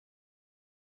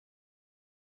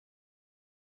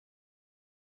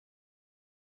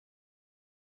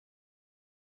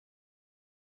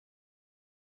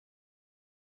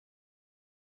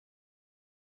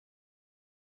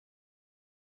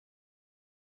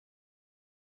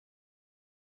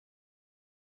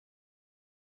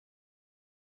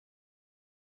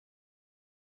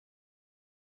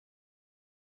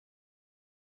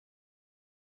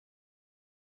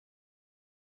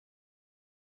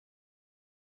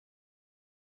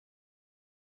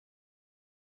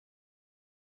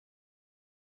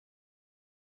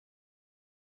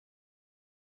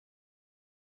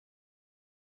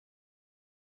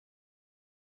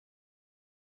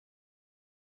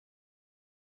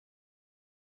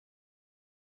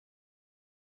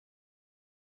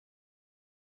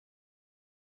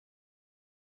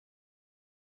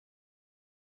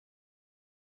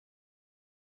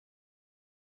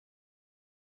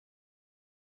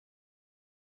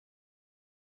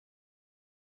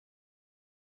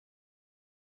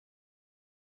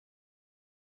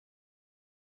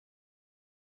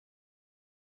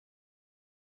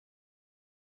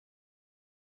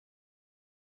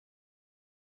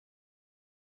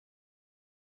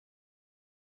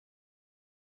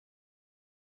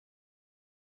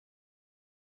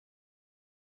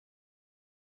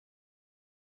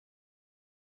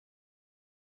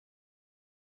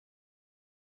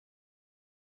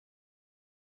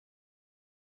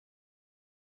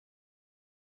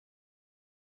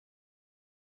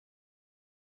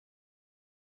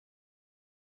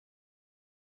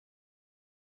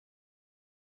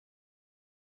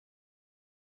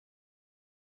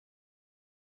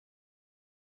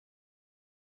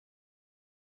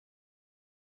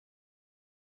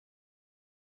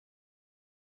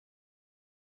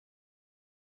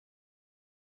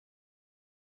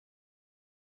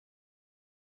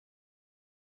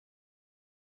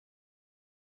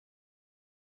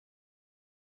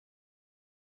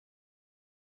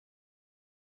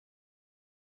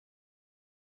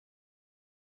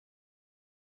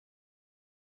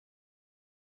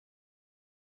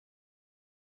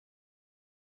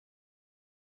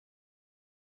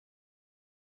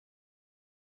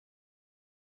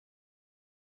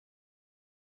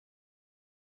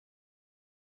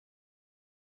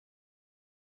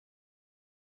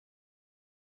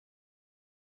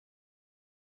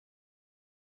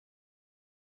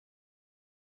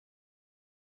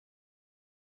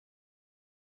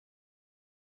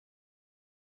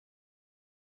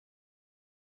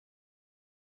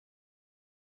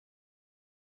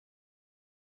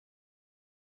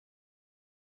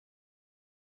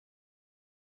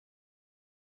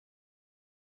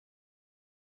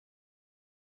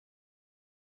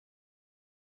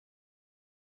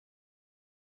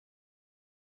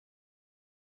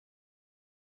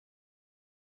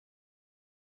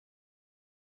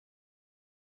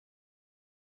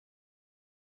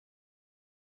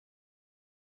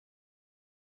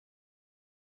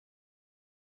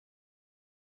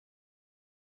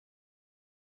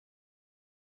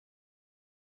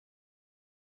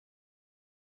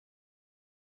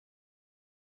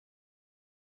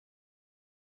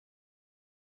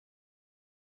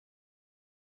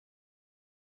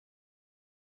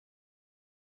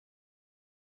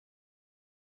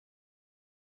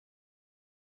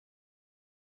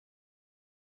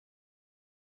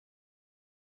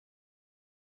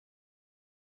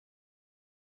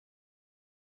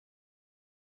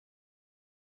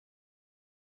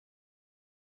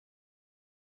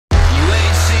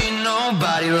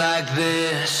nobody like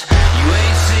this. You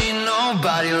ain't seen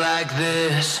nobody like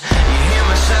this. You hear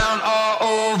my sound all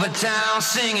over town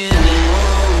singing.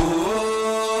 Whoa.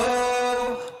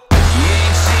 You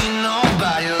ain't seen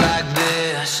nobody like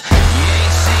this. You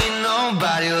ain't seen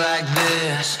nobody like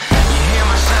this. You hear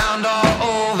my sound all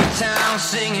over town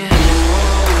singing.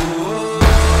 Whoa.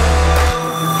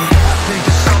 I think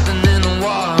there's something in the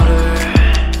water.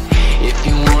 If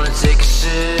you wanna take a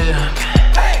sip,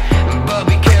 but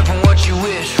be careful what you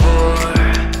wish for.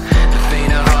 The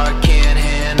faint of heart can't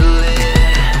handle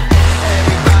it.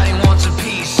 Everybody wants a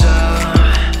piece of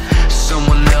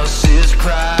someone else's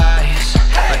prize,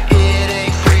 but it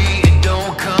ain't free, it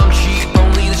don't come cheap.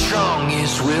 Only the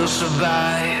strongest will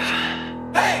survive.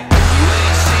 You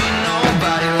ain't seen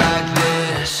nobody like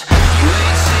this. You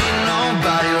ain't seen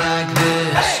nobody like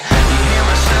this. You hear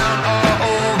my sound all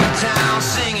over town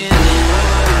singing.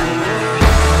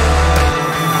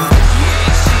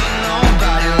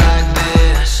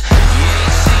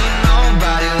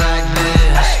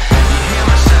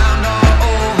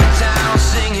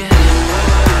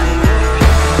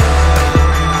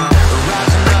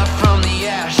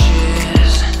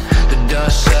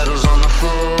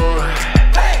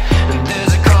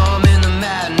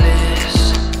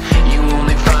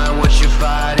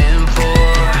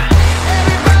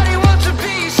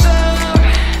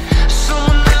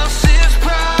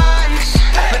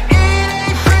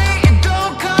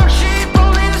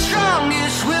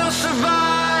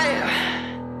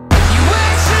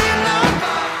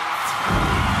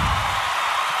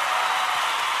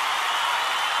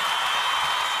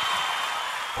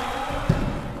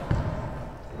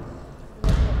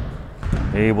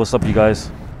 Hey, what's up, you guys?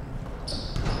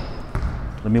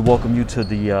 Let me welcome you to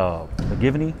the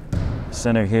McGivney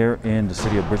Center here in the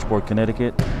city of Bridgeport,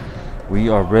 Connecticut. We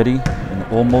are ready and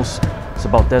it's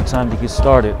about that time to get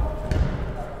started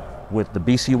with the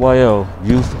BCYL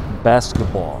Youth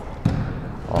Basketball.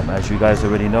 As you guys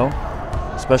already know,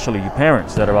 especially you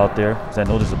parents that are out there, because I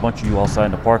know there's a bunch of you outside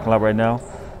in the parking lot right now.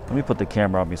 Let me put the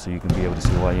camera on me so you can be able to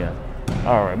see who I am.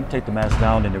 All right, I'm gonna take the mask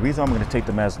down, and the reason I'm gonna take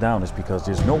the mask down is because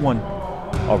there's no one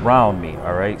around me,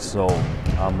 all right? So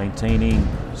I'm maintaining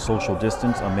social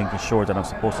distance. I'm making sure that I'm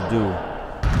supposed to do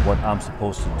what I'm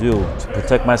supposed to do to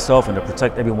protect myself and to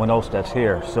protect everyone else that's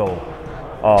here. So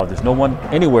there's no one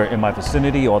anywhere in my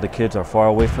vicinity. All the kids are far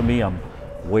away from me. I'm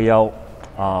way out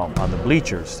on the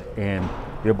bleachers, and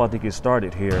we're about to get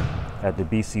started here at the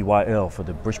BCYL for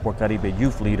the Bridgeport Caribe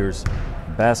Youth Leaders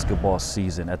basketball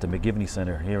season at the McGivney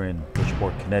Center here in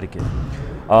Bridgeport, Connecticut.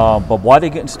 But while they're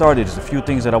getting started, there's a few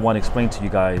things that I want to explain to you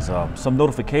guys. Some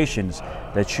notifications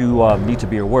that you need to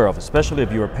be aware of, especially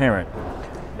if you're a parent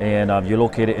and you're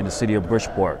located in the city of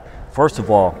Bridgeport. First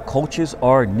of all, coaches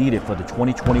are needed for the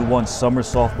 2021 summer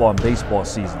softball and baseball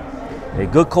season. A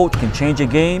good coach can change a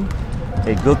game.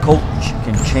 A good coach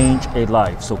can change a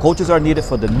life. So coaches are needed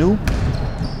for the new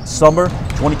summer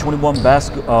 2021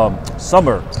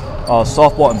 summer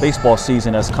softball and baseball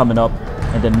season that's coming up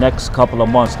in the next couple of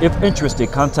months. If interested,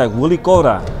 contact Willie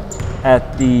Cora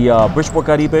at the Bridgeport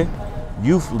Caribe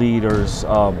Youth Leaders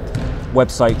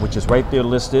website, which is right there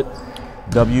listed,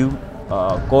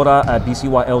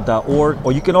 Cora@bcyl.org,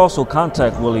 or you can also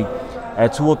contact Willie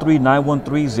at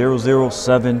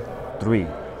 203-913-0073.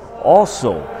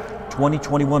 Also,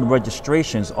 2021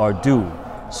 registrations are due.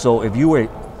 So if you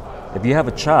have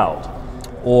a child,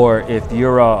 or if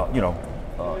you're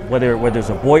whether it's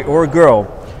a boy or a girl,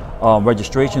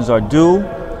 registrations are due.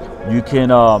 You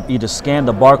can either scan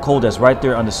the barcode that's right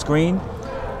there on the screen.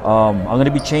 I'm going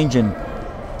to be changing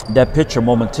that picture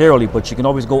momentarily, but you can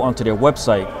always go onto their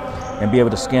website and be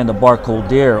able to scan the barcode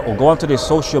there, or go onto their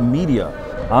social media,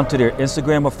 onto their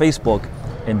Instagram or Facebook,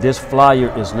 and this flyer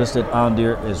is listed on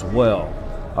there as well.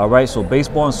 All right, so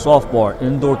baseball and softball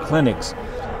indoor clinics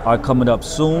are coming up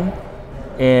soon,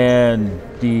 and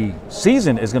the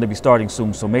season is going to be starting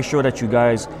soon, so make sure that you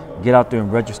guys get out there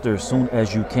and register as soon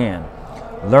as you can.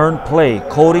 Learn, Play,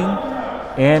 Coding,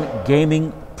 and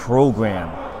Gaming program.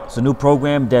 It's a new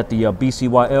program that the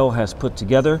BCYL has put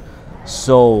together.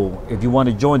 So if you want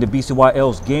to join the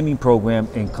BCYL's gaming program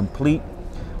and compete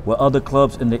with other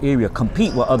clubs in the area,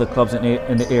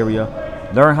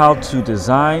 learn how to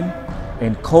design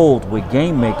and code with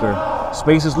Game Maker.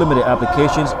 Spaces limited.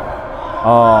 Applications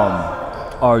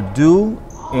are due,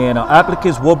 and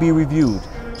applicants will be reviewed.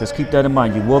 Just keep that in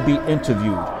mind. You will be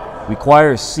interviewed.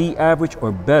 Requires C average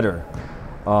or better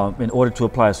in order to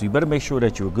apply. So you better make sure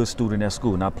that you're a good student at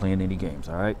school, not playing any games,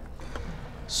 all right?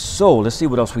 So let's see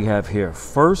what else we have here.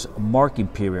 First marking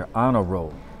period, honor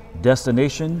roll.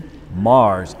 Destination,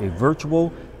 Mars, a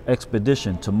virtual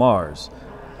expedition to Mars.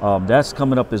 That's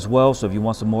coming up as well. So if you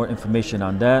want some more information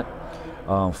on that,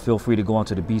 feel free to go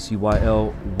onto the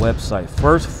BCYL website.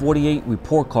 First 48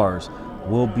 report cards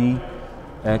will be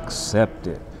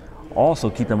accepted. Also,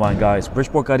 keep in mind, guys,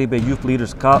 Bridgeport Caribe Youth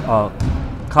Leaders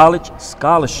College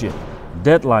Scholarship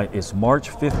deadline is March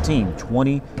 15,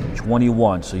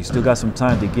 2021. So you still got some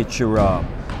time to get your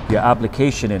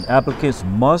application in. Applicants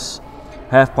must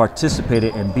have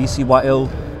participated in BCYL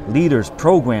Leaders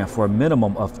Program for a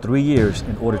minimum of 3 years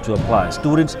in order to apply.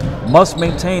 Students must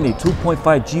maintain a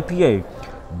 2.5 GPA,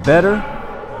 better,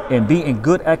 and be in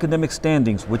good academic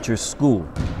standings with your school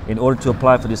in order to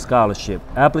apply for this scholarship.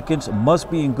 Applicants must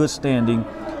be in good standing,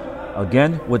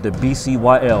 again, with the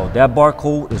BCYL. That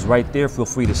barcode is right there. Feel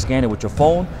free to scan it with your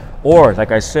phone, or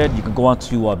like I said, you can go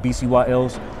onto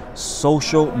BCYL's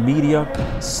social media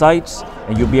sites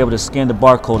and you'll be able to scan the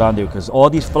barcode on there, because all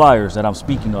these flyers that I'm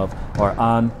speaking of are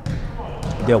on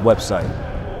their website.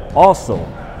 Also,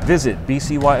 visit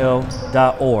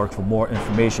bcyl.org for more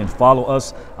information. Follow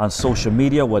us on social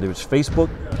media, whether it's Facebook,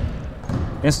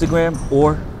 Instagram,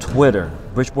 or Twitter.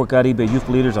 Bridgeport Caribe Youth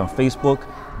Leaders on Facebook,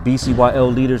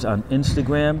 BCYL Leaders on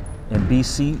Instagram, and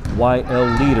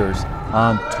BCYL Leaders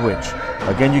on Twitch.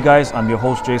 Again, you guys, I'm your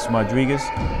host, Jason Rodriguez,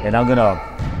 and I'm gonna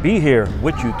be here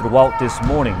with you throughout this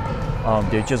morning.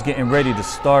 They're just getting ready to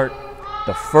start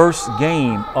the first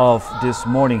game of this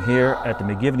morning here at the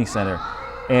McGivney Center.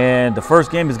 And the first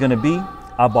game is gonna be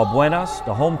Ababuenas,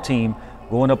 the home team,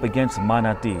 going up against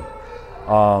Manatí.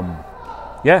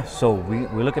 Yeah, so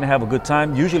we're looking to have a good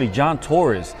time. Usually John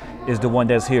Torres is the one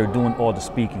that's here doing all the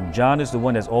speaking. John is the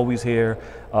one that's always here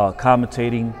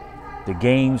commentating the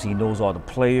games. He knows all the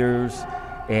players,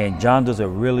 and John does a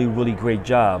really, really great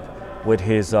job with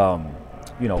his,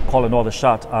 calling all the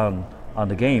shots on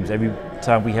the games. Every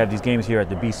time we have these games here at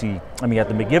the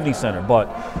McGivney Center. But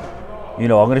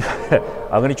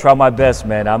I'm gonna try my best,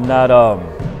 man. I'm not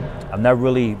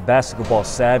really basketball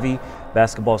savvy.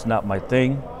 Basketball's not my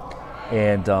thing.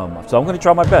 And so I'm going to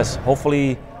try my best.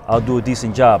 Hopefully, I'll do a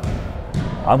decent job.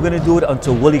 I'm going to do it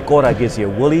until Willie Cora gets here.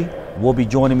 Willie will be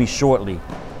joining me shortly.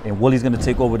 And Willie's going to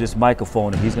take over this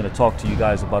microphone, and he's going to talk to you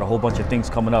guys about a whole bunch of things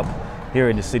coming up here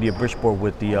in the city of Bridgeport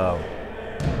with the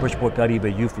Bridgeport Caribe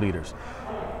Youth Leaders.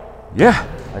 Yeah,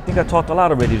 I think I talked a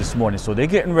lot already this morning. So they're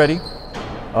getting ready.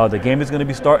 The game is going to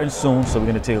be starting soon, so we're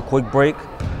going to take a quick break.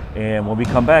 And when we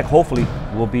come back, hopefully,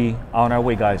 we'll be on our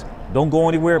way, guys. Don't go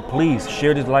anywhere. Please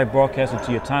share this live broadcast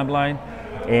into your timeline.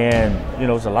 And,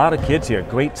 there's a lot of kids here,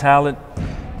 great talent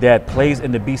that plays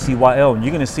in the BCYL. And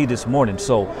you're going to see this morning.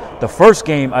 So the first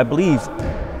game, I believe,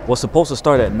 was supposed to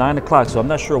start at 9 o'clock. So I'm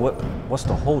not sure what's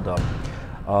the holdup.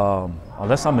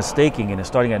 Unless I'm mistaken and it's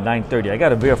starting at 9:30. I got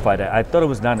to verify that. I thought it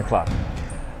was 9 o'clock.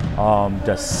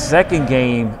 The second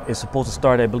game is supposed to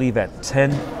start, I believe, at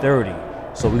 10:30.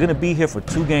 So we're going to be here for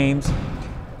 2 games.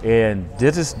 And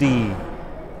this is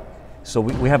so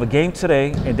we have a game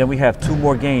today, and then we have 2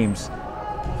 more games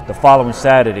the following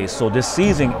Saturday. So this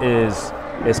season is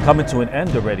coming to an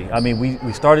end already. I mean,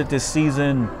 we started this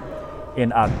season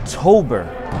in October,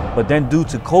 but then due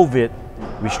to COVID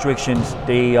restrictions,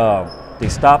 they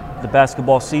stopped the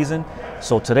basketball season.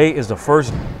 So today is the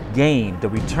first game, the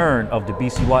return of the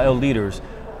BCYL Leaders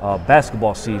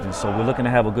basketball season. So we're looking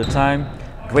to have a good time.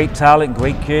 Great talent,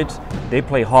 great kids. They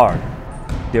play hard.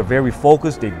 They're very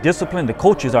focused, they're disciplined, the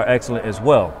coaches are excellent as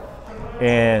well.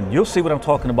 And you'll see what I'm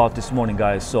talking about this morning,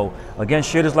 guys. So again,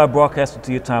 share this live broadcast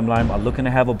into your timeline. I'm looking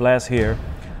to have a blast here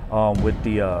with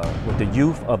the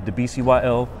youth of the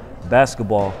BCYL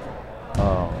basketball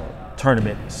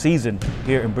tournament season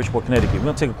here in Bridgeport, Connecticut. We're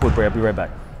gonna take a quick break, I'll be right back.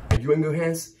 You're in good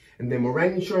hands, and the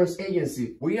Moran Insurance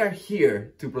Agency, we are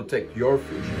here to protect your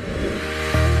future.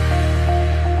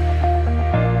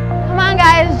 Come on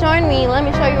guys, join me, let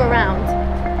me show you around.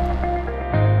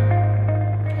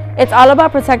 It's all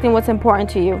about protecting what's important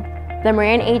to you. The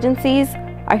Moran agencies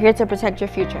are here to protect your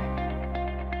future.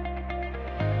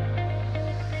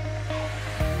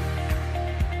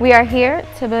 We are here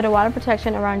to build a wall of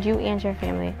protection around you and your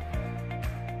family.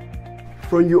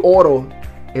 From your auto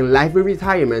and life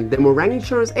retirement, the Moran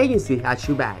Insurance Agency has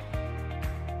you back.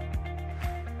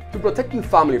 To protect your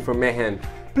family from mayhem,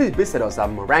 please visit us at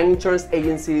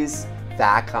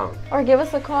moraninsuranceagencies.com. Or give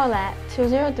us a call at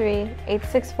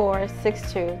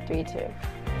 203-864-6232.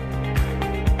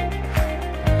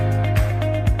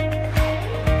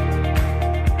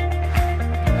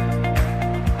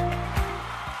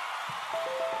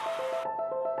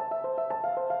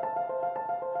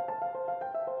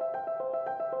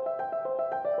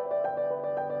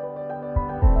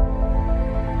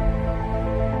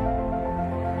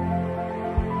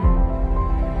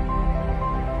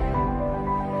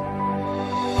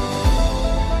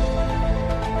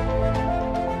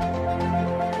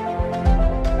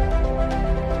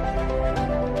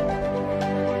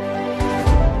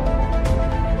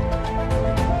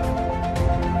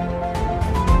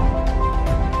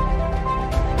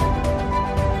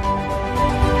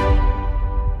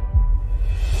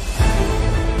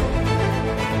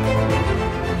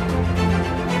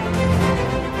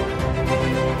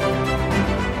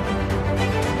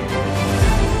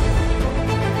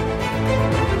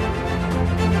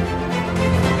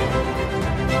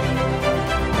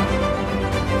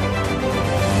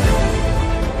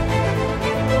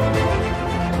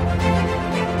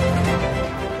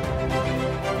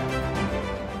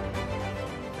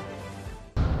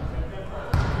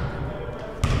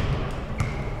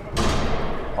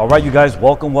 All right, you guys,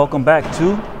 welcome back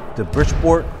to the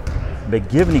Bridgeport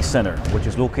McGivney Center, which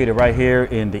is located right here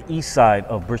in the east side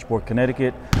of Bridgeport,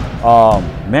 Connecticut.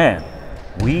 Man,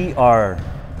 we are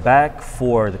back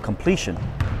for the completion.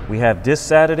 We have this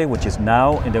Saturday, which is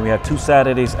now, and then we have 2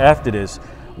 Saturdays after this,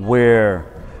 where,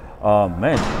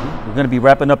 man, we're going to be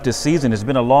wrapping up this season. It's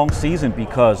been a long season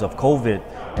because of COVID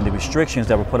and the restrictions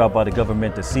that were put out by the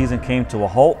government. The season came to a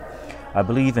halt, I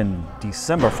believe, in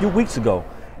December, a few weeks ago.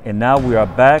 And now we are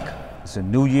back. It's a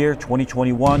new year,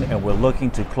 2021, and we're looking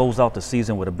to close out the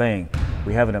season with a bang.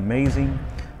 We have an amazing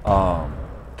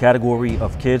category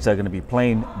of kids that are going to be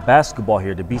playing basketball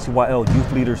here, the BCYL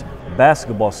Youth Leaders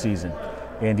basketball season.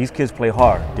 And these kids play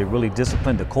hard. They're really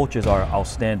disciplined. The coaches are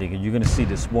outstanding. And you're going to see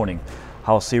this morning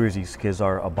how serious these kids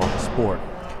are about the sport.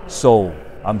 So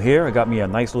I'm here. I got me a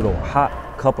nice little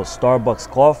hot cup of Starbucks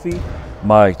coffee.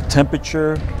 My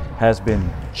temperature has been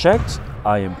checked.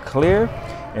 I am clear.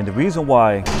 And the reason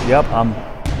why,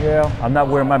 I'm not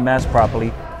wearing my mask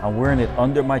properly. I'm wearing it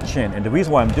under my chin. And the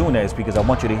reason why I'm doing that is because I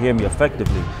want you to hear me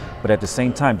effectively. But at the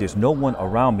same time, there's no one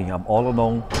around me. I'm all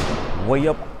alone, way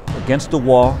up against the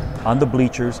wall, on the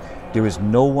bleachers. There is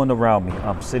no one around me.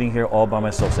 I'm sitting here all by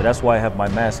myself. So that's why I have my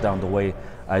mask down the way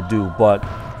I do. But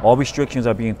all restrictions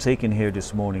are being taken here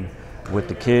this morning with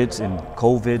the kids and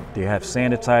COVID. They have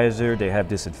sanitizer, they have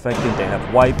disinfectant, they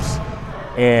have wipes.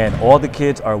 And all the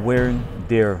kids are wearing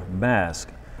their mask.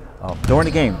 During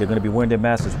the game, they're going to be wearing their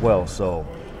masks as well. So,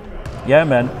 yeah,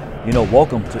 man,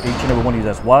 welcome to each and every one of you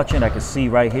that's watching. I can see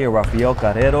right here Rafael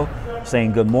Carrero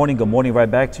saying good morning right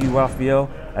back to you, Rafael.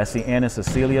 I see Anna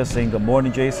Cecilia saying good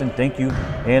morning, Jason. Thank you,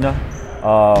 Anna,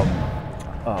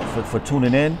 for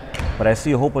tuning in. But I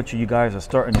see a whole bunch of you guys are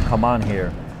starting to come on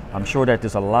here. I'm sure that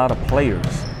there's a lot of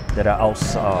players that are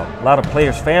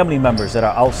outside, family members that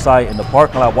are outside in the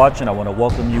parking lot watching. I want to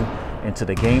welcome you into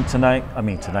the game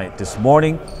this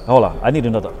morning. Hold on, I need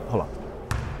another, hold on.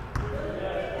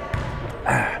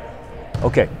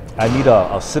 Okay, I need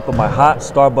a sip of my hot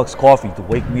Starbucks coffee to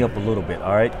wake me up a little bit,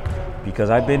 all right? Because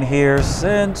I've been here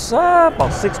since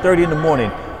about 6:30 in the morning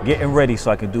getting ready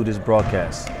so I can do this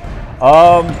broadcast.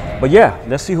 But yeah,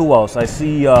 let's see who else. I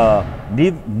see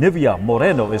Nivia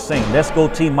Moreno is saying, let's go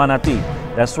Team Manatí.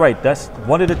 That's right. That's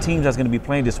one of the teams that's going to be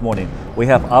playing this morning. We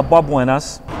have Agua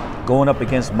Buenas going up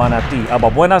against Manatí.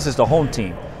 Agua Buenas is the home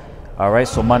team. All right,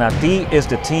 so Manatí is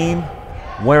the team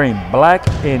wearing black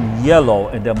and yellow,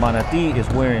 and then Manatí is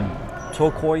wearing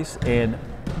turquoise and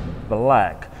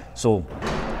black. So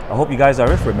I hope you guys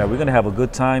are in for it, man. We're going to have a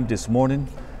good time this morning.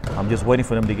 I'm just waiting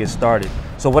for them to get started.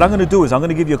 So what I'm going to do is I'm going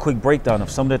to give you a quick breakdown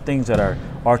of some of the things that are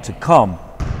to come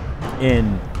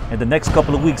in the next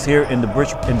couple of weeks here in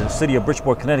the city of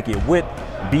Bridgeport, Connecticut with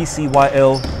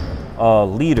BCYL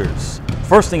leaders.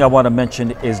 First thing I want to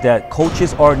mention is that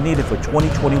coaches are needed for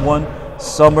 2021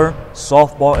 summer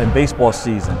softball and baseball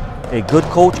season. A good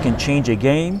coach can change a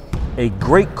game. A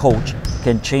great coach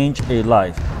can change a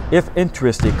life. If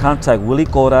interested, contact Willie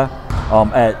Cora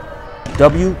at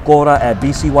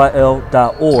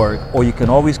wcora@bcyl.org, or you can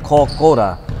always call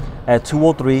Cora at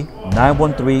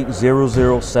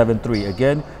 203-913-0073.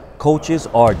 Again, coaches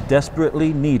are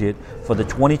desperately needed for the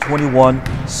 2021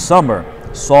 summer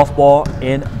softball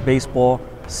and baseball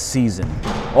season.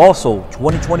 Also,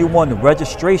 2021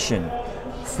 registration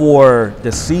for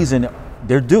the season,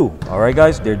 they're due. All right,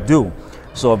 guys, they're due.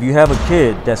 So if you have a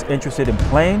kid that's interested in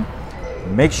playing,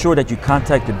 make sure that you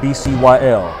contact the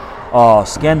BCYL.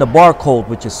 Scan the barcode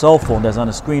with your cell phone that's on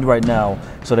the screen right now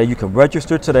so that you can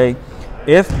register today.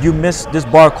 If you miss this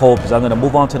barcode, because I'm going to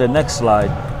move on to the next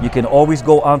slide, you can always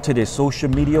go onto their social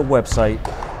media website,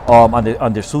 on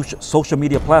their social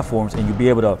media platforms, and you'll be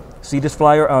able to see this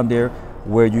flyer on there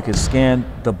where you can scan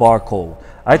the barcode.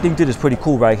 I think this is pretty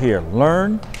cool right here.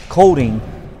 Learn coding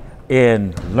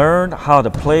and learn how to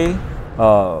play.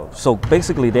 So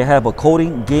basically, they have a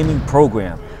coding gaming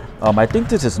program. I think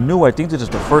this is new. I think this is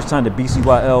the first time the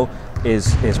BCYL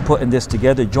is putting this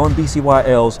together. Join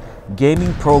BCYL's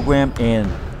gaming program and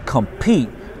compete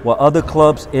with other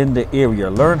clubs in the area.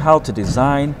 Learn how to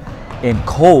design and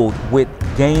code with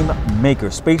Game Maker.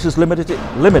 Space is limited.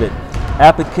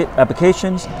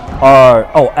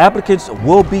 Applicants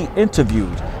will be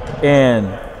interviewed, and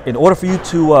in order for you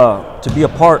to be a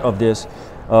part of this,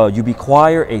 you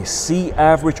require a C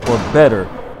average or better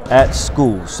at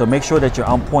school. So make sure that you're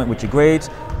on point with your grades.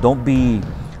 Don't be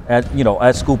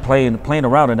at school playing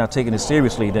around and not taking it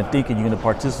seriously, then thinking you're going to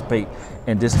participate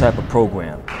in this type of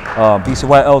program.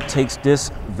 BCYL takes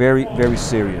this very, very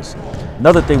serious.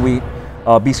 Another thing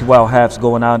BCYL has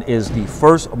going on is the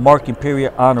first marking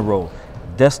period honor roll,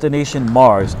 Destination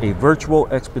Mars, a virtual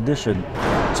expedition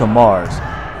to Mars.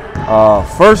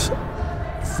 First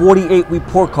 48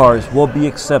 report cards will be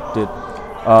accepted.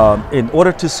 In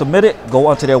order to submit it, go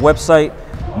onto their website.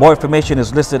 More information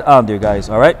is listed on there, guys.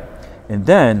 All right. And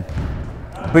then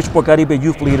Bridgeport Caribe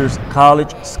Youth Leaders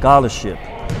College Scholarship.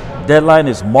 Deadline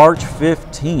is March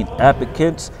 15th.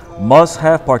 Applicants must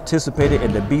have participated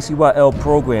in the BCYL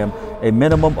program a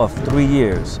minimum of 3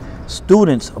 years.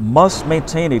 Students must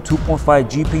maintain a 2.5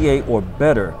 GPA or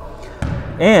better.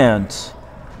 And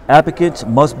applicants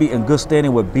must be in good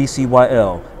standing with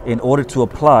BCYL in order to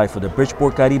apply for the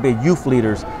Bridgeport Caribe Youth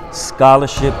Leaders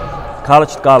Scholarship, College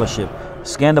Scholarship.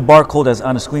 Scan the barcode that's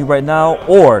on the screen right now,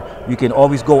 or you can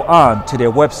always go on to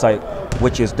their website,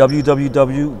 which is www.bcyl.org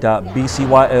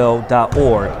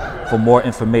for more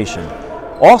information.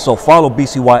 Also, follow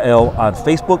BCYL on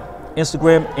Facebook,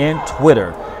 Instagram, and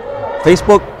Twitter.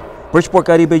 Facebook, Bridgeport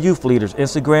Caribe Youth Leaders.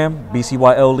 Instagram,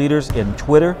 BCYL Leaders. And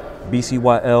Twitter,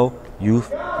 BCYL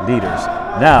Youth Leaders.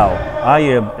 Now, I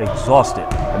am exhausted.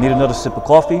 I need another sip of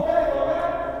coffee.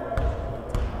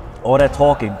 All that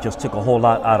talking just took a whole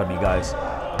lot out of me, guys.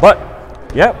 But,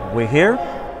 yeah, we're here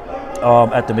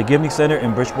at the McGivney Center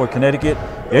in Bridgeport, Connecticut.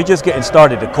 They're just getting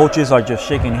started. The coaches are just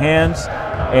shaking hands,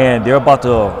 and they're about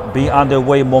to be on their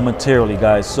way momentarily,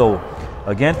 guys. So,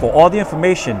 again, for all the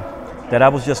information that I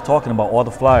was just talking about, all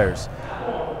the flyers,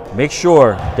 make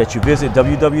sure that you visit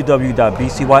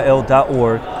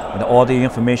www.bcyl.org, and all the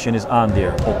information is on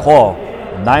there. Or call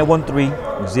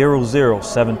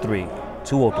 913-0073,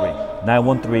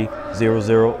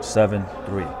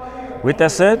 203-913-0073. With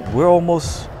that said, we're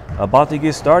almost about to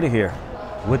get started here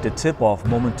with the tip-off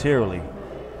momentarily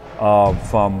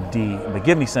from the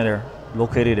McGivney Center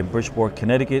located in Bridgeport,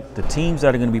 Connecticut. The teams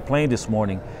that are going to be playing this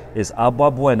morning is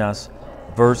Agua Buenas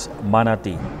versus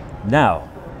Manatí. Now,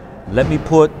 let me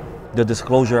put the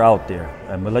disclosure out there.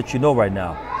 I'm going to let you know right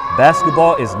now,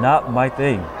 basketball is not my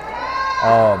thing.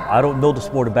 I don't know the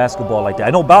sport of basketball like that.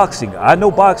 I know boxing,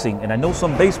 and I know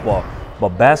some baseball, but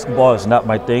basketball is not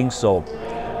my thing. So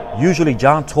usually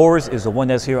John Torres is the one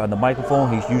that's here on the microphone.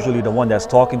 He's usually the one that's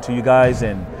talking to you guys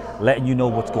and letting you know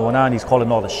what's going on. He's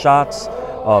calling all the shots.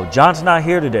 John's not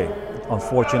here today,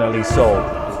 unfortunately. So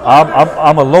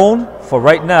I'm alone for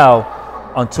right now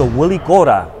until Willie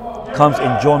Cora comes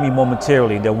and join me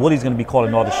momentarily. Then Willie's going to be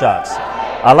calling all the shots.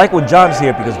 I like when John's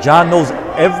here because John knows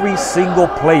every single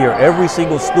player, every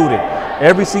single student,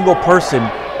 every single person,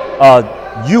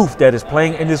 youth that is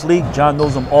playing in this league. John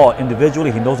knows them all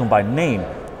individually. He knows them by name,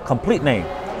 complete name.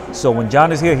 So when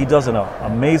John is here, he does an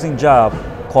amazing job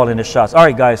calling the shots. All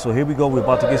right, guys, so here we go. We're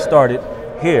about to get started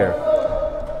here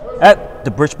at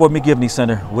the Bridgeport McGivney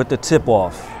Center with the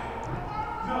tip-off.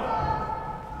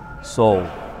 So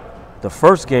the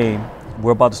first game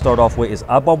we're about to start off with is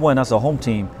Agua Buenas, a home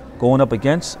team, going up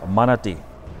against Manatí.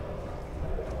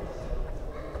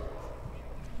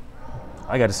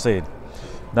 I gotta say,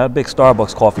 not a big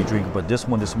Starbucks coffee drinker, but this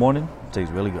one this morning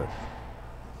tastes really good.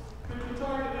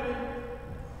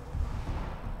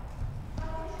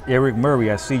 Eric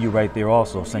Murray, I see you right there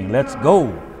also saying, let's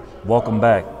go. Welcome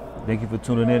back. Thank you for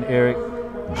tuning in, Eric.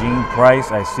 Gene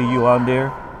Price, I see you on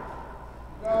there.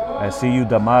 I see you,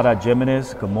 Damara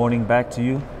Jimenez. Good morning back to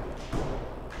you.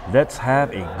 Let's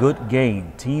have a good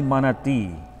game. Team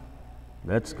Manatí.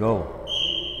 Let's go.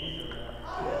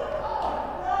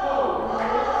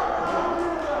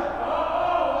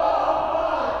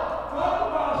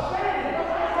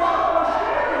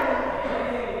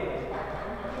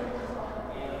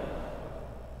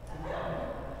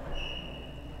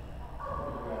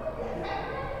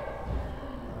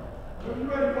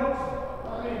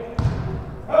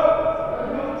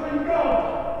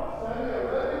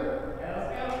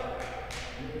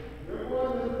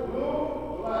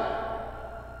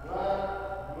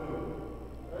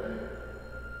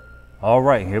 All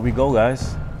right, here we go,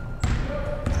 guys.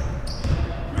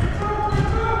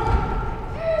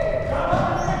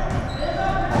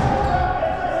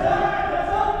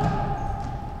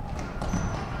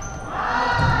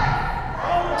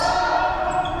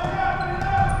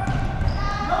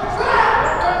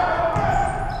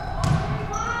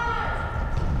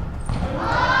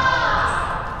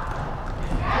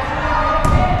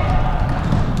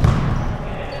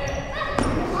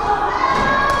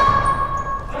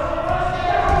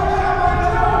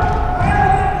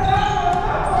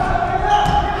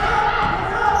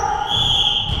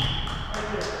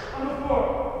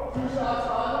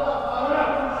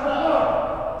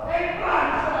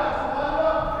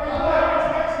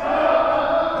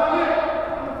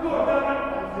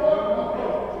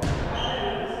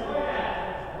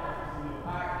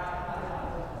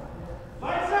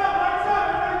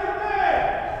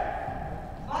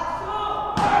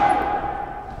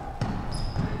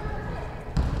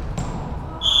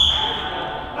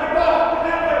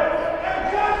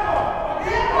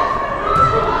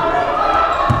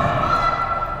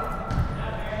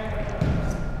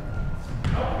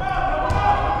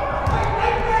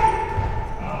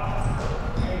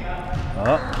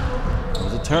 Oh, it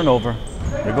was a turnover.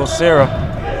 There goes Sarah.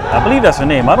 I believe that's her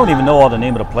name. I don't even know all the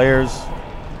name of the players,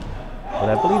 but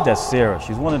I believe that's Sarah.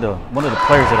 She's one of the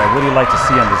players that I really like to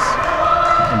see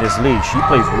in this league. She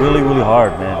plays really, really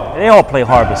hard, man. They all play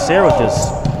hard, but Sarah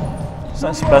just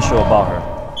something special about her.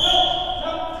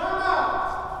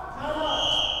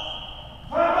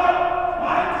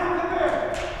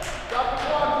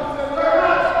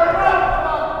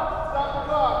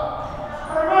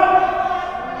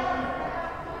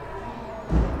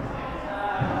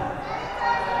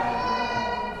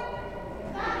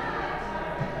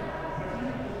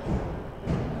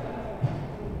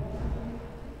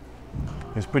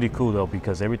 It's pretty cool though,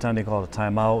 because every time they call a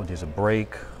timeout, there's a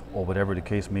break or whatever the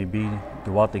case may be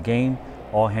throughout the game,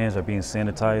 all hands are being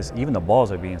sanitized. Even the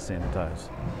balls are being sanitized,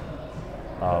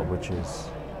 which is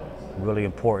really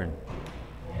important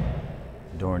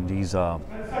during these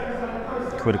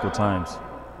critical times.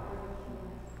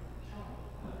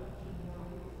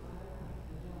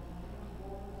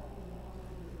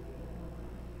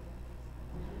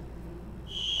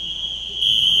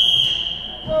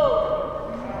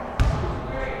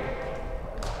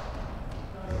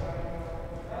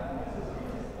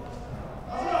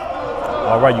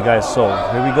 All right, you guys, so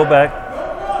here we go back.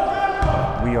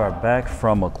 We are back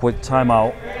from a quick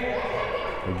timeout.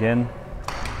 Again,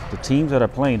 the teams that are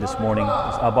playing this morning is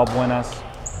Agua Buenas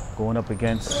going up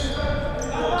against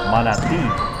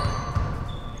Manatí.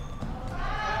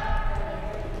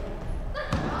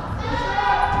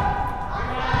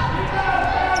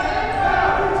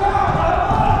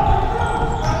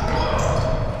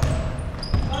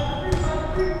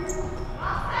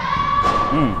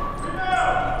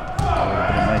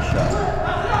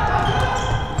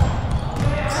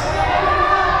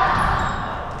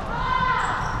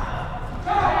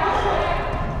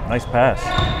 Nice pass.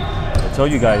 I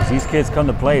told you guys, these kids come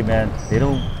to play, man. They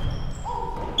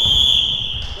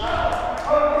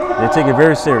take it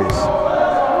very serious.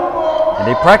 And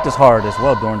they practice hard as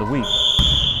well during the week.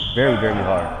 Very, very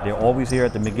hard. They're always here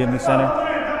at the McGivney Center,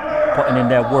 putting in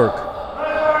that work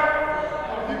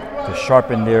to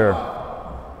sharpen their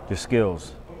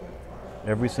skills.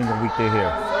 Every single week they're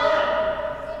here.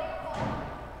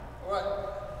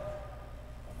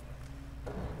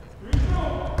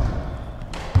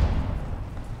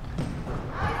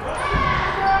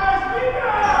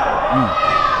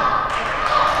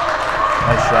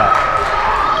 Nice shot.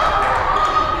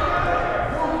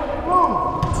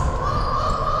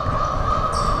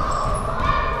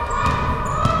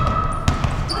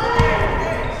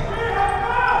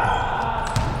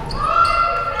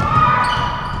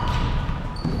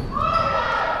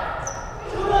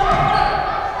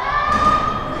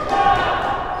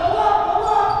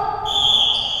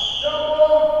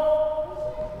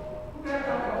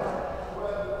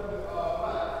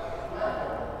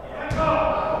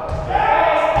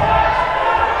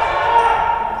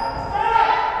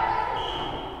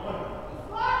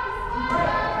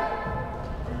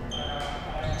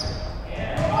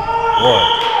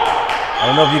 I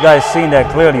don't know if you guys seen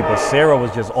that clearly, but Sarah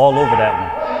was just all over that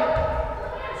one.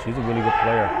 She's a really good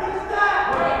player.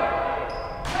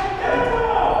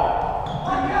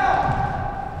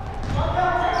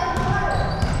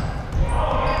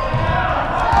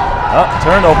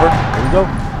 Turnover. Here we go.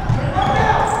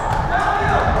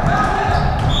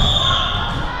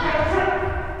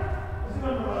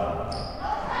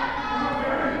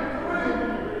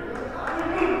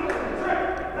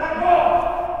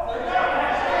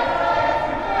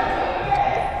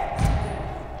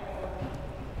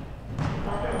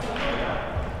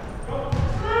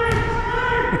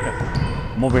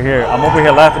 I'm over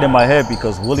here laughing in my head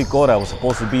because Willie Cora was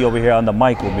supposed to be over here on the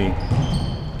mic with me,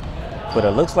 but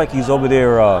it looks like he's over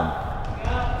there.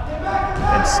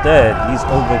 Instead, he's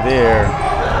over there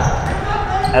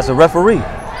as a referee.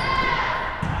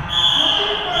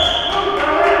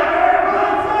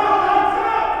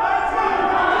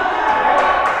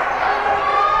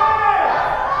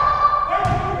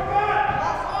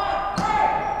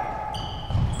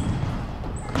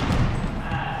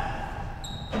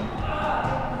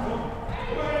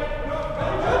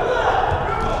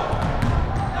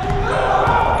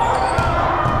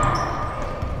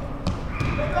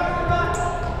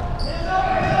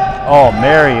 Oh,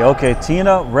 Mary. Okay,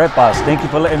 Tina Repas, thank you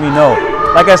for letting me know.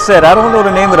 Like I said, I don't know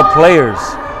the name of the players.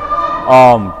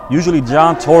 Usually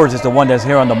John Torres is the one that's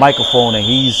here on the microphone, and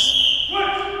he's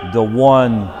the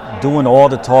one doing all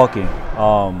the talking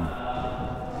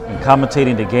and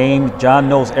commentating the game. John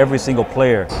knows every single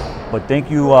player. But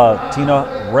thank you, Tina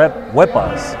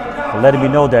Repas, for letting me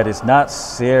know that it's not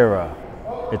Sarah,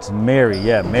 it's Mary.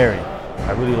 Yeah, Mary.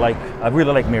 I really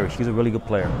like Mary. She's a really good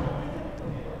player.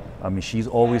 I mean, she's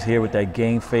always here with that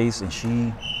game face, and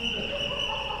she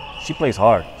plays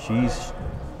hard. She's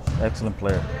an excellent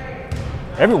player.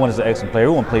 Everyone is an excellent player.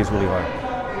 Everyone plays really hard.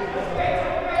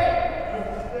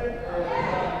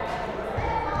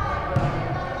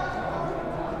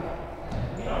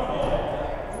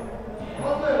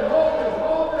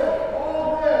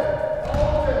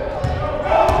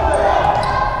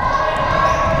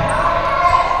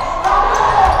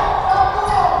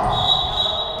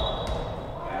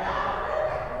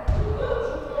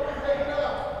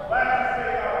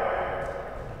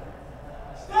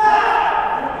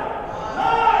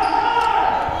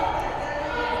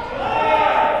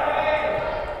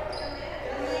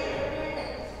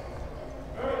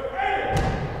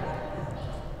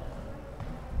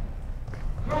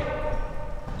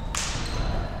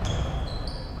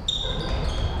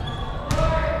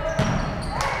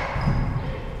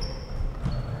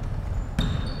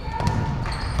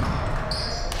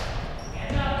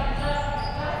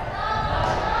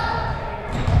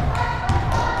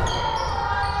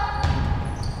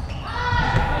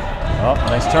 Oh,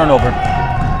 nice turnover.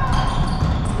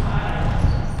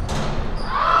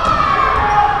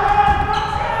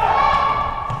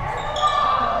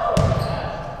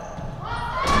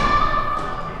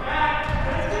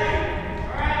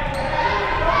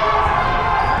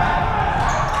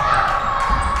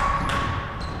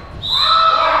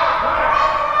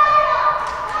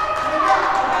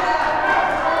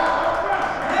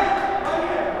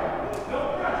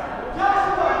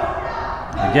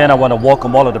 Again, I want to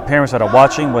welcome all of the parents that are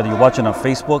watching, whether you're watching on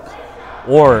Facebook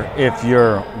or if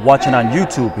you're watching on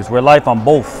YouTube, because we're live on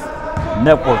both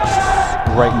networks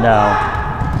right now.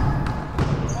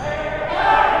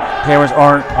 Parents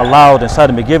aren't allowed inside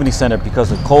the McGivney Center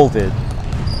because of COVID,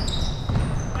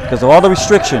 because of all the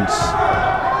restrictions.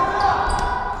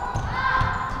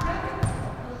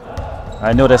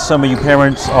 I know that some of you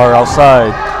parents are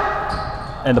outside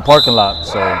in the parking lot,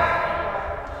 so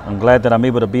I'm glad that I'm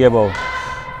able to bring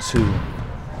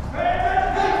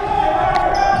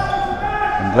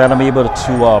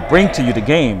to you the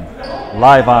game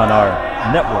live on our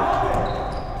network.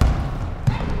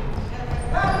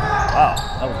 Wow,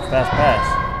 that was a fast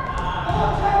pass.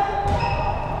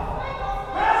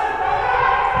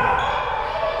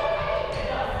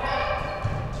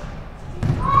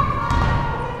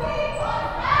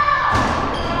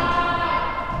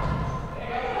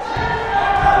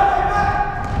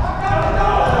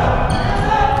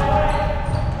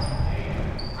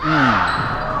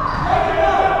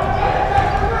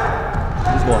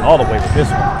 All the way with this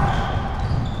one.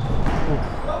 Ooh,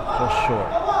 just short.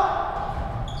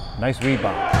 Nice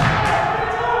rebound.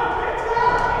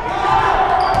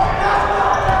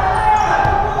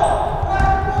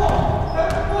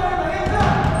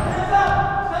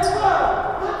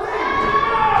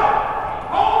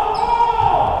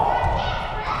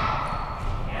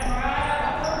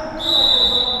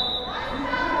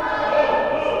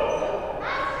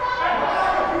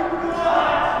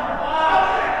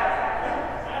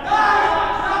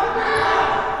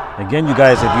 Again, you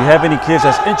guys, if you have any kids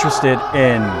that's interested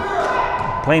in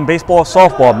playing baseball or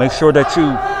softball, make sure that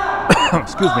you,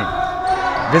 excuse me,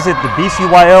 visit the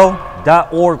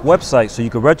bcyl.org website so you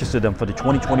can register them for the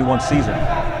 2021 season.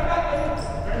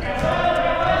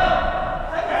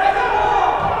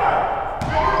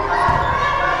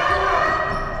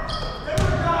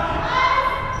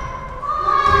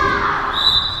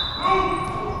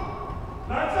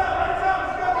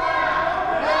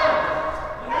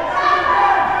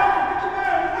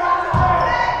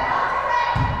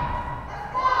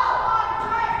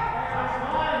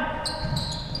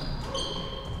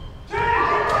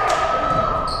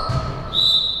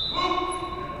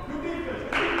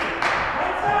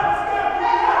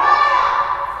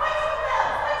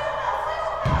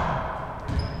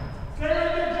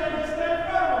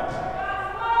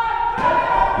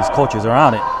 These coaches are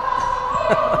on it.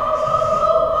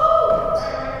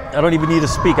 I don't even need to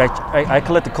speak. I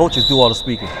can let the coaches do all the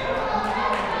speaking.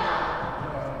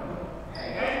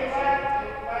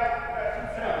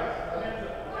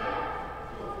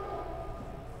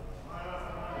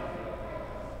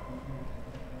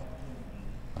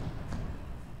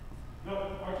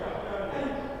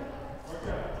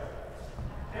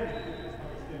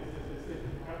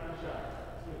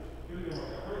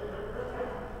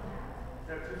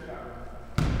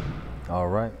 All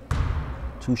right,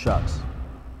 2 shots.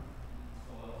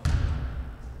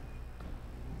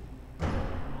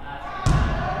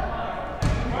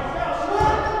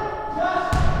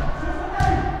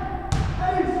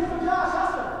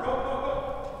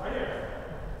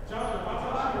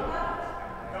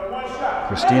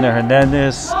 Christina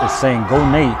Hernandez is saying, "Go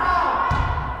Nate."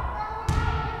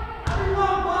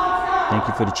 Thank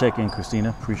you for the check-in, Christina.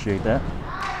 Appreciate that.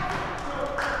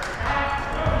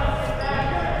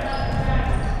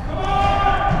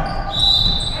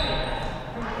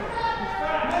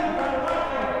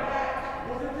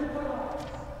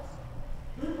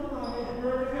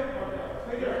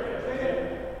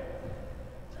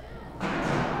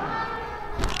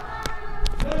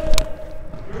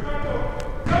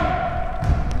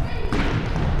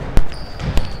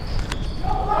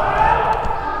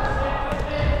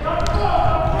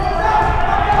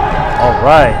 All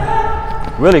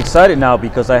right, really excited now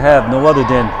because I have no other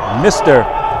than Mr.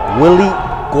 Willie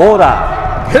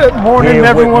Gora. Good morning, here with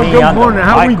everyone. me Good on the morning.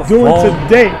 How are we doing microphone.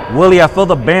 today? Willie, I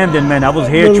felt abandoned, man. I was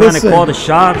here Well, trying listen. to call the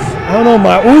shots. I don't know,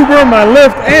 my Uber, my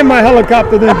Lyft, and my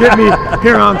helicopter didn't get me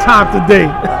here on time today.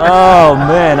 Oh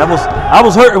man, I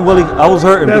was hurting, Willie. I was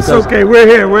hurting. That's because, okay. We're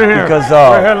here. because,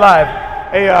 we're here live.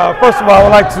 Hey, first of all, I would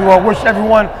like to wish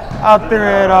everyone out there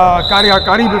at our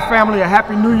Caribe family a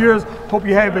Happy New Year's. Hope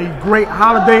you have a great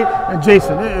holiday. And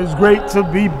Jason, it is great to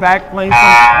be back playing some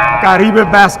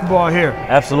Caribe basketball here.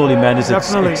 Absolutely, man. It's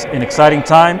Definitely. an exciting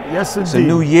time. Yes, It's a indeed.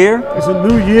 new year. It's a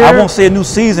new year. I won't say a new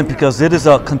season because it is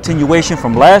a continuation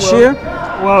from last year.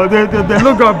 Well, they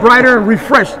look brighter and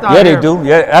refreshed out Yeah, here. they do.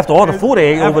 Yeah, after all the food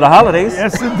they ate over the holidays.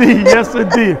 Yes, indeed. Yes,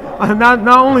 indeed. Not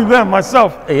only them,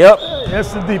 myself. Yep.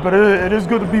 Yes, indeed. But it is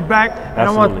good to be back. And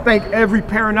I want to Absolutely. thank every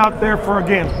parent out there for,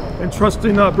 again,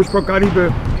 entrusting Bridgeport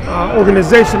Caribe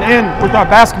organization and with our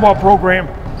basketball program,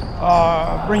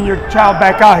 bring your child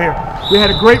back out here. We had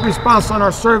a great response on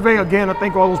our survey. Again, I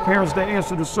thank all those parents that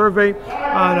answered the survey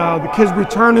on the kids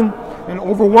returning. And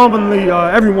overwhelmingly,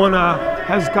 everyone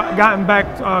has gotten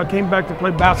back, came back to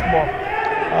play basketball,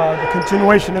 the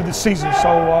continuation of the season. So,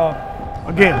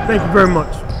 again, thank you very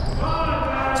much.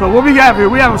 So what we have here,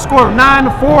 we have a score of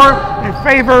 9-4 in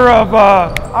favor of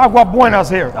Agua Buenas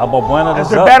here. Agua Buenas As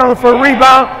is they're up. battling for a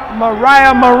rebound,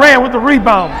 Mariah Moran with the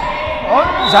rebound.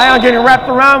 Oh, Zion getting wrapped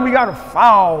around, we got a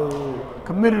foul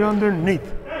committed underneath.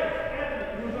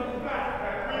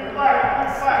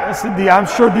 Yes, indeed. I'm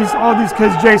sure all these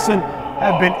kids, Jason,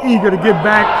 have been eager to get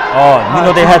back. Oh, you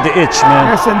know they had the itch,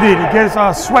 man. Yes, indeed. It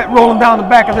gets sweat rolling down the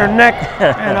back of their neck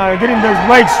and getting their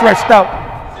legs stretched out.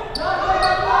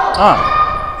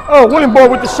 Oh, William Boy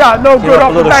with the shot. No good Came up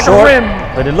off a the little back short, of the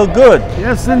rim. but it looked good.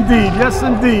 Yes, indeed. Yes,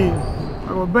 indeed.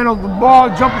 We've been over the ball,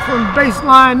 jumping from the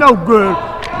baseline. No good.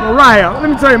 Mariah, let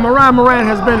me tell you, Mariah Moran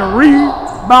has been a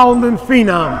rebounding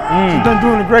phenom. She's been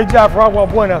doing a great job for Agua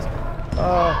Buenas.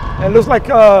 And it looks like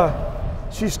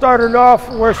she started off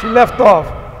where she left off.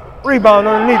 Rebound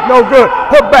underneath, no good.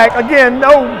 Put back again,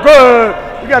 no good.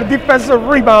 We got a defensive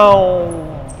rebound.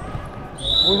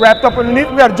 We wrapped up underneath,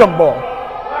 we got a jump ball.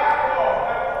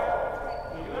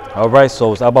 All right,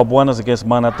 so it's Agua Buenas against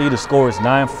Manatí. The score is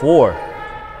 9-4.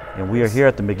 And we are here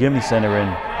at the McGivney Center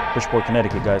in Bridgeport,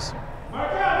 Connecticut, guys.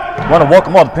 I want to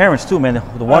welcome all the parents too, man.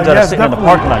 The ones that are sitting in the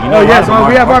parking lot. You know, yes, a lot of them are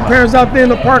we in have the our parking lot. parents out there in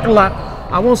the parking lot.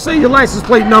 I won't say your license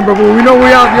plate number, but we know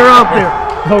you're out there.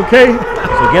 Okay?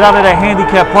 So get out of that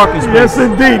handicap parking space. Yes,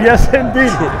 indeed. Yes,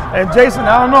 indeed. And Jason,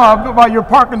 I don't know about your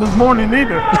parking this morning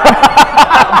either.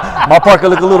 My parking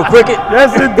look a little crooked.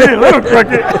 Yes, indeed. A little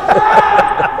crooked.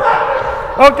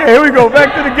 Okay, here we go.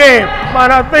 Back to the game.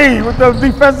 Manatí with the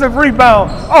defensive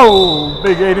rebound. Oh,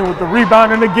 Big Aiden with the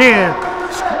rebound, and again,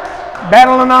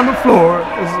 battling on the floor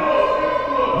is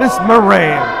this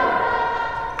Moran.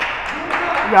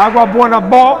 We got Agua Buena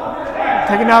ball,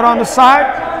 taken out on the side.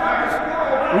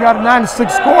 We got a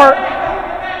 9-6 score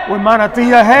with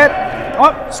Manatí ahead.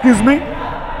 Oh, excuse me.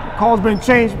 The call's been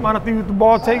changed. Manatí with the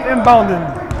ball, taken inbounding.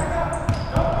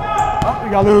 Oh, we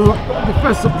got a little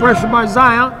defensive pressure by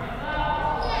Zion.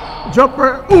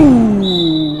 Jumper,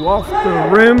 ooh, off the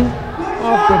rim,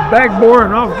 off the backboard,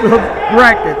 and off the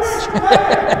brackets.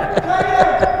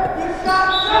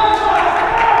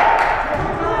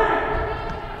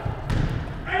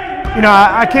 You know,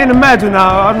 I can't imagine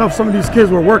now. I don't know if some of these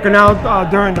kids were working out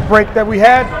during the break that we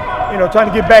had, you know, trying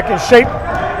to get back in shape.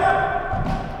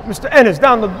 Mr. Ennis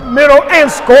down the middle and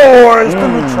scores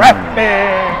through traffic.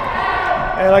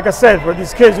 And like I said, for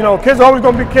these kids, you know, kids are always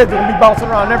going to be kids. They're going to be bouncing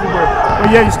around everywhere.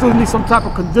 But yeah, you still need some type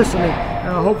of conditioning.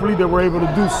 And hopefully they were able to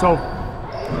do so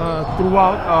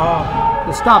throughout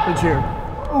the stoppage here.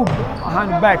 Ooh,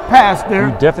 behind the back pass there.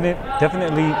 You definitely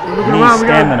Looking need around, we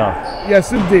got- stamina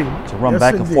Yes, indeed. to run Yes,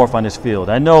 back and indeed. forth on this field.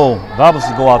 I know if I was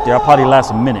to go out there, I'll probably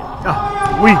last a minute.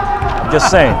 We. I'm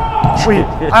just saying.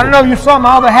 I don't know if you saw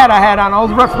my other hat I had on. I was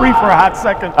referee for a hot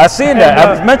second. I seen that. And, I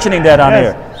was mentioning that on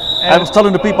yes. here. I was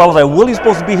telling the people, I was like, Willie's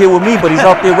supposed to be here with me, but he's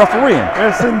out there refereeing.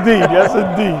 Yes, indeed. Yes,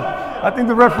 indeed. I think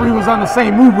the referee was on the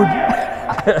same move with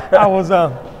I was All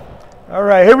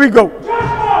right, here we go.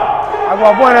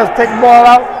 Agua Buenas take the ball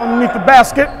out underneath the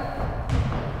basket.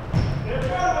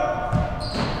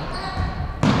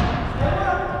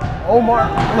 Omar's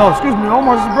his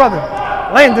brother.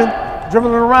 Landon,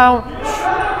 dribbling around,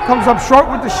 comes up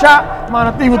short with the shot.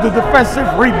 Manatee with the defensive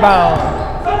rebound.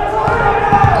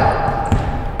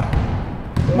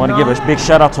 I want to give a big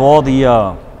shout out to all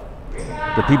the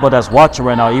people that's watching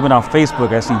right now, even on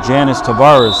Facebook. I see Janice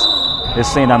Tavares is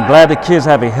saying, I'm glad the kids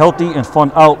have a healthy and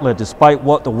fun outlet despite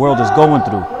what the world is going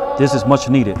through. This is much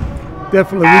needed.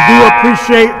 Definitely. We do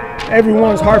appreciate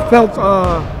everyone's heartfelt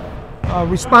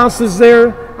responses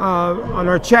there on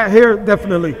our chat here.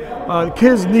 Definitely. The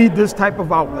kids need this type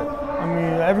of outlet. I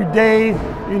mean, every day,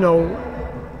 you know,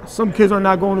 some kids are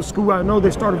not going to school. I know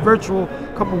they started virtual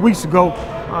a couple of weeks ago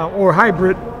or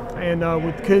hybrid, and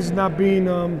with kids not being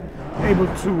able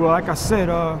to, like I said,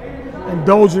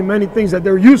 indulge in many things that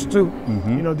they're used to,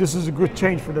 you know, this is a good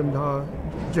change for them,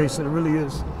 Jason. It really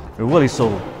is. Willie,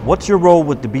 so what's your role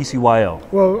with the BCYL?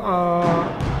 Well,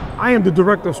 I am the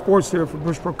director of sports here for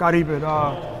Bridgeport, Caribe.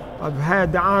 I've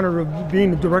had the honor of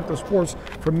being the director of sports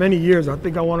for many years. I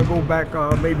think I want to go back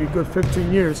maybe a good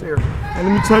 15 years here. And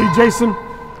let me tell you, Jason,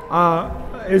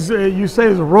 you say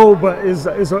it's a role, but it's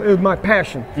my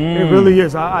passion. It really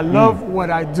is. I love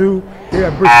what I do here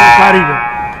at Bridgeport, Caribe.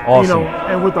 Awesome. You know,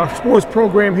 and with our sports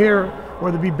program here,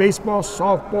 whether it be baseball,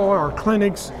 softball, our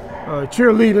clinics,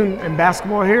 cheerleading, and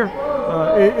basketball here,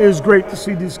 it is great to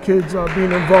see these kids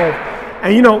being involved.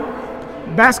 And you know,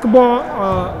 basketball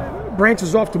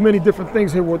branches off to many different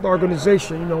things here with the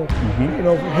organization. You know,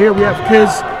 here we have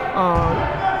kids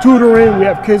tutoring, we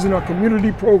have kids in our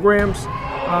community programs,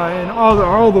 and all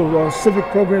the civic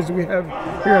programs that we have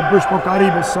here at Bridgeport,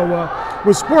 Caribe. So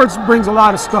with sports brings a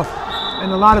lot of stuff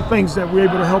and a lot of things that we're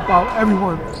able to help out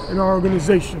everyone in our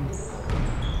organization.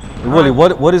 Willie,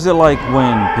 what is it like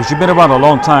when, because you've been around a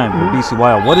long time with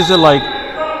BCYL, what is it like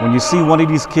when you see one of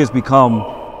these kids become,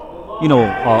 you know,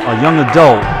 a young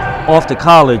adult off to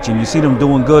college and you see them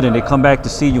doing good and they come back to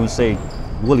see you and say,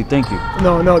 Willie, thank you?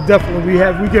 No, definitely.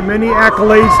 We get many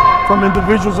accolades from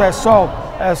individuals as a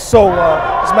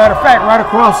matter of fact, right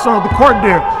across the court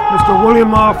there, Mr.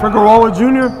 William Figueroa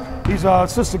Jr., he's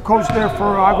assistant coach there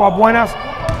for Agua Buenas,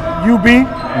 UB. He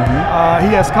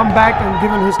has come back and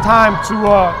given his time to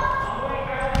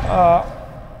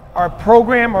our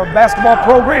program, our basketball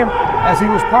program, as he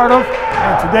was part of,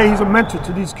 and today he's a mentor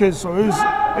to these kids. So it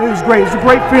is great. It's a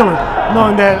great feeling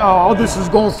knowing that all this is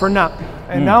going for naught.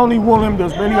 And not only William,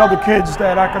 there's many other kids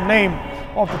that I can name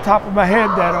off the top of my head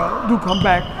that do come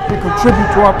back and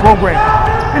contribute to our program.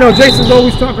 You know, Jason's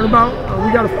always talking about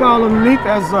we got a foul underneath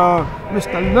as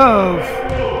Mr. Love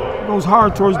goes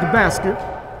hard towards the basket.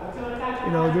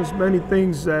 You know, there's many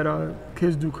things that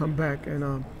kids do come back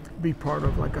and be part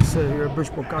of, like I said, here at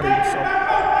Bridgeport, Caribe.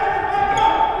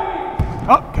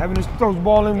 So, Kevin throws the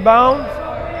ball in bounds.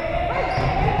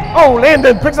 Oh,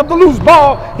 Landon picks up the loose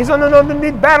ball. He's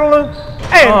underneath battling,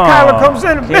 and Kyler comes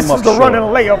in and misses the running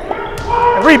layup.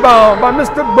 And rebound by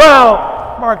Mr. Brown.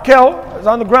 Markel is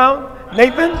on the ground.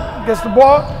 Nathan gets the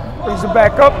ball, brings it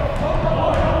back up.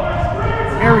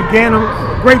 Eric Gannon,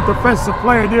 great defensive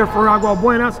player there for Agua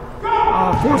Buenas.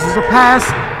 Forces a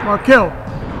pass. Markel.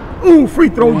 Ooh, free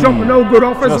throw jumper, no good.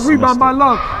 Offensive rebound by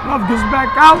Love. Love gets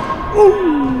back out.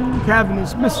 Ooh,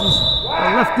 Cavendish misses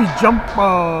a lefty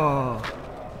jumper.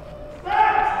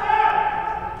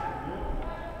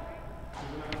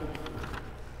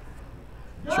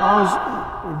 Charles,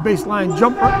 baseline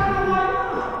jumper. I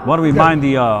want to remind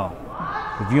the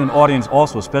viewing audience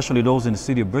also, especially those in the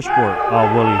city of Bridgeport,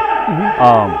 Willie,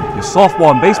 the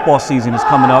softball and baseball season is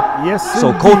coming up. Yes, so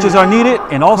indeed. coaches are needed,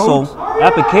 and also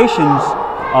applications.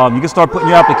 You can start putting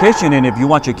your application in if you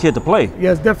want your kid to play.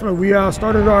 Yes, definitely. We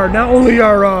started not only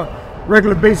our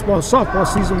regular baseball and softball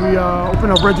season, we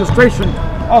opened up registration.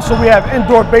 Also, we have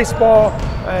indoor baseball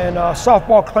and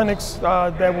softball clinics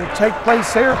that will take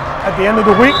place here at the end of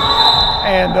the week.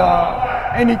 And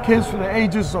any kids from the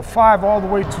ages of 5 all the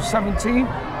way to 17,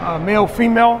 male,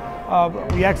 female,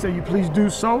 we ask that you please do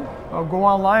so. Go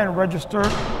online and register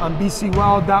on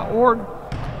bcwyl.org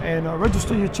and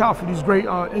register your child for these great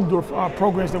indoor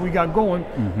programs that we got going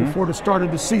before the start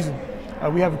of the season.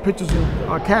 We have pictures of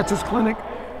our catcher's clinic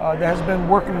that has been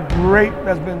working great.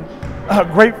 That's been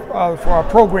great for our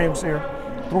programs here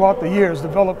throughout the years,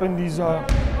 developing these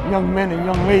young men and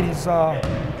young ladies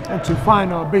into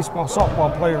fine baseball,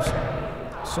 softball players.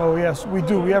 So yes, we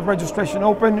do. We have registration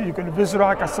open. You can visit,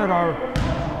 like I said, our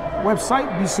website,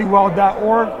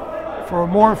 bcwyl.org, for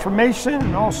more information,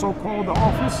 and also call the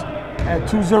office at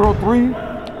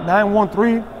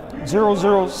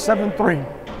 203-913-0073.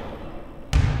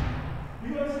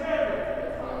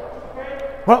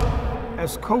 Well,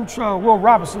 as Coach Will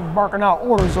Robinson barking out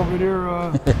orders over there.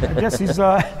 I guess he's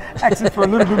asking for a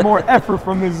little bit more effort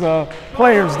from his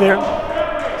players there.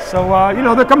 So, you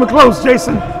know, they're coming close,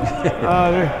 Jason.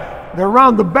 They're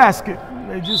around the basket.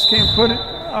 They just can't put it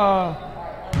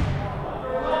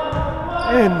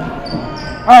in.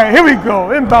 All right, here we go.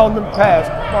 Inbounding pass.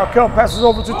 Markel passes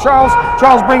over to Charles.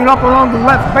 Charles bringing up along the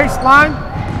left baseline.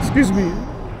 Excuse me.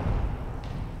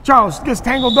 Charles gets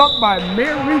tangled up by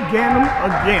Mary Gannum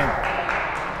again.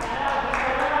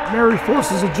 Mary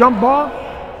forces a jump ball,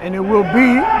 and it will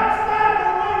be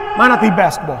Manatee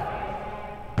basketball.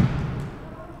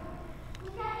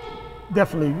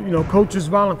 Definitely, you know, coaches,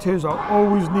 volunteers are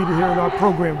always needed here in our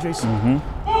program, Jason. You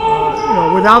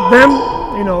know, without them,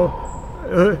 you know,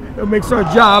 it makes our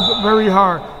job very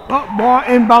hard. Oh, ball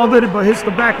inbounded, but hits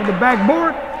the back of the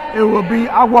backboard. It will be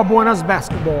Agua Buenas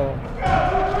basketball.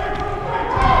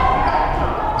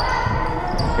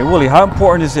 Hey, Willie, how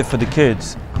important is it for the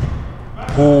kids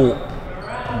who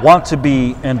want to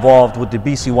be involved with the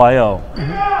BCYL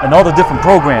and all the different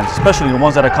programs, especially the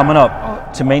ones that are coming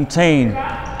up, to maintain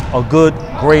a good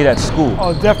grade at school?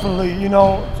 Oh, definitely. You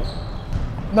know,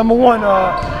 number one,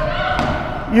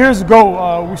 years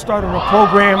ago, we started a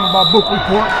program about book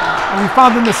report, and we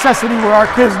found the necessity where our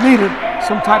kids needed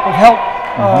some type of help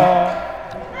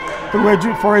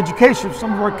for education,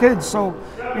 some of our kids. So,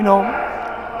 you know,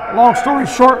 long story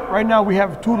short, right now we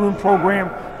have a tutoring program,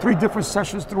 3 different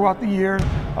sessions throughout the year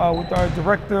with our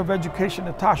Director of Education,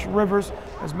 Natasha Rivers.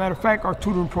 As a matter of fact, our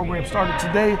tutoring program started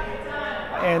today,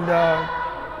 and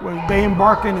what they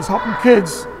embark in is helping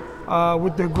kids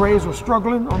with their grades or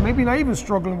struggling, or maybe not even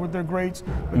struggling with their grades,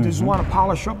 but just want to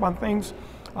polish up on things.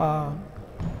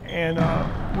 And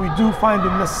we do find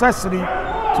the necessity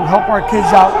to help our kids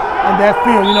out in that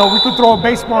field. You know, we could throw a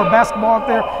baseball or basketball out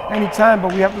there anytime,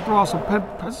 but we have to throw out some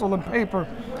pencil and paper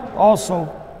also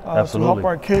to help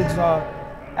our kids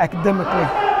academically.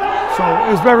 So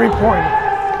it's very important.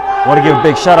 I want to give a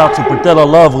big shout out to Bridella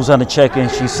Love, who's on the check-in.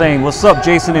 She's saying, "What's up,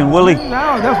 Jason and Willie?"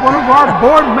 No, that's one of our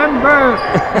board members,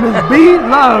 Ms. B.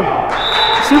 Love.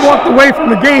 She walked away from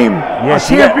the game, a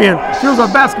champion. She was a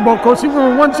basketball coach. She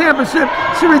won 1 championship.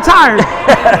 She retired.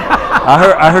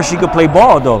 I heard she could play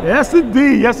ball though. Yes,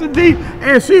 indeed. Yes, indeed.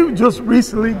 And she just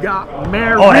recently got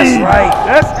married. Oh, that's right.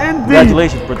 Yes, indeed.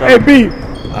 Congratulations, Bridella. Hey, B.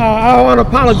 I want to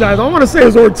apologize. I want to say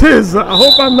it's Ortiz. I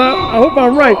hope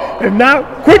I'm right. If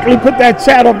not, quickly put that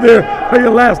chat up there for your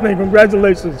last name.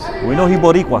 Congratulations. We know he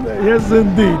Boricua. Yes,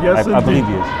 indeed. Yes, indeed. I believe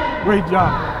he is. Great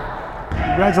job.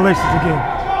 Congratulations again.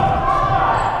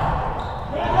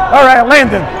 All right,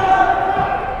 Landon.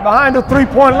 Behind the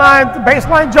 3-point line, the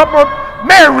baseline jumper,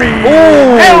 Mary.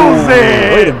 Nails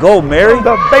it. Way to go, Mary.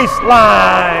 The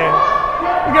baseline.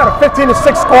 We got a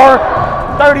 15-6 score.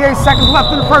 38 seconds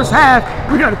left in the first half.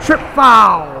 We got a trip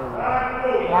foul.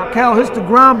 Markel hits the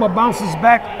ground but bounces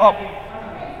back up.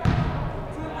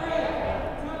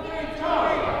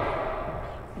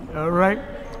 All right,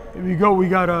 here we go. We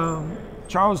got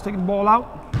Charles taking the ball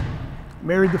out.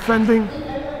 Mary defending.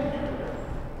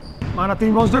 Manatee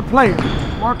runs their play.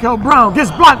 Markel Brown gets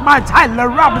blocked by Tyler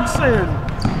Robinson.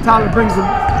 Tyler brings him,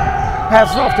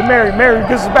 passes off to Mary. Mary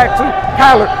gives it back to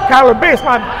Kyler. Kyler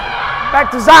baseline. Back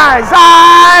to Zai.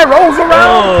 Zai rolls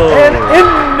around and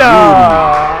in.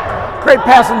 Great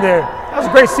passing there. That was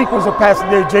a great sequence of passing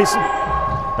there, Jason.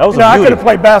 That was I could have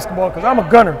played basketball because I'm a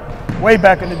gunner way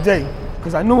back in the day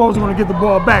because I knew I was going to get the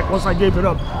ball back once I gave it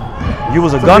up. You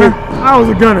was a gunner? I was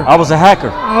a gunner. I was a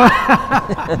hacker.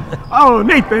 Oh,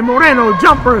 Nathan Moreno,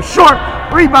 jumper, short,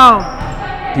 rebound.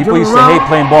 People used to hate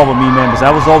playing ball with me, man, because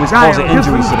that was always causing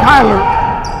injuries to them.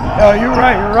 Kyler. You're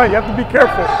right, you're right. You have to be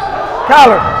careful.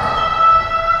 Kyler.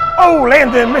 Oh,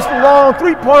 Landon missed a long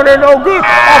 3-pointer, no good.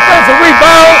 Offensive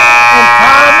rebound, and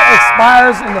time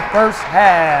expires in the first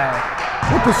half.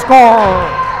 With the score,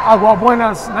 Agua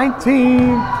Buenas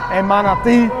 19 and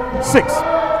Manatee 6.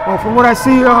 Well, from what I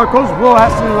see, Coach Will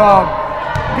has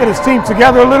to get his team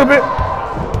together a little bit.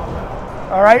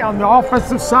 All right, on the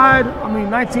offensive side,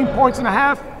 19 points and a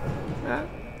half.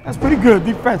 That's pretty good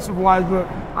defensive-wise, but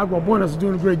Agua Buenas is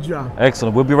doing a great job.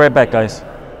 Excellent. We'll be right back, guys.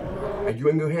 Are you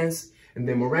in good hands? In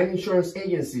the Moran Insurance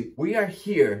Agency, we are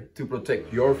here to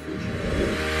protect your future.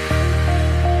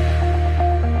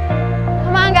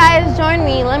 Come on guys, join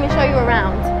me. Let me show you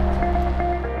around.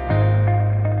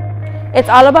 It's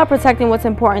all about protecting what's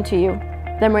important to you.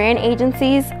 The Moran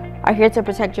agencies are here to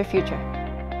protect your future.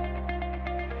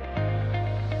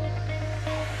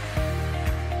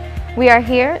 We are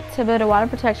here to build a wall of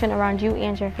protection around you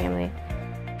and your family.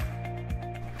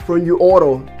 From your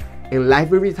auto and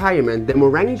life and retirement, the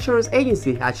Moran Insurance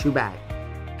Agency has you back.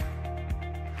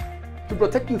 To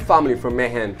protect your family from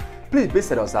mayhem, please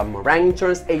visit us at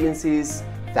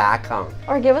moraninsuranceagencies.com.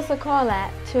 Or give us a call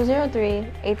at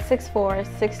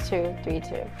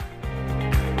 203-864-6232.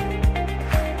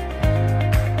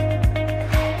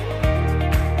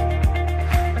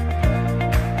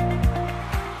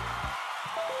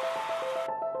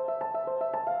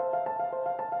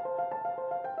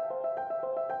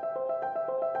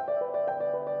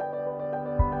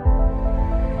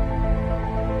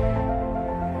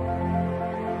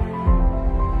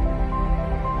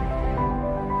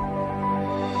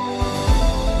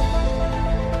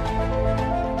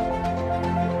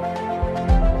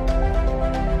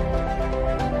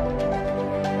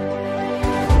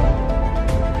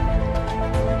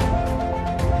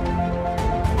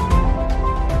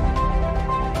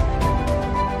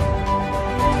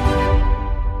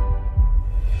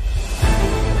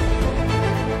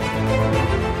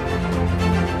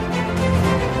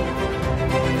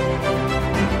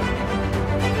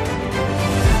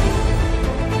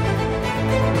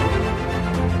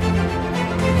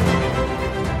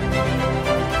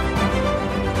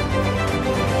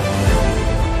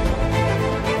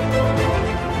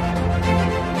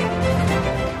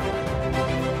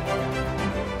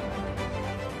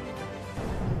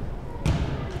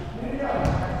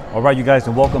 All right, you guys,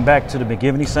 and welcome back to the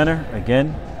McGivney Center.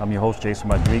 Again, I'm your host, Jason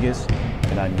Rodriguez,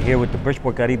 and I'm here with the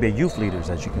Bridgeport Caribe youth leaders.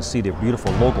 As you can see, their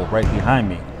beautiful logo right behind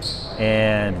me.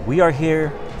 And we are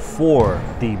here for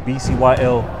the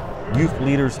BCYL Youth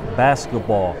Leaders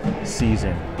Basketball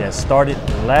season that started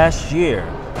last year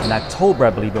in October, I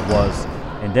believe it was.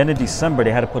 And then in December,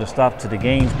 they had to put a stop to the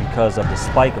games because of the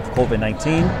spike of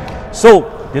COVID-19. So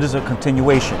this is a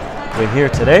continuation. We're here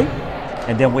today,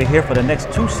 and then we're here for the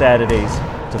next 2 Saturdays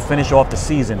to finish off the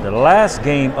season. The last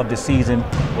game of the season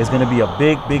is going to be a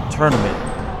big tournament,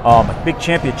 a big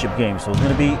championship game. So it's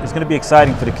going to be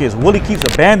exciting for the kids. Willie keeps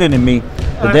abandoning me,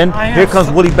 but then here comes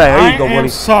Willie back. There you go, Willie.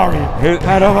 Sorry.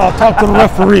 I'll talk to the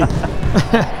referee.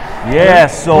 Yeah.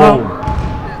 So,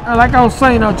 like I was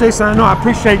saying, Jason, I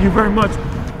appreciate you very much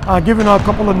giving a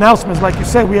couple of announcements. Like you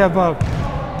said, we have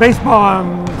baseball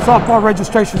and softball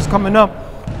registrations coming up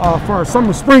for our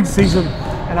summer-spring season.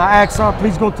 And I ask,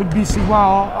 please go to the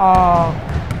BCYL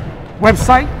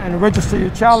website and register your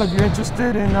child if you're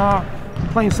interested in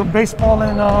playing some baseball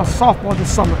and softball this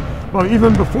summer. But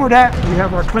even before that, we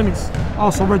have our clinics,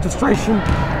 also registration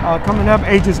coming up,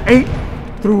 ages 8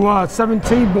 through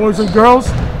 17, boys and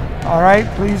girls. All right,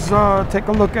 please take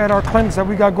a look at our clinics that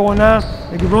we got going on.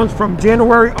 It runs from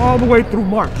January all the way through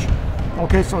March.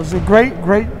 Okay, so it's a great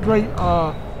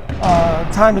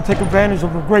time to take advantage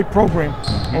of a great program,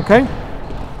 okay?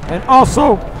 And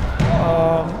also,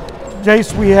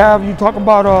 Jace, you talk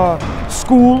about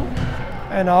school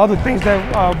and other things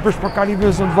that Bridgeport Caribe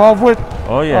is involved with.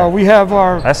 Oh yeah. We have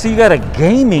our. I see you got a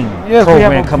gaming program we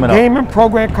have a coming up. Gaming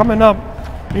program coming up.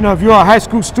 You know, if you're a high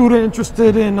school student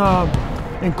interested in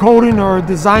coding or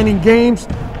designing games,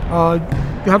 you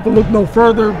have to look no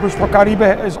further. Bridgeport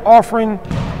Caribe is offering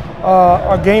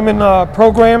a gaming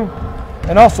program,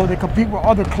 and also they compete with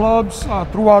other clubs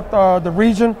throughout the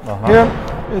region here.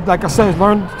 Like I said,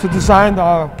 learn to design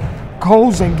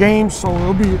codes and games, so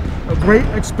it'll be a great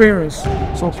experience.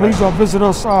 So please visit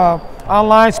us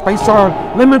online. Spaces are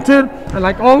limited, and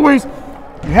like always,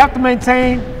 you have to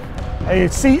maintain a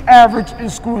C average in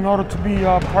school in order to be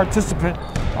a participant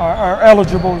or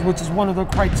eligible, which is one of the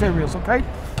criteria, okay?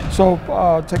 So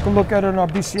take a look at it on our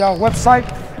BCL website,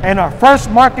 and our first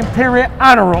marking period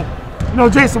honor roll. You know,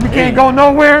 Jason, we can't go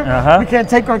nowhere. We can't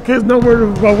take our kids nowhere.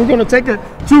 Well, we're gonna take it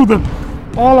to them.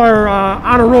 All our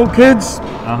honor roll kids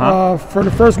for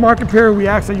the first market period, we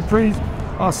ask that you please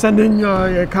send in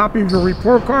a copy of your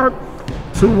report card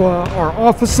to our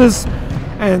offices,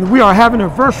 and we are having a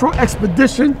virtual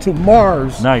expedition to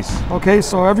Mars. Nice. Okay,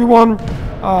 so everyone,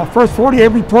 first 48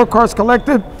 report cards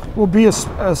collected will be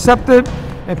accepted,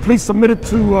 and please submit it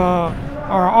to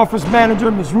our office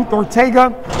manager, Ms. Ruth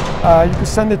Ortega. You can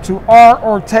send it to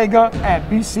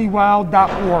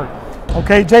rortega@bcyl.org.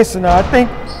 Okay, Jason, I think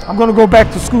I'm going to go back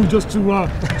to school just to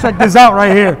check this out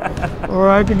right here. Or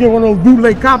I could get one of those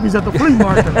bootleg copies at the flea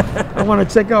market. I want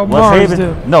to check out Mars.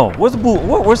 No, what's the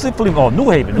where's the flea? Oh, New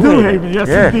Haven. New Haven, yes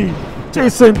indeed.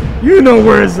 Jason, you know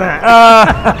where it's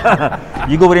at.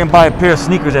 You go over there and buy a pair of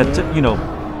sneakers that, you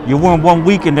wear them 1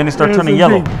 week and then they start turning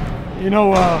yellow. You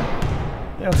know,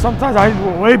 sometimes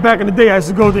way back in the day, I used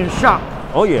to go there and shop.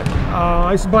 Oh yeah.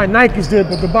 I used to buy Nikes there,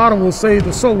 but the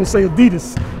sole will say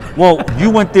Adidas. Well, you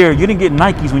went there. You didn't get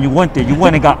Nikes when you went there. You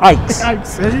went and got Ikes.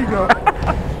 Ikes, there you go.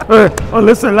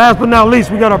 Listen, last but not least,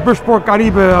 we got our Bridgeport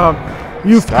Caribe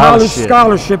Youth College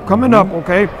Scholarship coming up,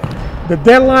 okay? The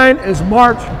deadline is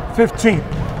March 15th.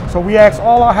 So we ask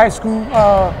all our high school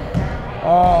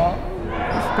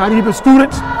Caribe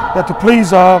students that to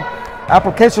please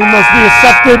applications must be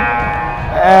accepted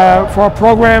for a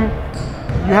program.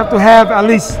 You have to have at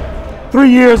least 3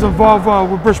 years involved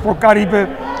with Bridgeport Caribe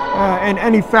in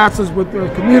any facets with the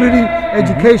community,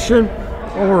 education,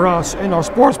 or in our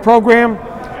sports program.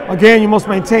 Again, you must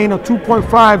maintain a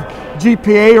 2.5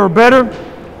 GPA or better,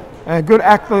 and good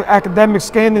academic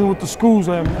standing with the schools,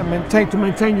 and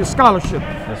maintain your scholarship.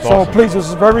 That's so awesome. please, this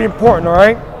is very important, all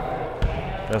right?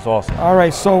 That's awesome. All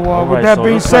right, so All with right, that so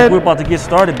being looks said, like we're about to get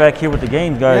started back here with the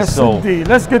game, guys. yes, So indeed.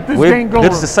 Let's get this game going.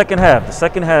 this is the second half. The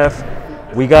second half,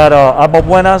 we got Agua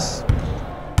Buenas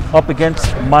up against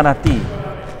Manatí.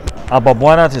 Agua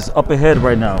Buenas is up ahead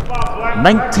right now,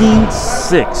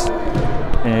 19-6.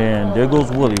 And there goes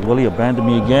Willie. Willie abandoned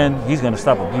me again. He's going to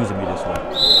stop abusing me this way.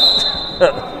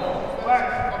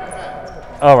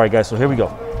 All right, guys, so here we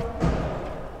go.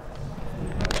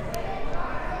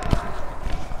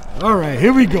 All right,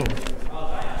 here we go.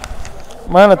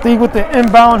 Manatí with the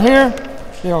inbound here.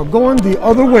 They are going the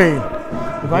other way.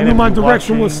 If I knew my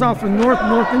direction was south and north,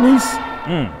 north and east.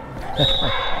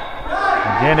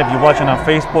 Again, if you're watching on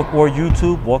Facebook or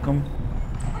YouTube, welcome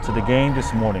to the game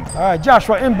this morning. All right,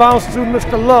 Joshua inbounds to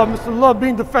Mr. Love. Mr. Love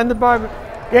being defended by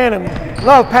Gannon.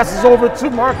 Love passes over to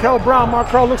Markel Brown.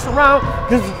 Markel looks around,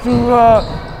 gives it to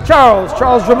Charles.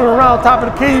 Charles dribbling around, top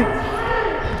of the key.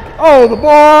 Oh, the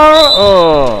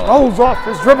ball rolls off,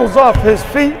 dribbles off his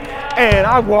feet, and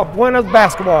Agua Buenas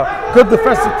basketball. Good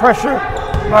defensive pressure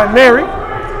by Mary.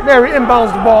 Mary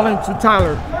inbounds the ball into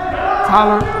Tyler.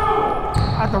 Tyler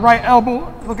at the right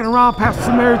elbow, looking around, passes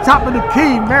to Mary, top of the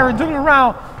key. Mary dribbling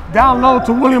around, down low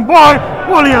to William Boyd.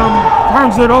 William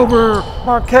turns it over.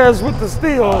 Marquez with the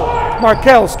steal.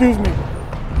 Markel, excuse me.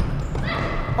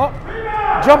 Oh,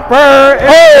 jumper.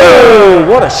 Oh,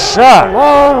 what a shot.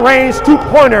 Long range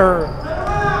two-pointer.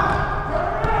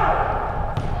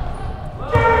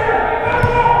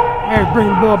 Mary brings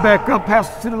the ball back up,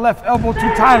 passes to the left elbow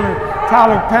to Tyler.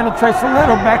 Tyler penetrates a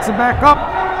little, backs it back up.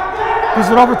 Gives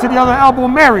it over to the other elbow,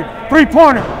 Mary.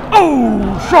 Three-pointer.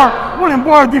 Oh, short. William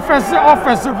Boyd defensive,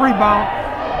 offensive rebound.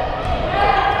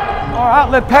 Or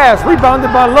outlet pass,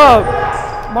 rebounded by Love.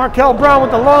 Markel Brown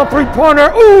with the long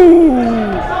three-pointer. Ooh,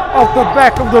 off the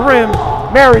back of the rim.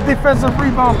 Mary, defensive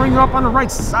rebound, bring her up on the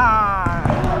right side.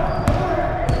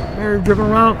 Mary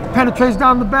dribbling around, penetrates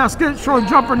down the basket, short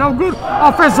jumper, no good.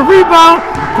 Offensive rebound,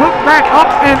 put back up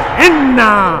and in.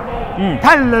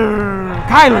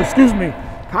 Kyler, excuse me.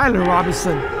 Kyler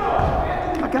Robinson.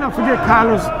 How can I forget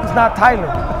Kyler's? It's not Tyler.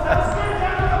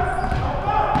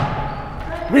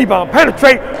 Rebound,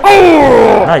 penetrate.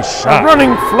 Oh! Nice shot. A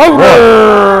running floater.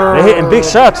 They're hitting big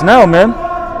shots now, man.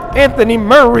 Anthony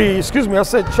Murray. Excuse me, I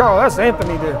said Charles. That's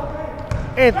Anthony there.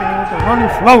 Anthony with the running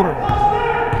floater.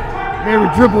 Mary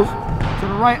dribbles to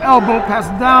the right elbow,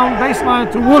 passes down, baseline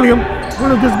to William.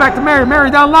 William gets back to Mary. Mary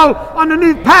down low,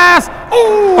 underneath pass.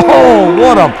 Oh,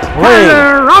 what a play.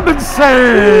 Tyler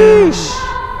Robinson.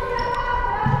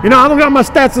 You know, I don't got my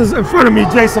stats in front of me,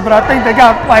 Jason, but I think they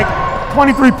got like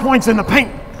 23 points in the paint.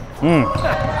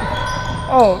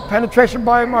 Oh, penetration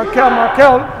by Markel.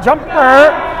 Markel,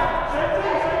 jumper.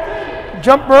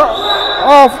 Jumper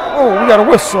off. Oh, we got a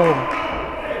whistle.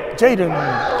 Jaden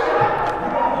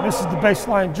misses the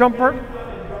baseline jumper.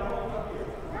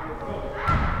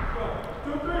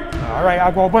 All right,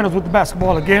 Agua Buenas with the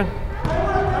basketball again.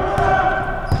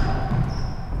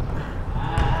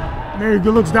 Mary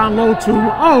looks down low to,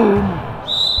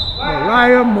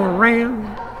 Mariah Moran.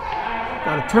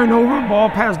 Got a turnover, ball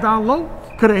passed down low.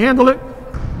 Could have handled it.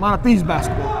 Manatí's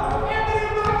basketball.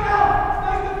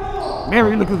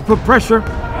 Mary looking to put pressure.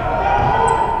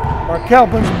 Markel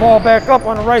brings the ball back up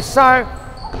on the right side.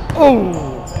 Oh!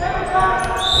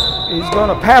 He's going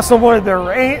to pass on one of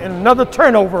their eight and another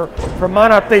turnover for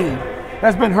Manatí.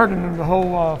 That's been hurting them the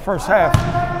whole first half.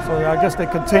 So I guess they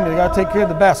continue. They got to take care of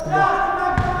the basketball.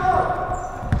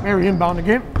 Mary inbound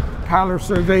again. Kyler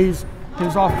surveys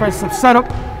his offensive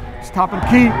setup. He's top of the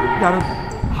key. Got a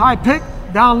high pick.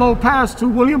 Down low pass to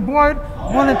William Boyd.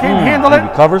 William can't handle it.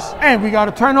 Recovers. And we got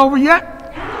a turnover yet.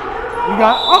 We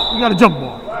got a jump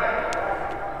ball.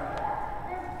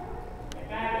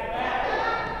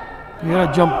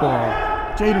 Yeah, jump ball.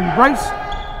 Jaden Bryce.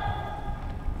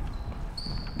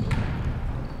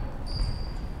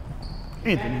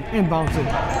 Anthony inbounds it.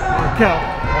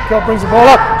 Markel brings the ball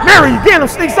up. Mary again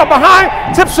sneaks up behind,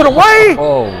 tips it away.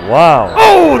 Oh, wow.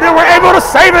 Oh, they were able to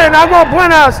save it. And Agua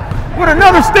Buenas with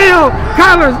another steal.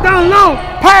 Kyler's down low.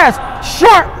 Pass.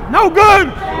 Short. No good.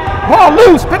 Ball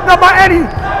loose. Picked up by Eddie.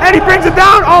 Eddie brings it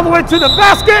down all the way to the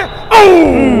basket.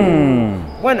 Oh!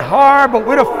 Went hard, but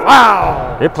with a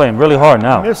foul. They're playing really hard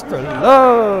now. Mr.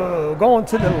 Love going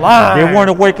to the line. They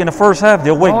weren't awake in the first half.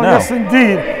 They're awake now. Yes,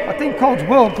 indeed. I think Coach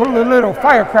Will put a little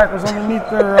firecrackers underneath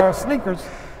their sneakers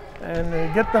and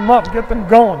get them up, get them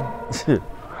going.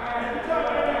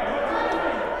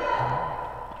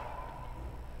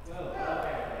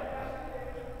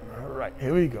 All right,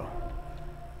 here we go.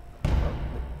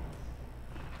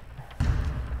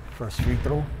 First free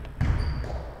throw.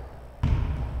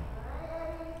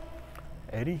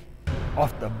 Eddie,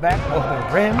 off the back of the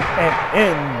rim and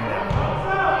in.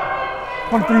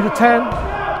 23-10,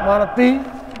 Manatee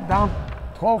down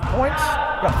 12 points.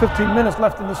 Got 15 minutes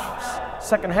left in this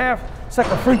second half.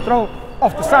 Second free throw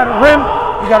off the side of the rim.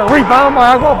 We got a rebound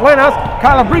by Agua Buenas.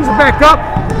 Kyler brings it back up.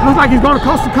 Looks like he's going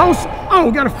coast to coast.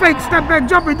 Oh, got a fake step back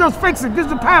jumper. He does fakes it. Gives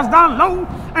the pass down low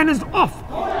and is off.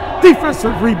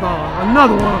 Defensive rebound.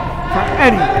 Another one for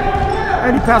Eddie.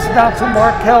 Eddie passes down to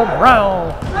Markel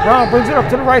Brown. Brown brings it up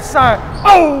to the right side.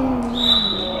 Oh!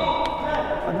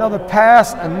 Another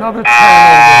pass, another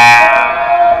turnover.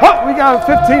 Oh, we got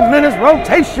 15 minutes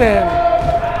rotation.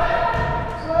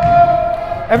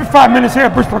 Every 5 minutes here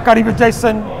at Bridgeport, Caribe,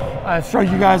 Jason. I'm sure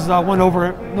you guys went over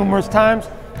it numerous times.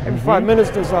 Every 5 minutes,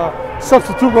 there's a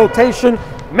substitute rotation,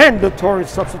 mandatory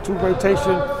substitute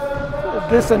rotation.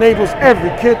 This enables every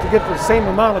kid to get the same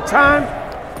amount of time,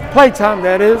 play time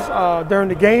that is, during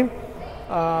the game.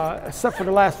 Except for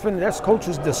the last finish, that's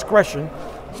coach's discretion.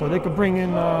 So they could bring in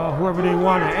whoever they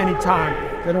want at any time.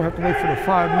 They don't have to wait for the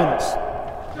 5 minutes.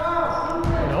 You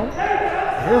know?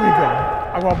 Here we go.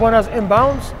 Agua Buenas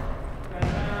inbounds.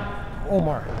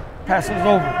 Omar passes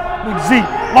over. Big Z,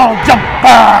 long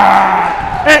jumper.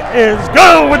 It is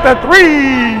good with the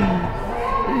three.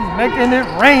 He's making it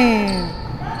rain.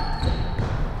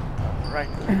 Right.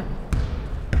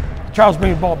 Charles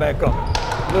brings the ball back up.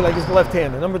 Look like he's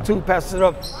left-handed. Number 2 passes it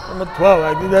up. Number 12,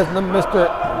 I think that's Mr.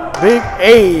 Big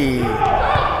A.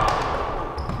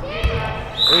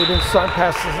 Aiden Sun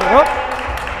passes it up.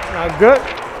 Not good.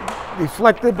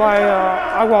 Deflected by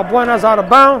Agua Buenas out of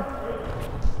bounds.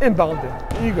 Inbounded.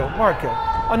 There you go, Marquez.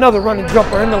 Another running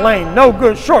jumper in the lane. No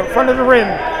good. Short, front of the rim.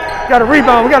 Got a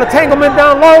rebound. We got a tanglement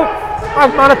down low.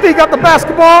 Manatee got the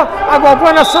basketball. Agua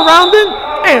Buenas surrounding.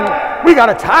 And we got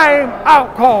a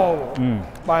timeout call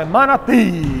by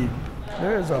Manatee.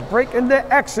 There's a break in the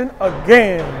action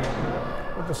again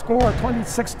with the score of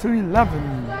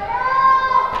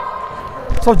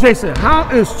 26-11. So Jason, how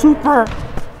is Super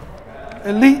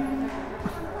Elite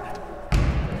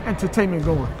Entertainment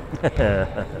going?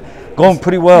 Going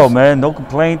pretty well, man. No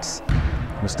complaints.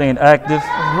 We're staying active.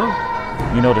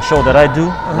 You know, the show that I do,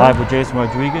 live with Jason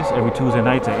Rodriguez, every Tuesday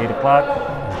nights at 8 o'clock.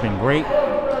 It's been great.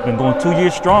 Been going 2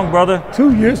 years strong, brother.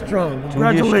 2 years strong.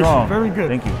 Congratulations. 2 years strong. Very good.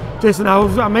 Thank you. Jason,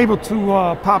 I'm able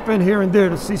to pop in here and there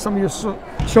to see some of your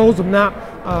shows, if not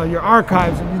your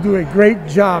archives, and you do a great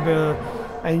job.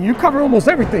 And you cover almost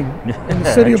everything in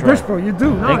the city of Bridgeport. You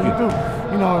do. Thank you. Do.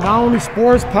 You know, not only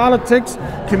sports, politics,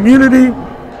 community,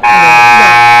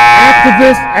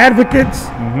 activists, advocates,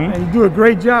 and you do a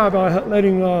great job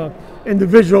letting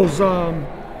individuals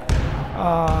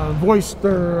voice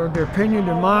their opinion,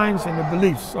 their minds, and their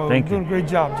beliefs. So you're doing a great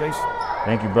job, Jason.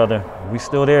 Thank you, brother. We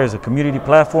still there as a community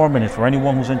platform, and it's for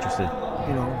anyone who's interested.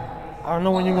 You know, I don't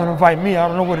know when you're going to invite me. I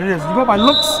don't know what it is. You go by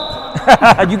looks?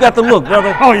 You got the look,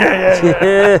 brother. Oh,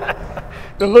 yeah.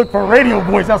 The look for radio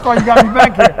boys. That's why you got me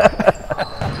back here.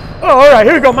 Oh, all right,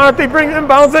 here we go. Monte brings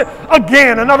inbounds it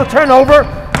again. Another turnover.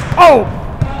 Oh,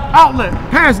 outlet.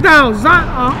 Pass down.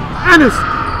 Ennis.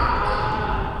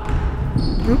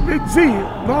 Big Z.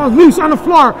 Ball loose on the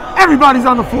floor. Everybody's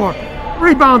on the floor.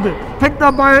 Rebounded. Picked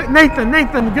up by Nathan.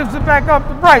 Nathan gives it back up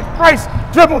to Bryce. Bryce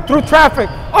dribbled through traffic.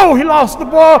 Oh, he lost the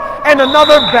ball. And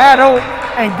another battle.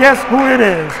 And guess who it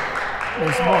is?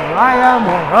 It's Mariah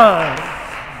Moran.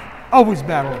 Always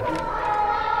battling.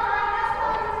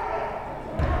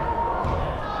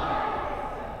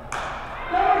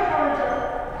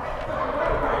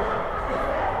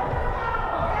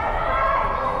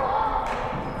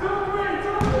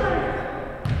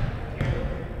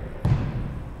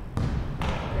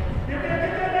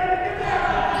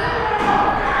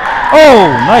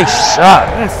 Oh, nice shot.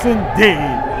 Yes,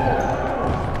 indeed.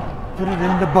 Put it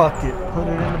in the bucket. Put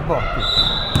it in the bucket.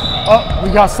 Oh, we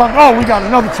got some. Oh, we got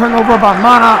another turnover by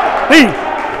Manatee.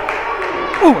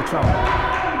 Ooh, a trouble.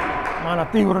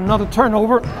 Manatee with another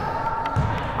turnover.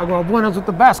 Agua Buenas with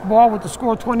the basketball with the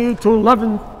score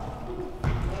 28-11.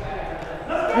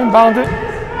 Inbounded.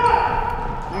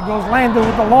 Here goes Landon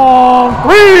with the long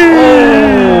three.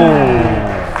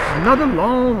 Another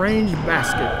long-range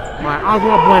basket by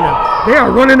Agua Buenas. They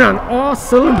are running on all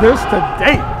cylinders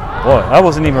today. Boy, I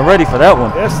wasn't even ready for that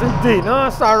one. Yes, indeed. No,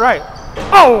 it's all right.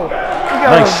 Oh, we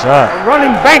got Nice shot. a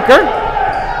running banker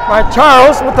by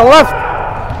Charles with the left.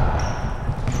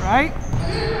 Right?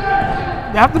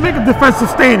 They have to make a defensive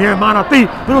stand here, Manatee.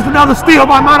 There was another steal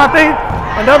by Manatee.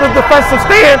 Another defensive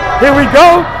stand. Here we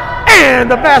go. And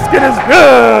the basket is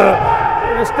good.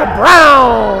 Mr.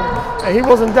 Brown. And he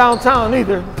wasn't downtown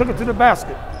either. Took it to the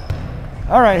basket.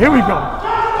 All right, here we go.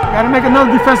 Got to make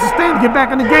another defensive stand to get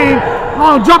back in the game.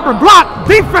 Long jumper, block.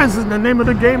 Defense is the name of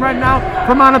the game right now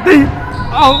for Manatee.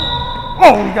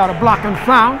 Oh, we got a block and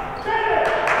foul.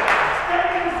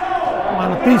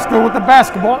 Manatee still with the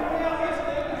basketball.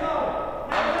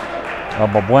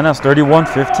 Buenas,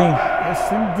 31-15.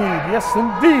 Yes, indeed. Yes,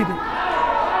 indeed.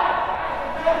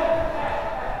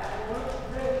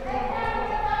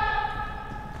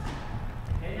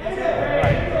 All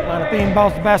right, Manatee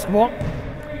inbounds the basketball.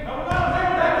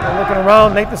 They're looking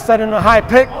around. Nathan setting a high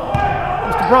pick.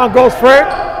 Mr. Brown goes for it.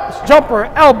 It's jumper,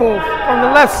 elbow from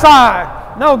the left side.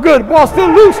 No good. Ball still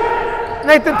loose.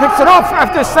 Nathan picks it off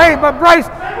after a save by Bryce.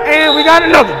 And we got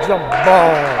another jump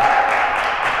ball.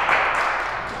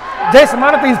 Jason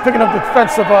Manatee's picking up the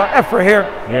defensive effort here.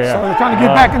 Yeah. So they're trying to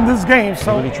get back in this game.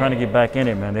 So Really trying to get back in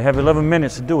it, man. They have 11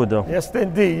 minutes to do it, though. yes,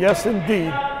 indeed. Yes,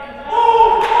 indeed.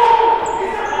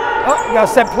 Oh, you got a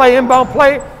set play, inbound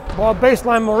play. Ball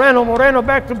baseline, Moreno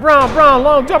back to Brown. Brown,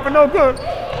 long jumper, no good.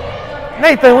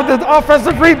 Nathan with the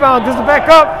offensive rebound, just to back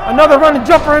up. Another running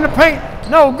jumper in the paint,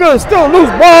 no good. Still loose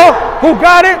ball. Who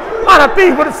got it?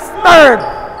 Manatee with his third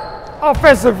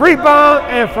offensive rebound,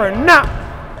 and for now,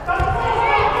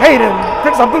 Hayden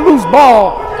picks up the loose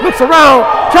ball, looks around,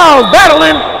 Charles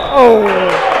battling. Oh,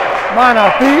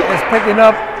 Manatee is picking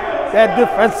up that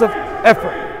defensive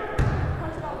effort.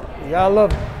 Yeah, I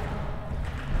love it.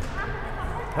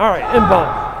 All right, inbound.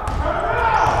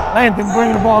 Landon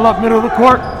bringing the ball up middle of the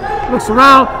court. Looks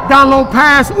around, down low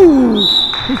pass. Ooh,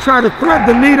 he tried to thread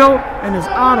the needle and is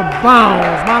out of bounds.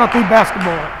 Manatee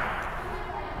basketball.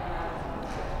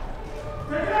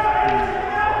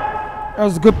 That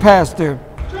was a good pass there.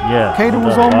 Yeah. Caden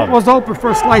was open for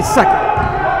a slight second.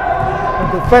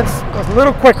 The defense was a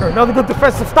little quicker. Another good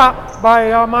defensive stop by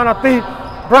Manatee.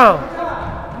 Brown.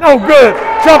 No good.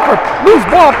 Jumper. Loose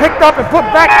ball picked up and put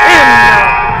back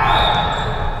in.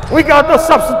 We got the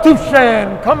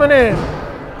substitution coming in.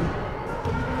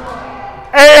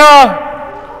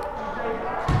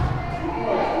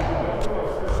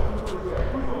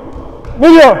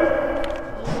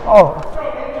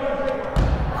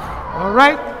 All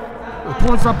right. The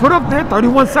points are put up there,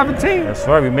 31-17. That's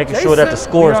right. We're making sure that the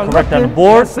score is we are correct on the looking-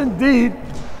 board. Yes, indeed.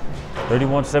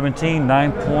 31-17,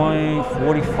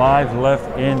 9.45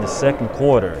 left in the second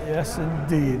quarter. Yes,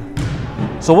 indeed.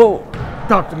 So what?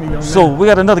 Talk to me, young man. So we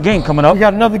got another game coming up. We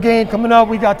got another game coming up.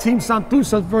 We got Team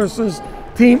Santurce versus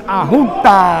Team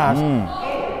Ajuntas.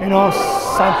 You know,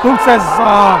 Santurce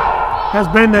has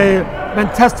been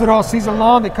tested all season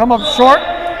long. They come up short,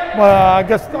 but I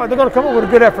guess they're going to come up with a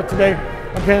good effort today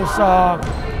against not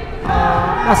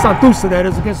Santurce, that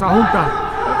is, against Ajunta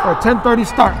for a 10:30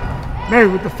 start. Mary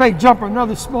with the fake jumper,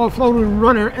 another small floating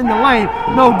runner in the lane,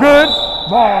 no good.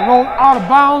 Ball rolled out of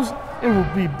bounds. It will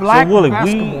be black So Willie,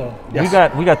 basketball.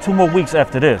 we got 2 more weeks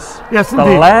after this. Yes, The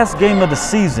indeed. last game of the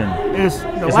season It's the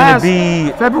is going last to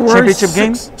be February championship 6th,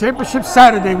 game. Championship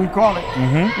Saturday, we call it.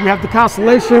 We have the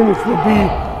consolation, which will be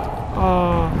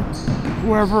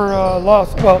whoever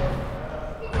lost. Well,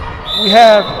 we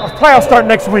have a playoff start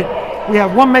next week. We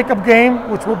have one makeup game,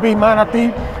 which will be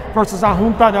Manatee versus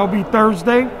Ajunta. That will be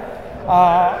Thursday.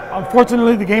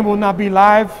 Unfortunately, the game will not be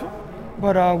live,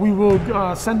 but we will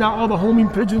send out all the homing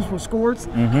pigeons for scores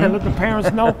and let the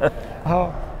parents know.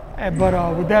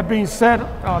 But with that being said,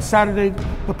 Saturday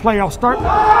the playoffs start.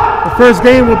 The first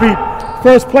game will be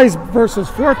first place versus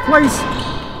fourth place,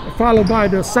 followed by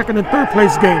the second and third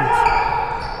place games.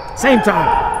 Same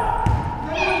time.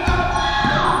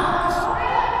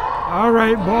 All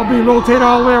right, ball being rotated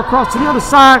all the way across to the other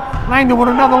side. Langdon with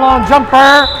another long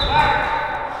jumper.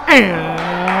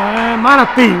 And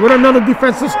Manatee with another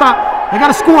defensive stop. They got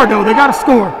to score, though. They got to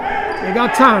score. They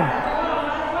got time.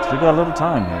 Still got a little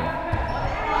time here.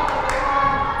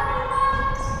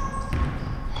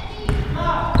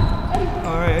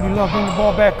 All right, Eddie Love bringing the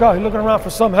ball back up. He's looking around for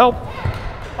some help.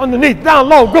 Underneath, down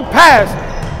low, good pass.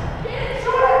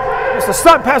 It's a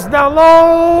stunt pass down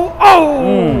low. Oh,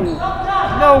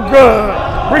 no good.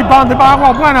 Rebounded by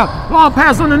Buena. Long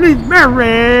pass underneath,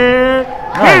 Mary.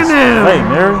 Nice And play,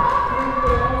 Mary.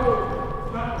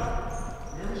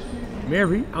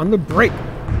 Mary on the break.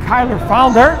 Kyler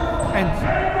found her, and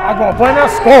Buena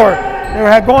scored. They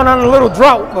had going on a little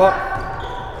drought, but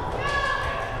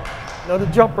Another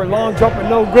jumper, long jumper,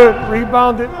 no good.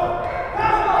 Rebounded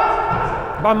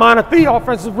by Monteith.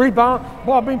 Offensive rebound.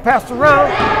 Ball being passed around.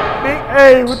 Big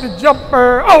A with the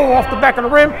jumper. Oh, off the back of the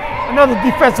rim. Another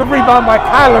defensive rebound by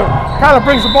Kyler. Kyler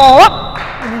brings the ball up,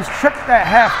 and he's tripped at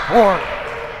half court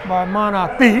by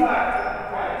Monteith.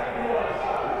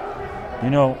 You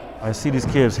know, I see these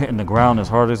kids hitting the ground as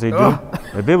hard as they do.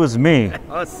 If it was me,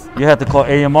 you had to call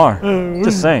AMR.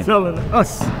 Just saying. Telling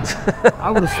us. I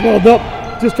would have swelled up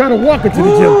just trying to walk into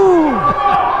the gym.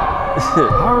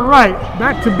 All right,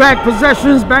 back-to-back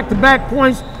possessions, back-to-back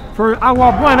points for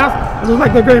Agua Buena. It looks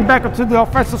like they're getting back up to the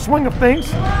offensive swing of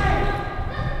things.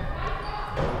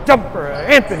 Jumper,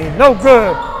 Anthony, no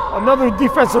good. Another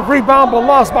defensive rebound, but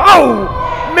lost by,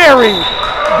 Mary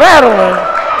battling.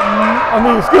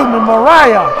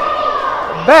 Mariah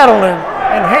battling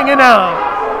and hanging on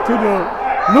to the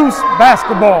loose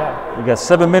basketball. We got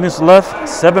 7 minutes left.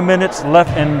 7 minutes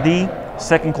left in the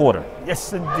second quarter.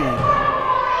 Yes, indeed.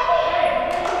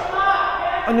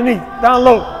 Underneath, down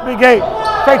low, Big A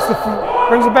fakes the foot,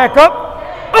 brings it back up.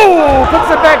 Oh,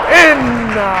 puts it back in.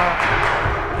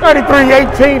 33,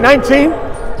 18, 19.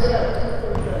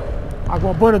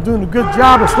 Agua Buena doing a good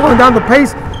job of slowing down the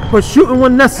pace, but shooting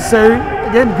when necessary.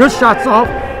 Again, good shots off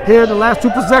here. The last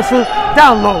two possessions,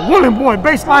 down low. William Boyd,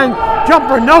 baseline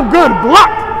jumper, no good.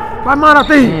 Blocked by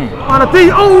Monteith.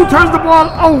 Monteith, turns the ball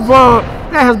over.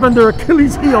 That has been their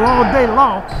Achilles heel all day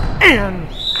long. And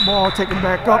ball taken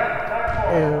back up.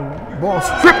 And ball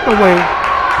stripped away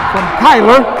from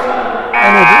Kyler,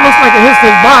 and it looks like it hits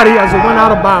his body as it went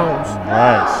out of bounds. All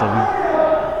right, so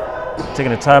we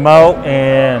taking a timeout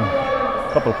and a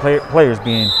couple of players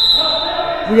being.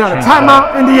 We got a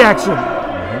timeout in the action.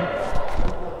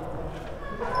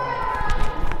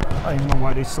 I don't even know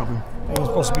why they subbing. They ain't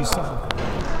supposed to be subbing.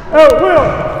 Oh, Will.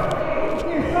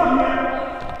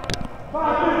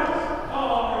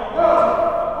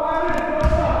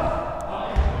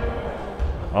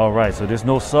 All right, so there's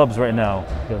no subs right now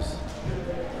because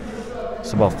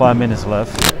it's about 5 minutes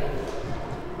left.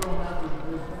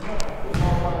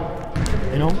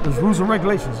 You know, there's rules and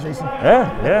regulations, Jason.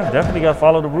 Yeah, definitely got to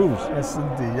follow the rules. Yes,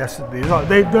 indeed. Yes, indeed.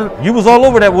 You was all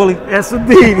over that, Willie. Yes,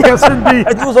 indeed. Yes, indeed.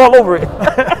 You was all over it.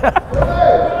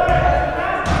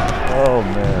 Oh,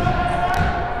 man.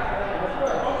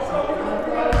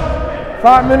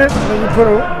 5 minutes, and then you put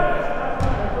it.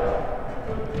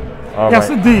 Yes,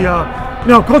 indeed.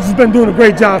 Coach has been doing a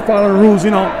great job following the rules.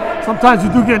 Sometimes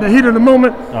you do get in the heat of the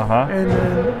moment,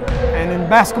 and in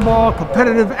basketball,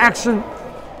 competitive action,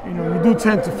 you do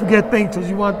tend to forget things because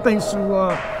you want things to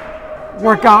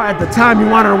work out at the time you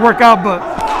want it to work out. But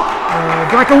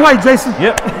black and white, Jason.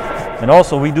 Yep. And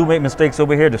also, we do make mistakes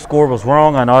over here. The score was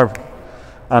wrong on our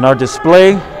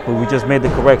display, but we just made the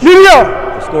correction.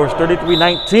 The score is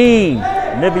 33-19.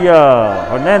 Nivea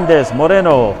Hernandez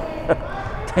Moreno.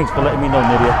 Thanks for letting me know,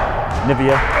 Nivea.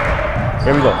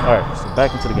 Here we go. All right, so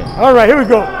back into the game. All right, here we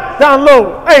go. Down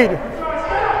low, 8.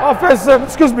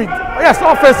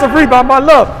 Offensive rebound by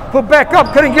Love. Put back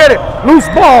up, couldn't get it. Loose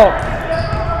ball.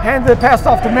 Handed passed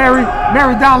off to Mary.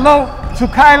 Mary down low to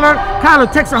Kyler. Kyler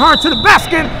takes it hard to the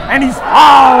basket, and he's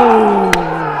fouled.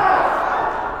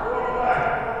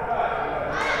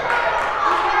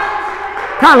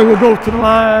 Kyler will go to the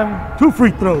line. 2 free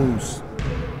throws.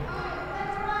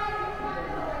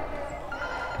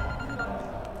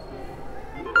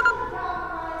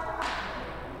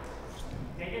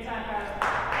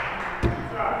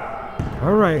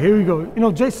 All right, here we go.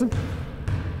 Jason,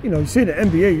 you see in the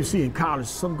NBA, you see in college,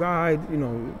 some guy,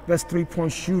 best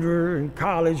three-point shooter in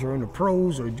college or in the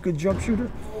pros or a good jump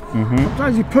shooter.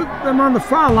 Sometimes you put them on the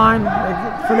foul line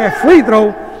for that free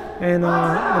throw, and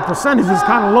the percentage is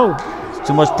kind of low. It's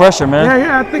too much pressure, man.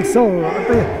 Yeah, I think so.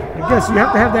 I guess you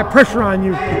have to have that pressure on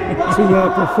you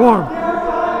to perform.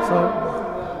 So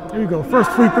here we go. First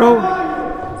free throw,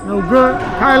 no good.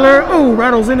 Kyler,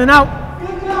 rattles in and out.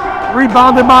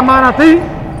 Rebounded by Monteith.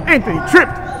 Anthony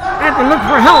tripped. Anthony looked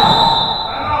for help.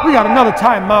 We got another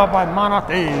timeout by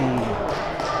Monteith.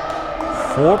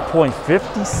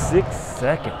 4.56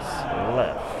 seconds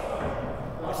left.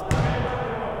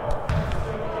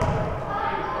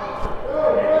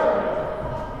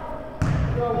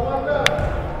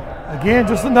 Again,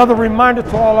 just another reminder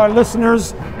to all our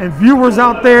listeners and viewers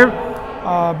out there.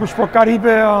 Bridgeport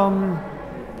Caribe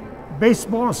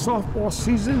baseball and softball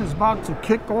season is about to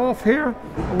kick off here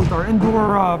with our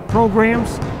indoor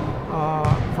programs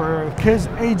for kids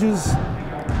ages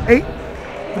 8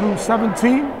 through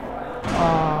 17,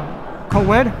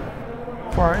 co-ed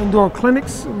for our indoor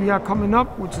clinics we got coming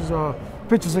up, which is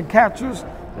pitchers and catchers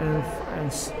and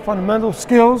fundamental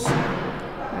skills.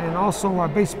 And also our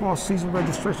baseball season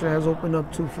registration has opened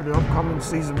up too for the upcoming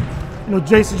season. You know,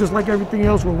 Jason, just like everything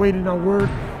else, we're waiting on word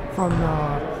from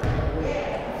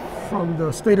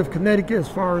the state of Connecticut as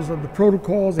far as the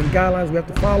protocols and guidelines we have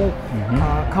to follow.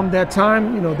 Come that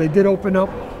time, you know, they did open up.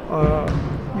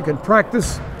 You can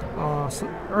practice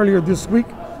earlier this week.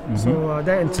 So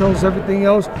that entails everything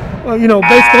else. You know,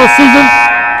 baseball season,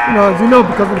 you know, as you know,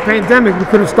 because of the pandemic, we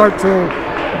couldn't start till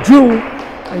June.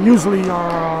 And usually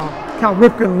our Cal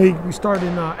Ripken League, we start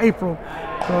in April.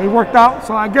 So it worked out.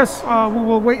 So I guess we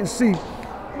will wait and see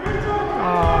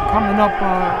coming up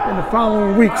in the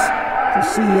following weeks to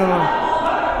see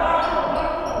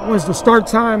when's the start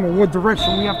time and what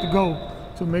direction we have to go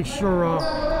to make sure,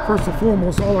 first and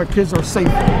foremost, all our kids are safe.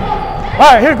 All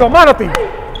right, here we go, Manatee.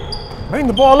 Bring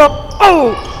the ball up.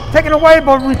 Oh, taken away,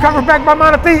 but recovered back by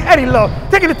Manatee. Eddie Love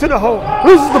taking it to the hole.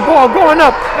 Loses the ball, going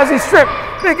up as he stripped.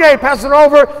 Big A passes it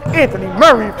over. Anthony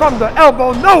Murray from the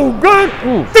elbow. No good.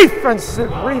 Defensive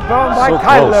rebound by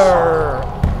Kyler.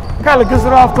 Kyler gives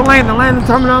it off to Landon. Landon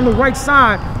coming on the right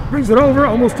side. Brings it over,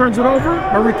 almost turns it over.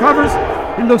 Murray recovers.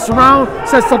 He looks around,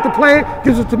 sets up the play,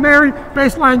 gives it to Mary.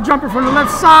 Baseline jumper from the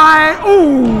left side.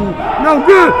 Ooh, no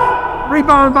good.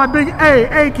 Rebound by Big A.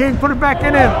 A can't put it back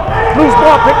in. Loose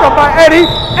ball picked up by Eddie.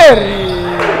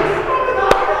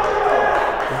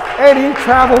 Eddie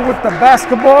traveled with the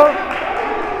basketball.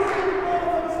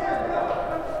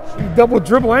 He double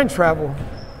dribble and travel.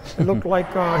 It looked like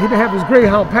he didn't have his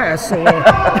Greyhound pass, so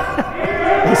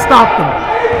he stopped him.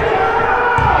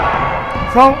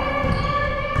 So,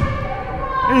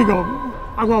 there you go.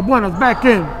 Aguabuena's back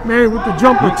in. Mary with the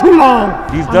jumper, too long.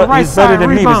 He's right better than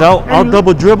me, because I'll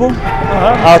double dribble,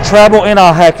 I'll travel, and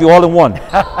I'll hack you all in one.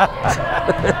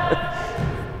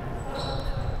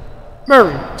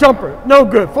 Murray, jumper, no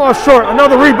good, falls short.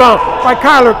 Another rebound by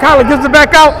Kyler. Kyler gives it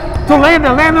back out to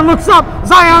Landon. Landon looks up.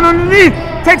 Zion underneath,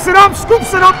 takes it up,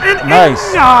 scoops it up, and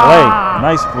nice play.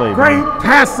 Nice play. Great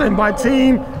passing by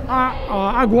team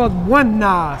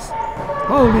Aguabuenas.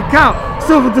 Holy cow!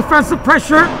 Still with defensive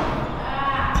pressure.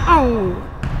 Oh,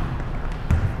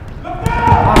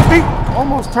 I think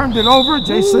almost turned it over,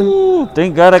 Jason. Ooh,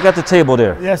 thank God I got the table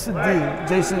there. Yes, indeed,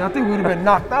 Jason. I think we'd have been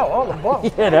knocked out all the ball.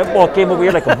 Yeah, that ball came over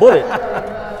here like a bullet.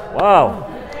 Wow.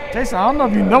 Jason, I don't know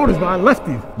if you noticed, but I left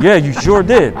you. Yeah, you sure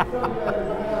did.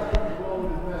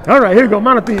 All right, here we go.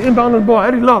 Manatee inbounding the ball.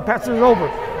 Eddie Love passes it over.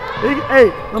 Big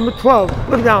A, number 12.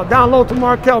 Look down low to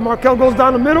Markel. Markel goes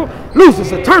down the middle,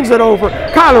 loses it, turns it over.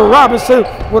 Kyler Robinson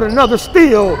with another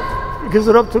steal. Gives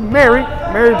it up to Mary.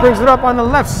 Mary brings it up on the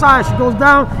left side. She goes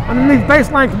down underneath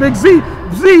baseline to Big Z.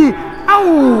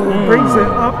 Brings it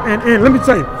up and in. Let me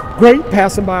tell you, great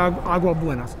passing by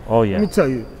Aguabuenas. Oh yeah. Let me tell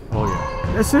you. Oh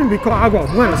yeah. That shouldn't be called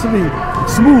Aguabuenas. It should be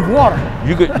smooth water.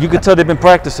 You could tell they've been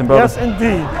practicing, brother. Yes,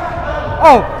 indeed.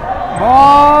 Oh,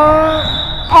 ball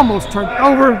almost turned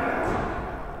over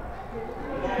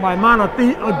by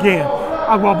Manatee again.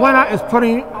 Aguabuena is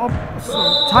putting up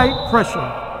some tight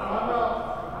pressure.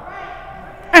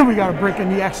 And we got a break in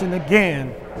the action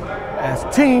again as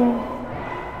team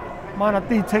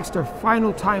Manatee takes their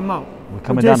final timeout. We're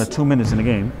coming down to 2 minutes in the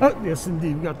game. Yes,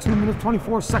 indeed. We got 2 minutes,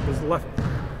 24 seconds left.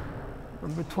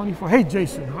 Number 24. Hey,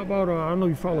 Jason, how about, I know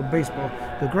you follow baseball.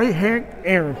 The great Hank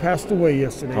Aaron passed away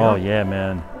yesterday. Oh, yeah,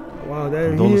 man. Wow.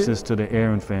 Condolences to the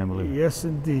Aaron family. Yes,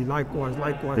 indeed. Likewise.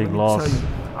 Big loss. Tell you,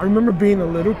 I remember being a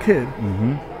little kid.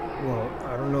 Well,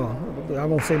 I don't know. I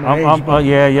won't say my age. I'm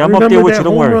up there with you,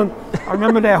 don't worry. I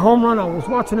remember that home run. I was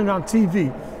watching it on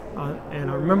TV, and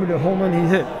I remember the home run he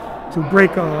hit to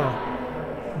break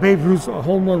Babe Ruth's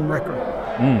home run record.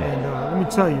 And let me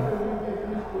tell you,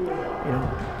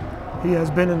 he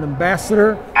has been an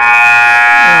ambassador,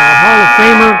 Hall of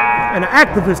Famer, and an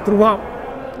activist throughout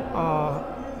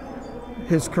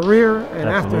his career and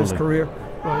after his career.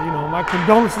 My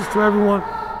condolences to everyone.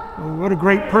 What a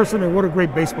great person and what a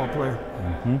great baseball player.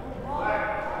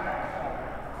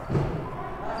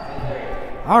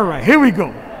 All right, here we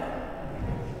go.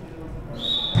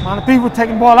 Manatee will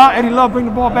taking the ball out. Eddie Love bring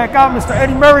the ball back out. Mr.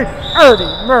 Eddie Murray.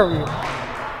 Eddie Murray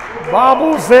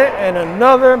bobbles it, and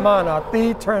another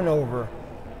Manatee turnover.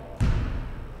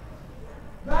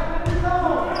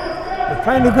 They're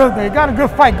playing good. They got a good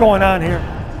fight going on here.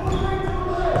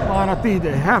 Manatee,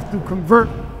 they have to convert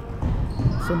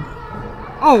some.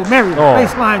 Oh, Mary,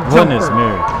 baseline jumper. Goodness,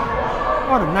 Mary.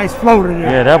 What a nice floater there.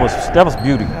 Yeah, that was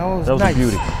beauty. That was a nice.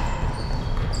 beauty.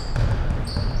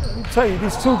 Let me tell you,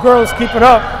 these two girls keep it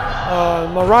up.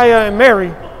 Mariah and Mary.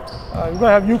 You're gonna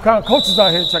have UConn coaches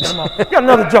out here checking them out. We got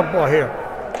another jump ball here.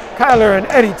 Kyler and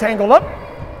Eddie tangle up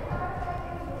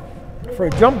for a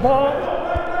jump ball.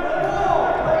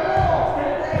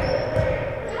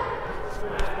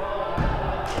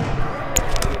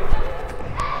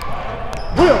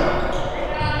 Will.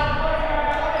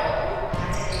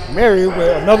 Mary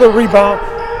with another rebound.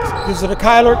 Gives it to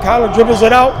Kyler. Kyler dribbles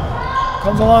it out.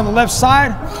 Comes along the left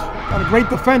side. Got a great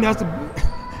defender. That's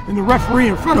and the referee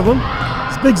in front of him.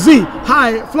 It's Big Z.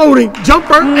 High floating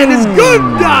jumper. And it's good.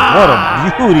 What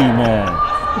a beauty, man.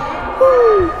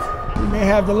 He may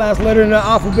have the last letter in the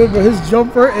alphabet, but his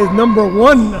jumper is number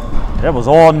 1. That was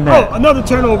all net. Oh, another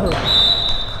turnover.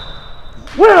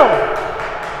 Will.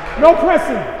 No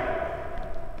pressing.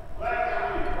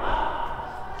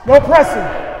 No pressing.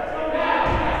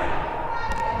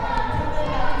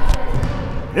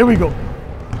 Here we go.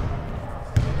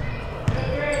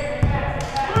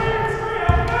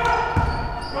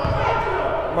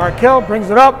 Markel brings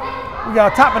it up. We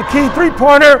got top of the key,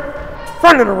 3-pointer,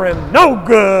 front of the rim, no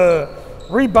good.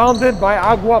 Rebounded by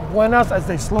Agua Buenas as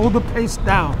they slow the pace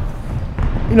down.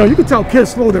 You know, you can tell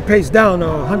kids slow their pace down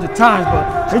 100 times,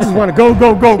 but they just want to go,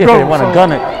 go, go, Yeah, go. they want to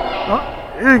gun it.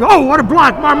 Here you go. Oh, what a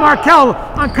block by Markel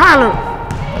on Kyler.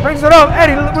 Brings it up.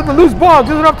 Eddie with the loose ball.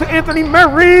 Gives it up to Anthony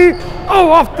Murray. Oh,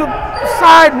 off the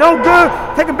side. No good.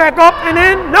 Take it back up and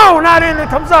in. No, not in. It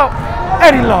comes out.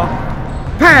 Eddie Long.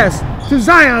 Pass to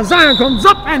Zion. Zion comes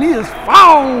up and he is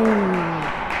fouled.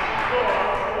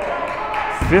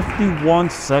 51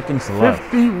 seconds left.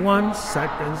 51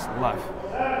 seconds left.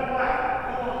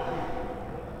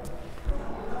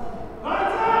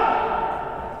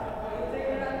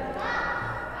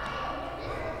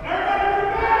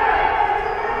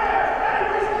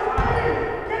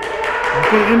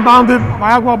 Inbounded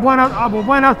by Agua Buenas. Agua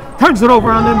Buenas turns it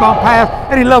over on the inbound pass.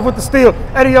 Eddie Love with the steal.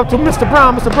 Eddie up to Mr.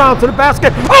 Brown. Mr. Brown to the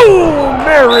basket. Oh,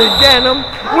 Mary Gannum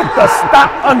with the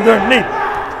stop underneath.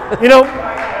 You know,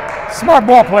 smart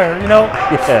ball player, you know.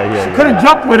 Yeah. She couldn't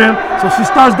jump with him, so she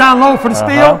starts down low for the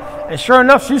steal. And sure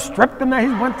enough, she stripped him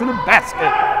and he went to the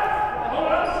basket.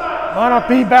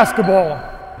 Manatee basketball.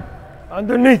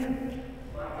 Underneath.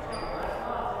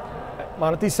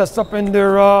 Manatee sets up in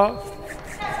their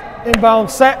inbound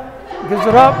set, gives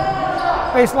it up,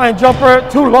 baseline jumper,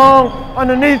 too long,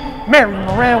 underneath, Mary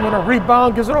Moran with a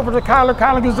rebound, gives it over to Kyler,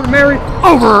 Kyler gives it to Mary,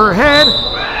 over her head,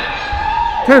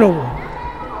 turnover.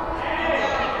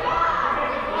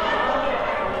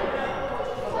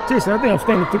 Jason, I think I'm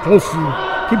standing too close to you,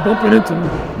 keep bumping into me.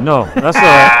 No, that's all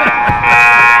right.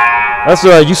 That's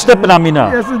all right, you stepping on me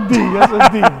now. Yes indeed, yes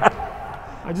indeed.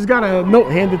 I just got a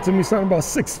note handed to me, something about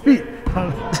 6 feet.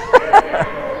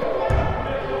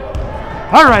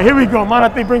 All right, here we go.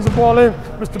 Manatee brings the ball in.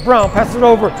 Mr. Brown passes it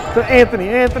over to Anthony.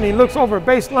 Anthony looks over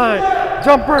baseline.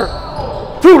 Jumper.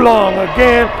 Too long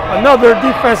again. Another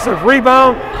defensive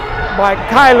rebound by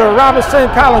Kyler Robinson.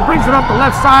 Kyler brings it up the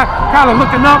left side. Kyler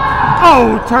looking up.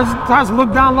 Oh, tries to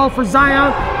look down low for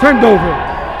Zion. Turned over.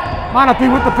 Manatee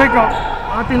with the pickup.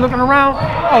 Manatee looking around.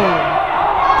 Oh.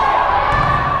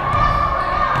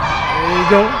 There you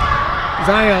go.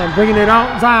 Zion bringing it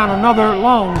out. Zion another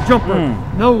long jumper.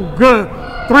 No good.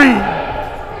 3,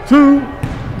 2,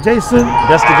 Jason.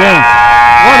 That's the game.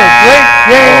 What a great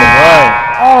game.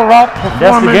 All right. Performance.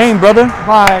 That's the game, brother.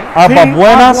 By Agua Team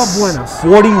Buenas, Agua Buenas.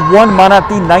 41,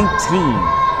 Manatee 19.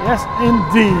 Yes,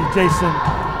 indeed, Jason.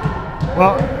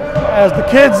 Well, as the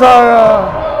kids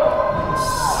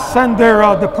send their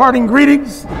departing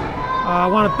greetings, I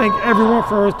want to thank everyone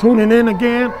for tuning in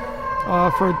again.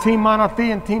 For Team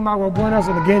Manatee and Team Agua Buenas.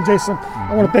 And again, Jason,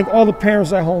 I want to thank all the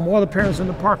parents at home, all the parents in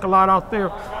the parking lot out there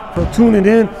for tuning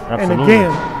in. Absolutely. And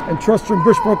again, entrusting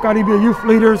Bridgeport Caribe youth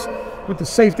leaders with the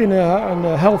safety and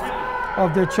the health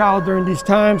of their child during these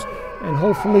times. And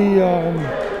hopefully,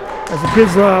 as the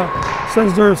kids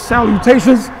send their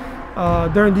salutations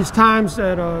during these times,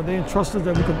 that they entrust us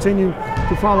that we continue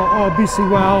to follow all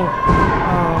BCWL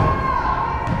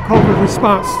COVID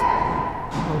response.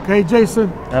 Okay,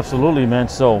 Jason. Absolutely, man.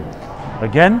 So,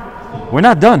 again, we're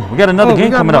not done. We got another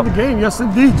game coming up. Another game, yes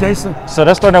indeed, Jason. So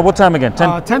that's starting at what time again?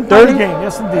 10:30 10:30 game,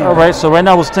 yes indeed. All right. So right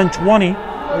now it's 10:20.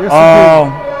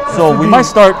 Yes, So we might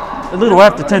start a little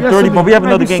after 10:30, but we have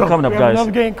another game coming up, we have guys.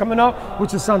 another game coming up,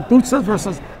 which is Santurce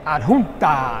versus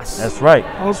Adjuntas. That's right.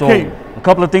 Okay. So a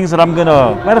couple of things that I'm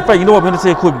gonna. Matter of fact, you know what? We're gonna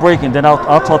take a quick break, and then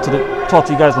I'll talk to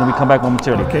you guys when we come back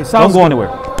momentarily. Okay. Don't go anywhere.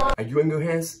 Are you in good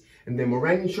hands? And the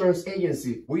Moran Insurance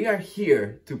Agency, we are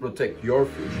here to protect your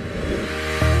future.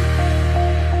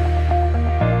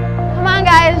 Come on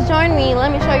guys, join me.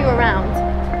 Let me show you around.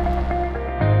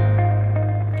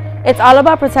 It's all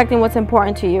about protecting what's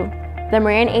important to you. The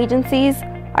Moran agencies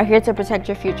are here to protect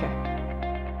your future.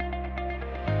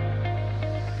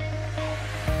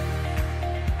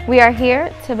 We are here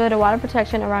to build a water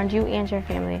protection around you and your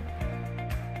family.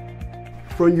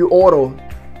 From your auto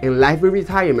and life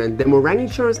retirement, the Moran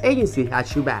Insurance Agency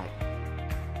has you back.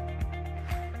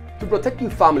 To to protect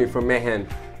your family from mayhem,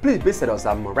 please visit us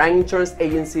at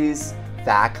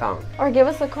moraninsuranceagencies.com. Or give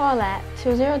us a call at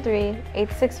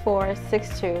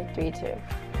 203-864-6232.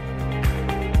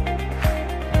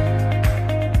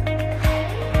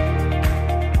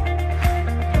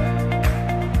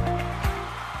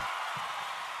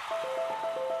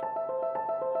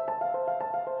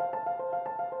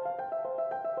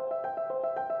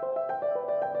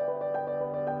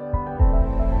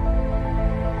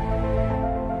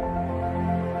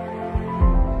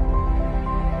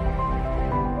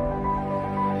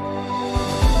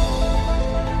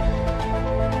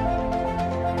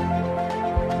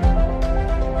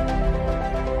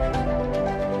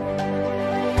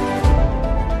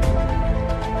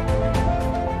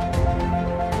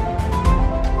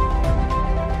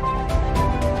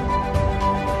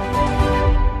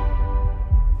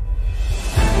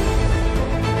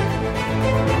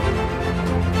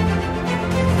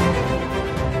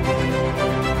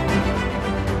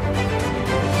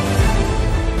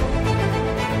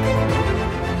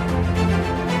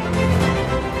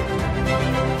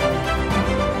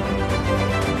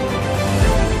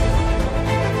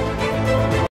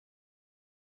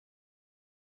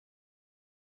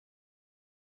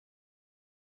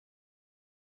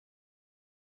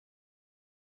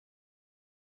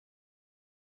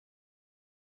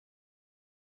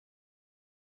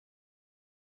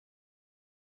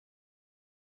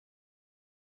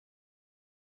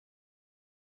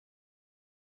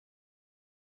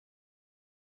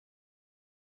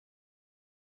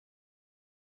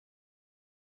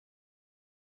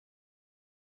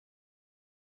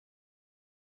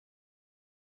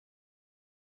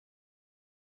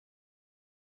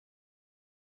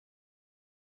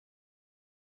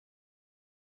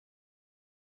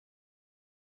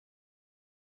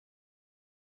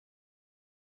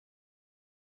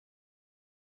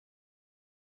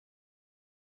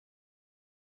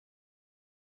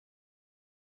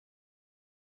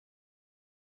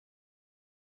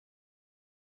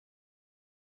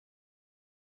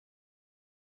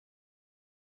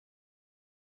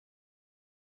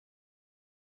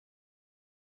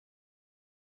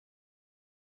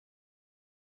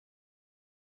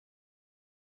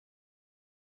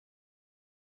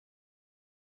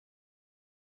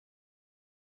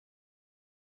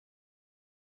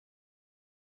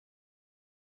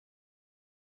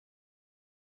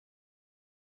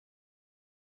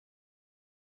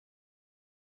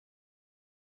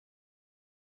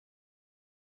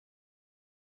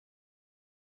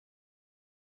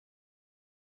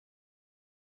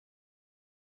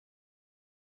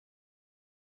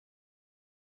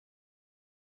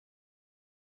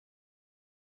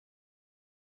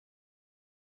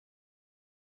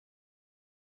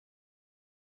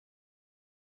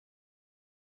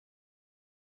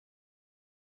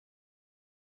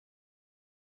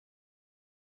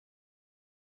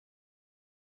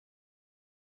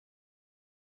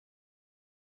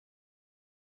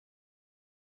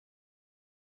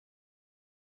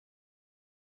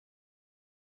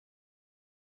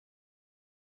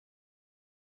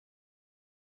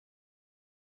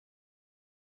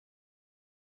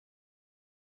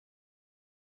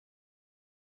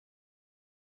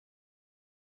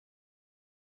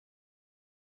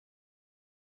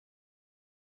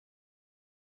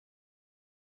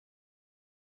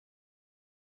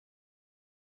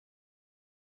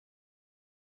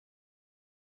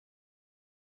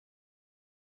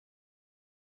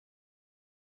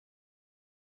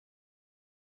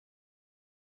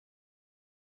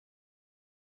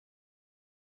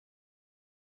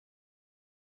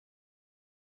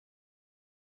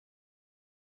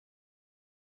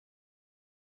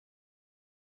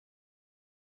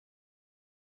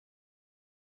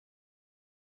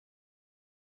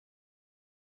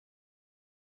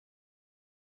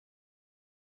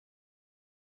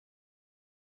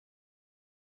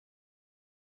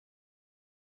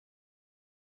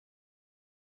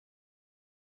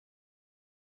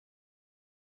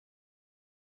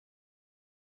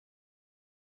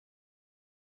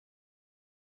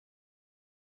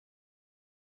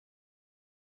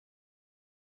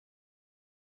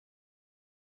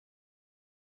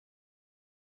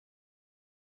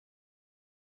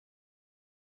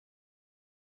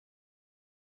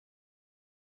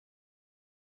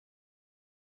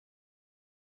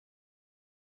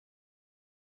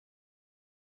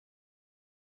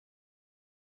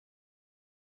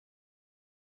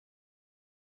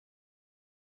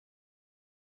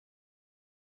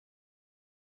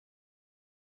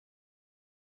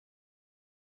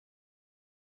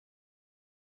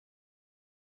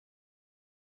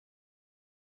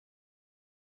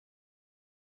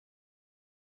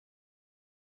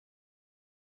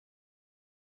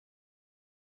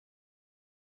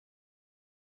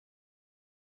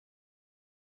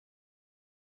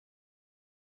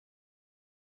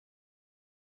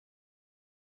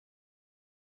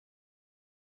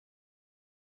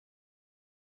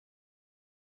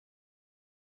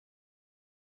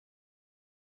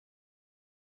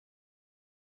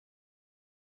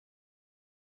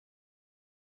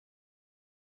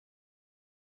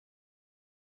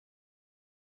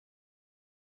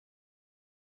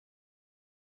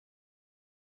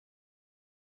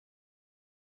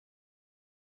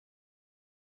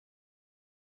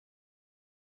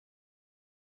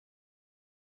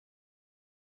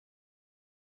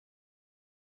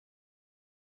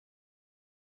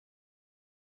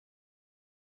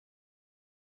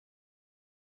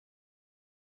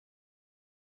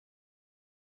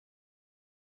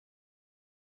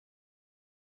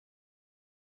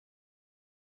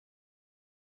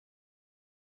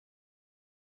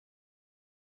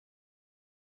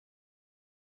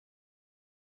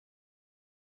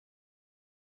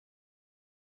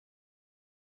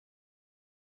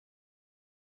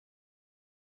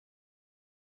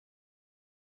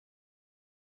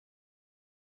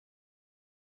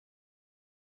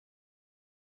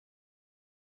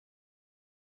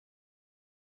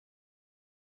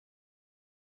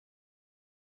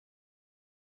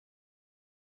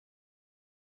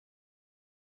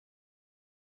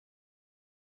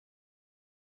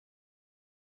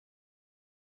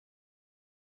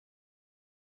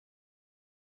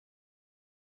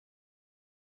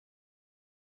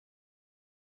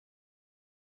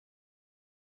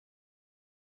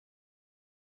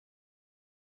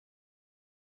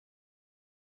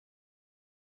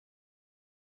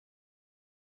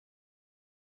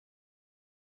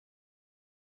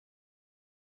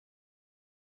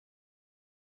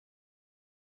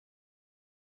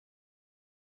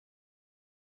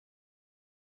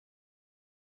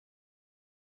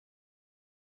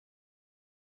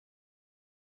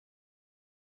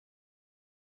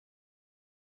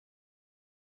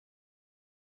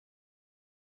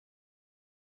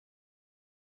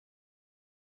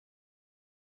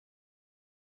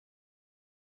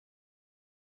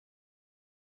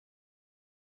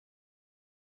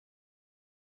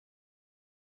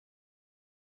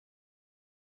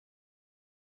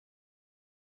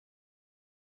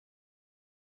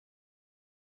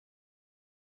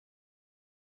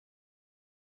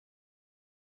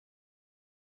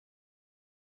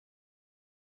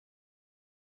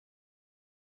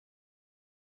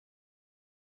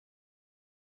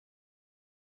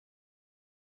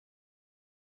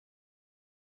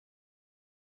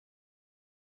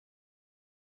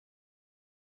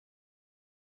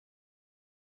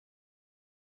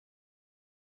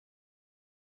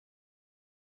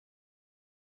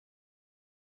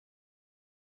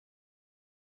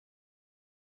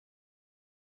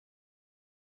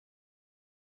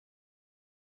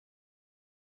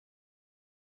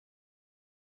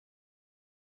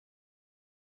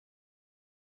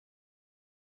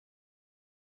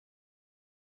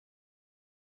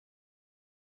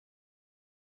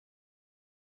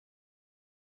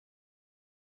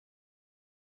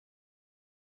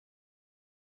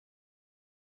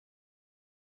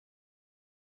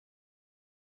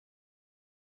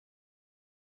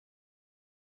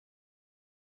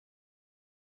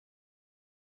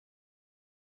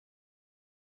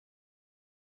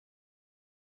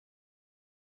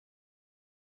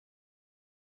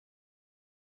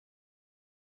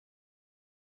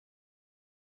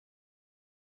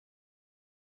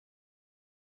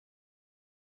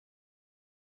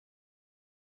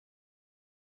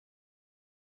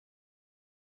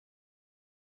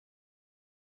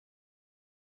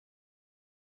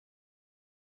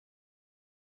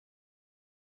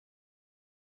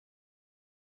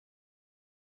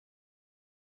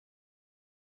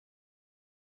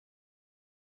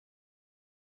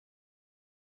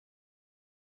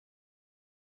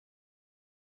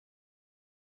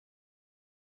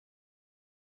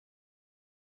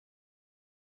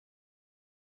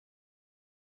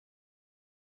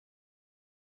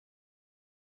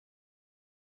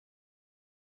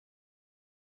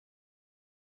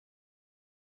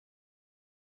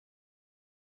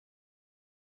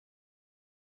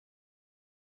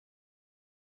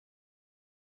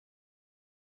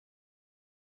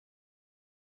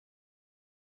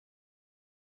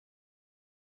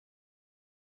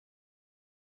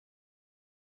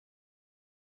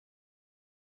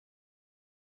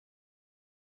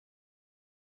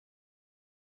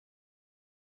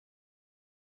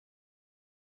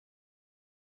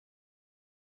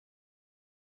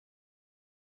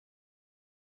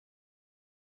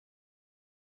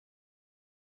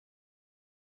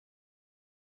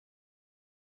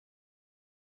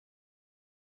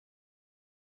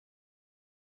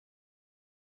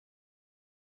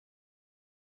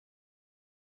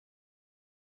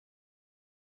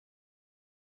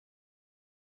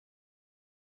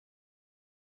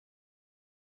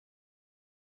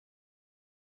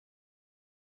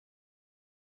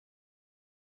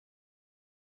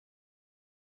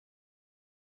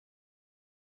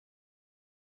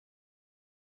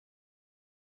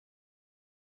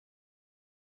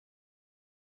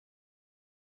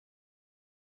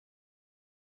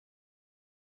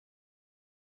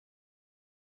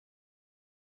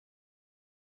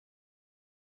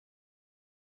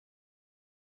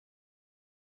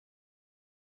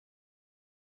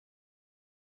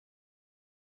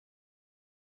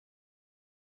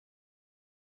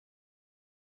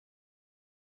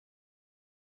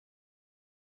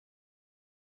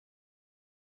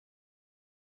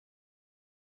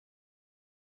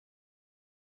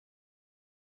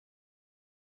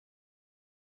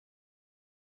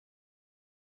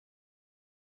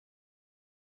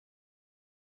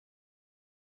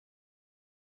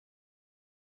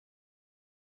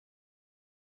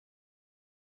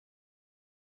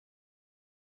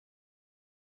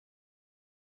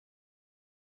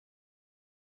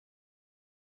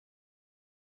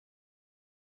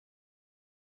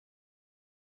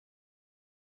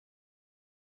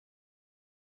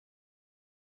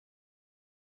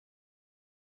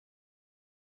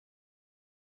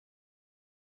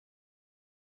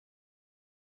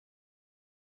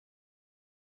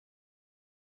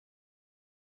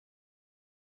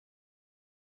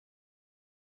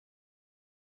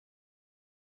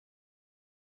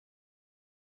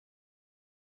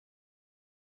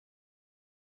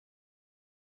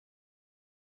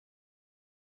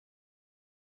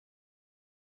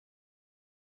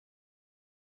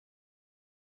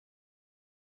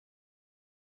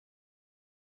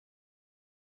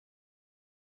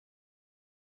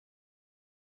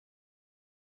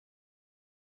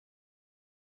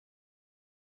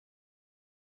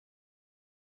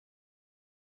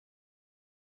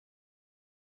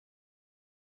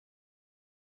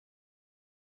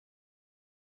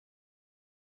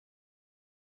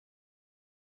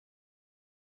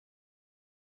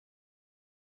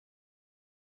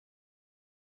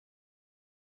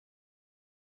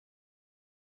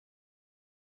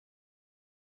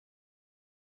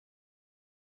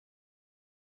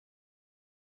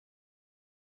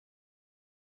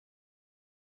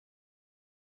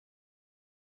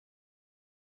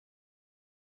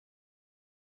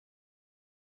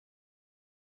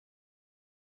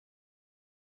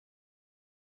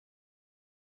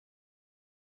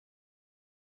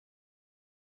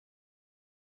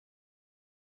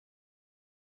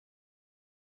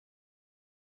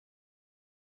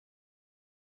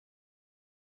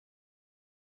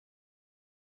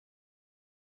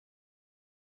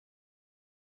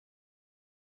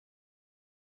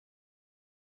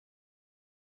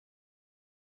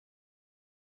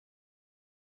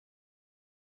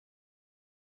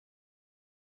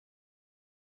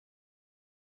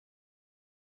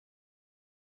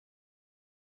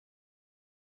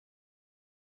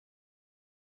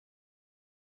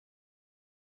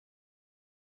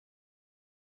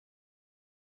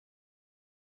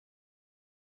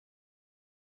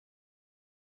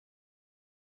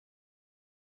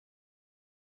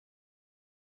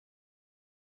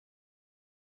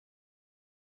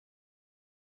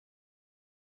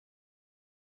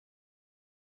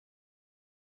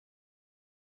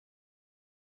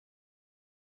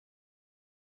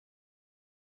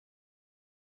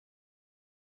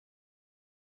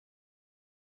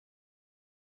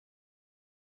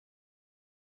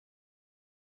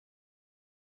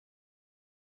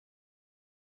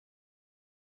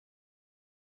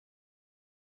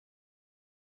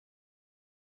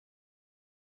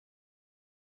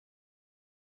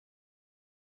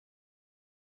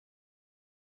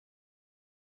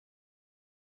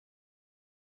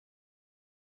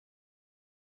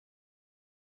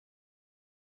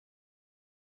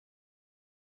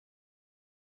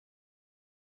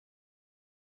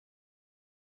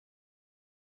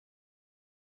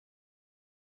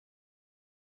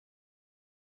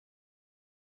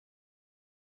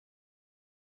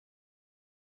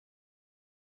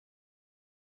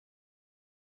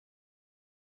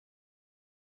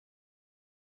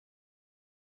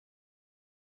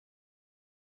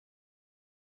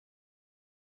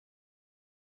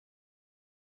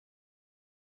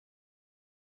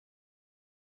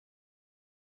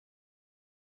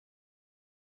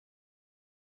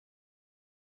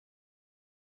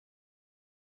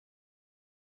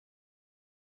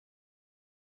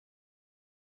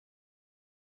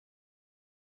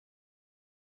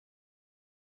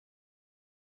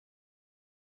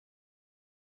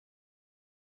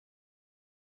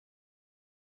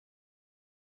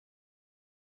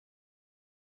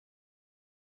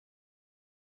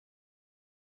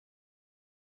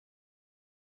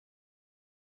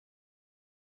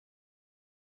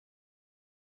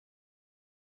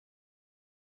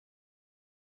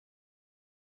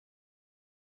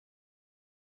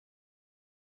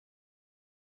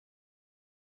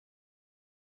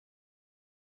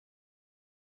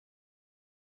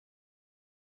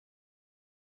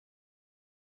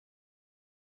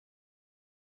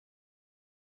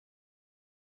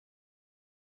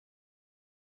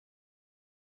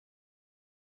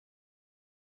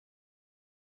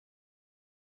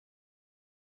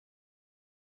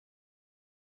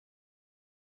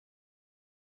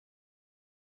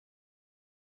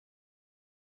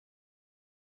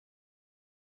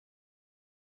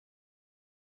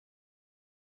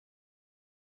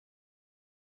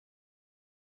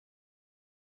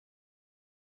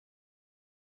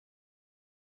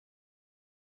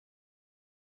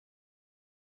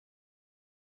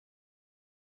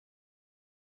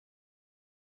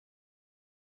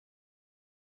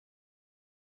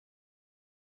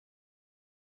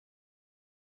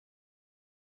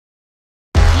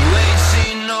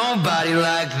 nobody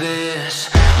like this.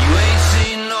 You ain't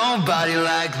seen nobody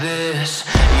like this.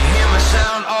 You hear my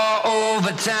sound all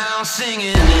over town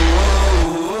singing.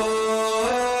 Whoa.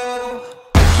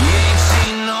 You ain't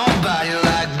seen nobody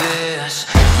like this.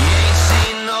 You ain't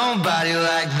seen nobody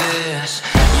like this.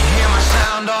 You hear my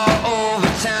sound all over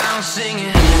town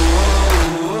singing.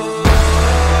 Whoa.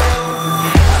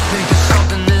 I think there's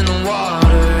something in the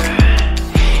water.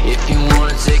 If you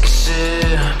wanna take a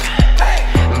sip,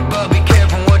 but be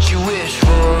careful what you wish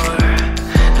for.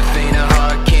 The faint of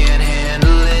heart can't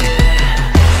handle it.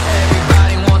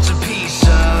 Everybody wants a piece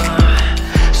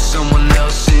of someone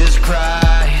else's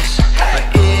prize, but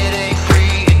it ain't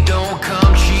free, it don't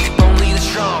come cheap. Only the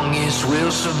strongest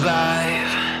will survive.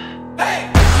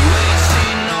 You ain't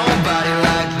seen nobody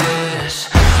like this.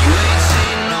 You ain't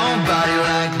seen nobody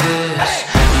like this.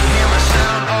 You hear my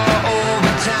sound all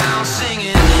over town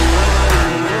singing.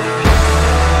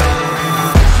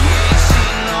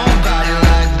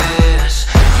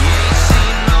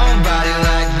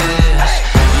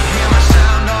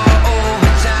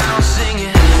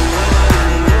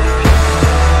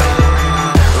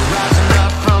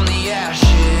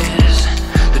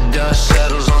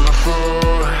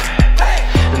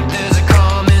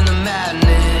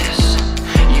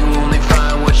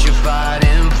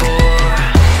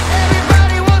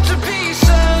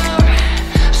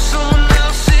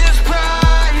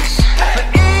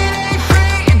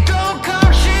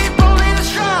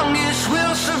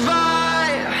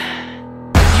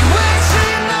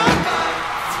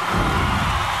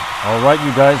 All right,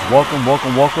 you guys, welcome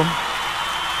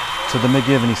to the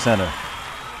McGivney Center.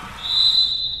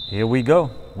 Here we go.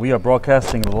 We are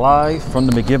broadcasting live from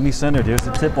the McGivney Center. There's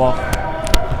the tip-off.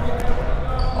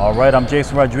 All right, I'm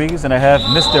Jason Rodriguez, and I have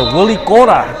Mr. Willie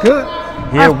Cora. Good.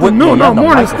 Here with me. No,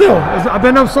 morning still. I've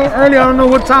been up so early, I don't know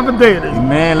what time of day it is.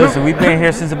 Man, listen, we've been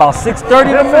here since about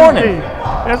 6:30 in the morning.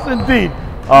 Yes, indeed.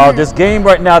 This game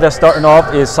right now that's starting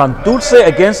off is Santurce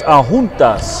against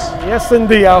Ajuntas. Yes,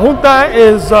 indeed. Junta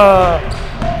is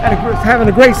having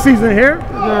a great season here.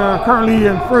 They're currently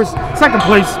in second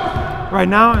place right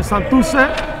now, and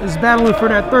Santurce is battling for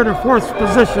that third and fourth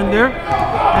position there.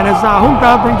 And as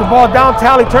Junta brings the ball down,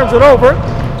 Tally turns it over.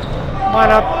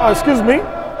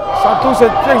 Santurce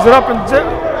takes it up and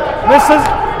misses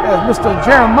as Mr.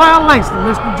 Jeremiah Langston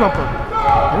missed the jumper.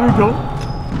 Here we go.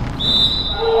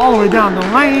 All the way down the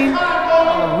lane.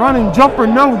 A running jumper,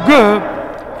 no good,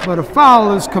 but a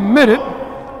foul is committed.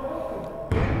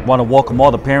 Want to welcome all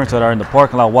the parents that are in the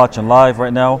parking lot watching live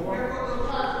right now.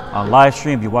 On live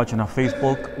stream, if you're watching on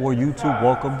Facebook or YouTube,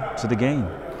 welcome to the game.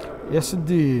 Yes,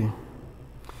 indeed.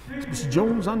 Mr.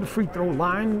 Jones on the free throw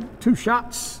line, 2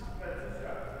 shots.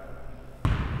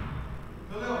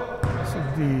 Yes,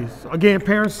 indeed. So again,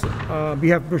 parents, on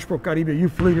behalf of Bridgeport Caribe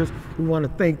youth leaders, we want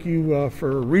to thank you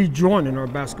for rejoining our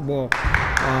basketball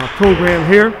program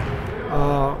here.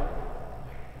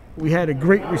 We had a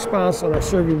great response on our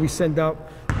survey we sent out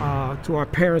to our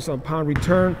parents upon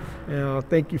return.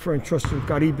 Thank you for entrusting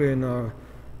Caribe and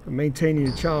maintaining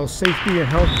your child's safety and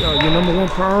health, your #1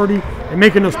 priority, and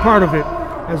making us part of it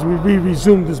as we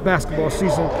resume this basketball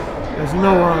season. As you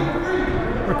know,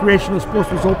 recreational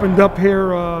sports was opened up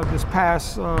here this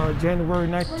past January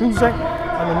 9th, Tuesday,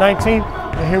 on the 19th,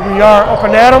 and here we are up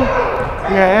and at 'em.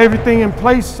 We have everything in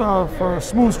place for a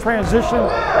smooth transition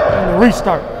and a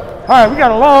restart. All right, we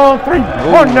got a long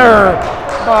three-pointer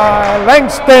by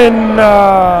Langston.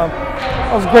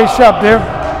 That was a great shot there.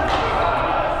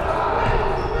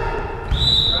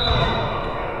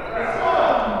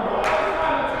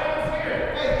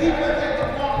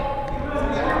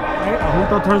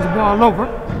 Junta turns the ball over,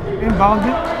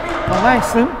 inbounded by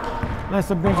Langston.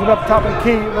 Langston brings it up top of the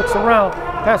key, looks around,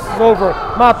 passes over.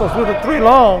 Matos with a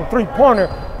long three-pointer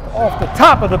off the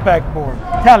top of the backboard.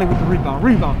 Tally with the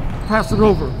rebound, pass it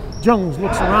over. Jones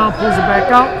looks around, pulls it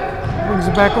back out, brings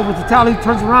it back over to Tally,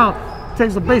 turns around,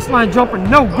 takes a baseline jumper,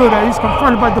 no good. He's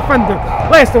confronted by defender.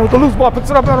 Langston with the loose ball, puts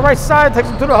it up on the right side, takes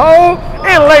it to the hole,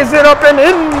 and lays it up and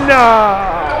in.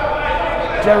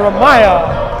 Jeremiah.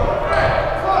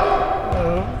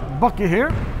 Bucket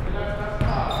here.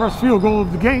 First field goal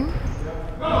of the game.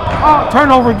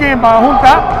 Turnover again by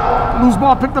Junta. Loose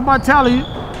ball picked up by Tally.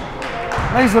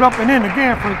 Lays it up and in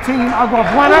again for the team Agua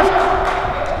Buenas.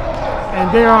 And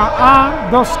they are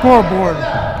on the scoreboard.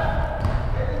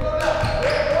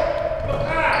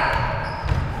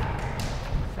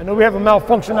 I know we have a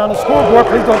malfunction on the scoreboard.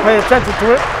 Please don't pay attention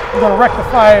to it. We're going to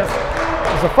rectify it.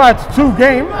 It's a 5-2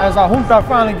 game as Junta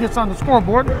finally gets on the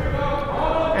scoreboard.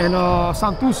 And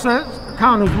Santurce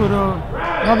counters with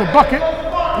another bucket.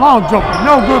 Long jumper,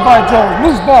 no good by Jones.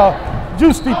 Loose ball.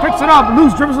 Juicy picks it up.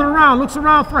 Loose dribbles it around. Looks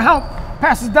around for help.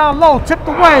 Passes down low, tipped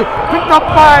away, picked up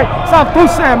by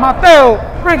Santurce. Mateo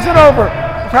brings it over.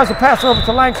 Tries to pass it over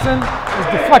to Langston.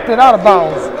 It's deflected out of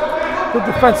bounds. Good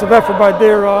defensive effort by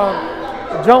there,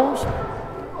 Jones.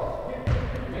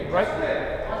 Right.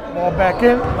 Ball back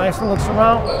in. Langston looks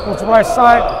around, goes to the right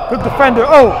side. Good defender.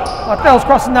 Oh, Mateo's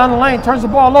crossing down the lane, turns the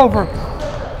ball over.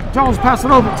 Jones passes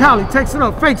it over. Tally takes it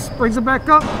up, fakes, brings it back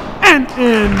up, and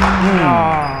in.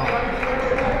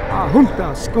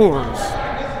 Junta scores.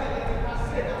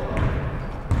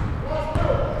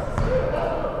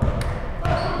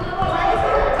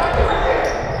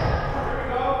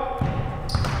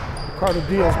 Ricardo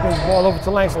Diaz brings the ball over to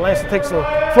Langston. Langston takes a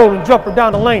floating jumper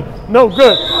down the lane. No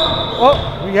good. Oh,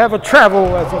 we have a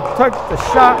travel as he took the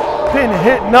shot, didn't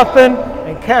hit nothing,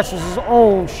 and catches his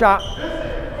own shot.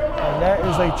 And that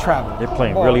is a travel. They're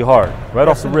playing really hard, right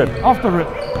off the rip. Off the rip.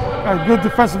 Got good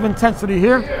defensive intensity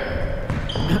here.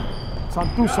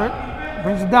 Santurce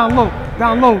brings it down low,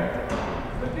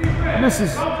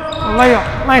 misses a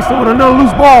layup. Langston with another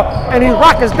loose ball, and he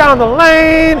rockets down the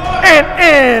lane and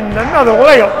in. Another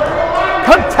layup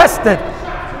contested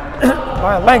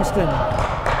by Langston.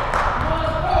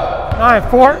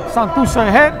 9-4, Santurce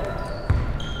ahead.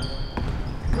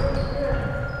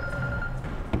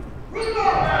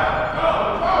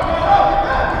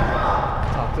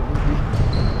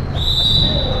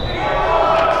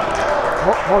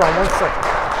 Hold on 1 second.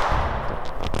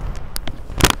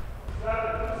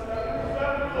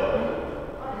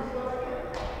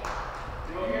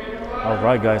 All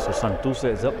right, guys, so Santurce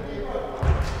is up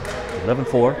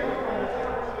 11-4.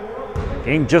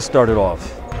 Game just started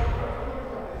off.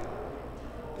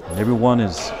 And everyone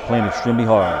is playing extremely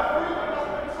hard.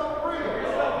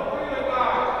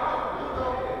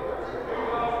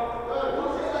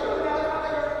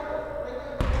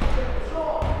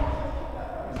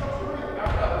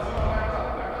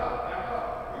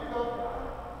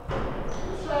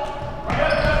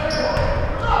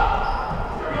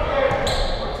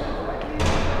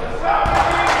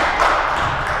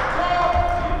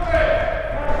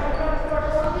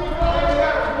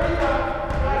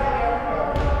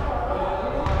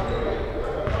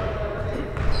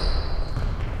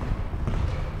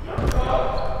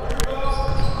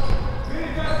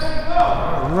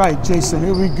 Right, Jason,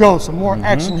 here we go. Some more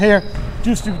action here.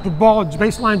 Juicy with the ball,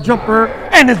 baseline jumper,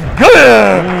 and it's good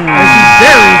as he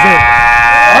buries it.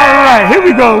 All right, here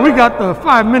we go. We got the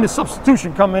 5-minute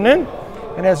substitution coming in.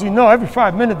 And as you know, every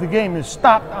 5 minutes the game is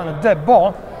stopped on a dead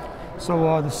ball.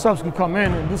 So the subs can come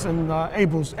in, and this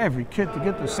enables every kid to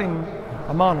get the same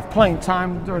amount of playing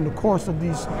time during the course of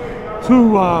these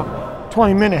two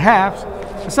 20-minute halves.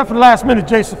 Except for the last minute,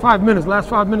 Jason, 5 minutes. Last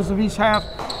 5 minutes of each half,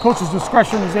 coach's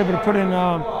discretion is able to put in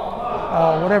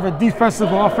whatever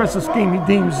defensive or offensive scheme he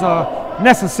deems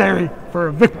necessary for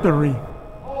a victory.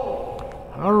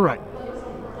 All right.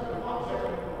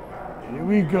 Here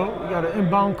we go. We got an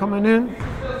inbound coming in.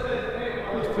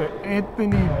 Mr.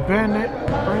 Anthony Bennett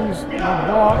brings the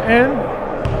ball in.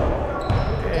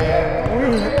 And we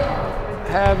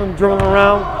have him dribbling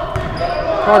around.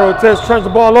 Ricardo Ortiz turns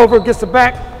the ball over, gets it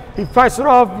back. He fights it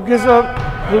off, gives up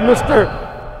to Mr.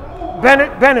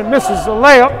 Bennett. Bennett misses a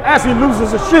layup as he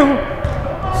loses a shoe.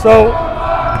 So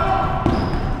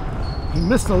he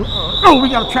missed a. Oh, we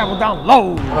got to travel down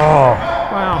low.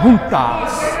 Wow,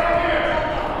 Juntas.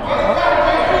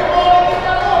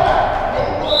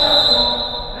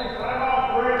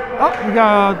 Oh, we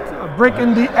got a break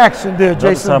in the action there,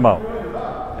 Jason. Timeout.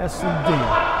 Yes, indeed.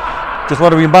 Just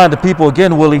want to remind the people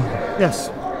again, Willie, Yes.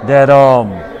 that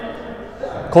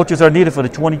coaches are needed for the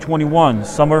 2021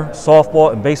 summer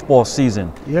softball and baseball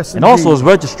season. Yes, and also indeed. it's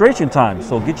registration time,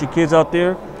 so get your kids out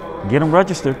there, get them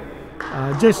registered.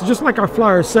 Jason, just like our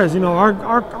flyer says, you know,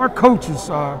 our coaches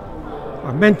are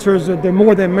mentors. They're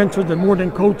more than mentors. They're more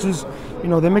than coaches. You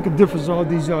know, they make a difference in all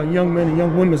these young men and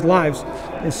young women's lives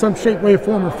in some shape, way,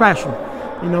 form, or fashion.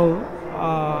 You know,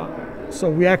 so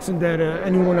we ask that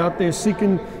anyone out there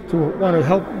seeking to want to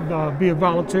help be a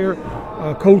volunteer,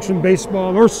 coach in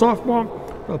baseball or softball,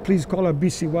 please call our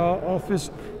BC Wild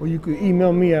office, or you can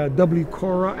email me at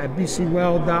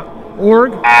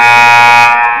wcora@bcwild.org.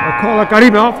 Or call our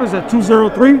Caribe office at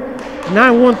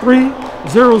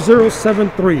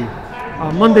 203-913-0073.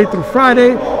 Monday through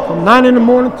Friday from 9 in the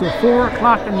morning to 4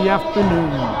 o'clock in the afternoon.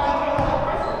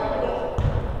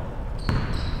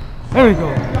 There we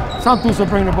go. Santurce will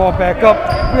bring the ball back up.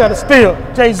 We got a steal.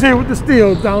 Jay-Z with the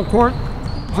steal down court.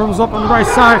 Dribbles up on the right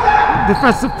side.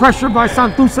 Defensive pressure by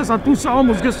Santurce. Santurce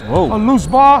almost gets a loose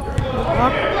ball.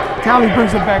 Tally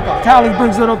brings it back up. Tally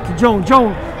brings it up to Jones.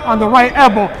 Jones on the right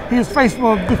elbow. He is faced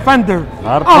with a defender. A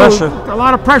lot of pressure. A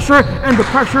lot of pressure, and the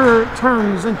pressure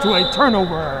turns into a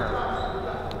turnover.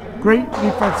 great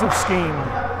defensive scheme.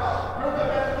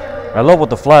 I love what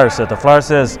the flyer said. The flyer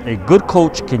says, a good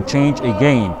coach can change a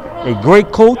game. A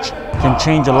great coach can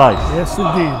change a life. Yes,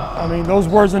 indeed. I mean, those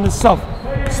words in itself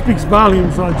speaks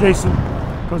volumes, Jason,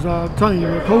 because I'm telling you,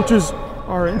 the coaches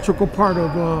are an integral part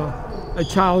of a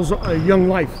child's young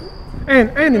life,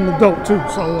 and an adult too.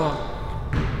 So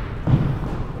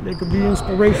they could be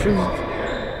inspirations.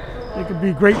 They could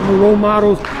be great role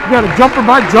models. You got a jumper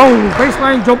by Jones,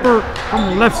 baseline jumper from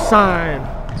the left side.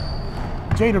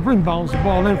 Jada rebounds the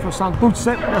ball in for Santuce.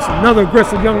 That's another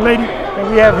aggressive young lady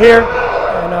that we have here.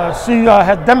 And she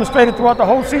has demonstrated throughout the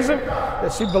whole season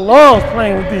that she belongs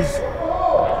playing with these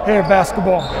hair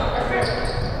basketball.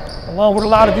 Along with a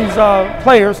lot of these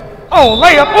players. Oh,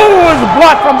 layup. Oh, it's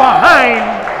blocked from behind.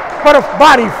 But a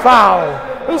body foul.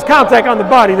 There was contact on the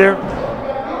body there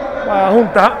by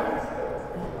Junta.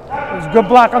 It was a good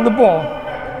block on the ball.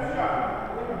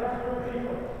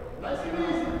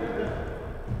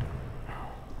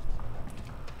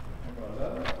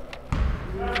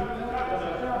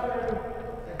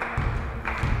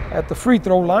 At the free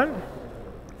throw line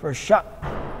for a shot.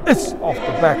 It's off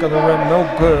the back of the rim, no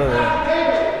good.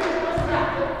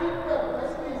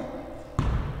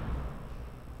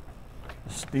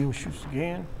 Steele shoots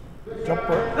again.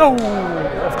 Jumper, no,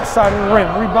 off the side of the rim.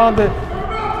 Rebounded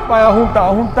by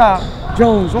Junta.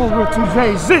 Jones over to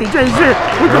Jay-Z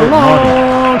with the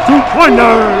long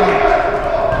two-pointer.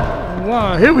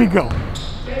 Wow, here we go.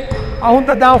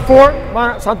 Junta down 4.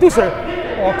 Santuce,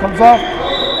 ball comes off.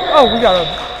 Oh, we got a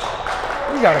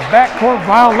backcourt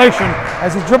violation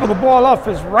as he dribbled the ball off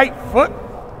his right foot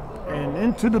and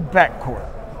into the backcourt.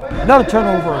 Another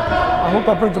turnover.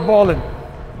 Junta brings the ball in.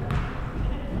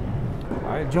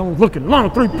 All right, Jones looking,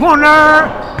 long three-pointer.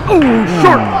 Ooh,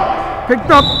 short. Picked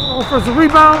up, offensive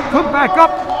rebound, put back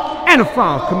up, and a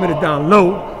foul committed down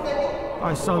low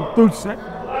by Santuce.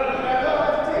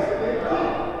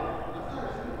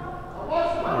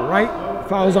 All right,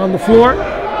 fouls on the floor.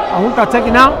 Junta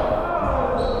taken out.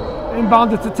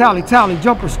 Inbounded to Tally. Tally,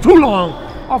 jumper's too long.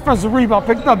 Offensive rebound,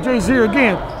 picked up. Jay-Z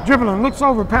again. Dribbling, looks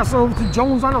over, passes over to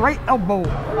Jones on the right elbow.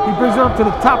 He brings it up to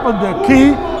the top of the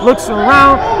key, looks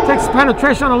around, takes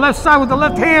penetration on the left side with the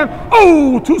left hand.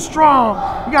 Oh, too strong.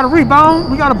 We got a rebound.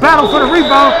 We got a battle for the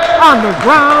rebound on the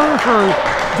ground for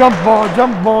jump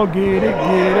ball, get it.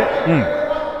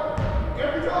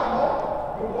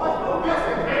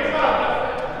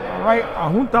 All right,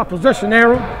 Junta possession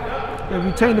arrow. They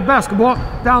retain the basketball.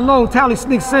 Down low, Tally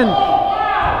sneaks in.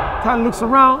 Tally looks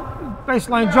around.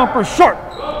 Baseline jumper short.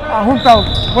 Junta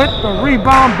with the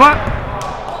rebound, but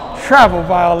travel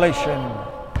violation.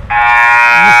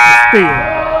 Mr. Steele.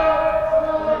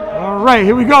 All right,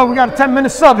 here we go. We got a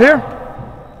 10-minute sub here.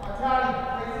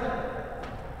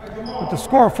 With the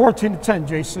score of 14-10,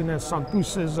 Jason, as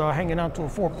Santuce is hanging on to a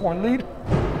 4-point lead.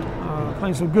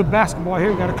 Playing some good basketball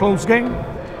here. We got a close game.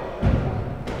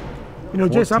 You know,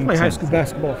 Jason, I played high school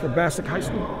basketball for Bassick High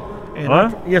School.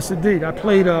 And yes, indeed. I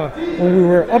played when we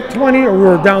were up 20 or we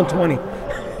were down 20.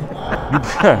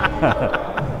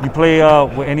 You play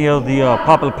with any of the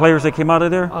popular players that came out of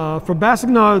there? For Bassick,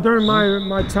 no. During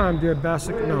my time there at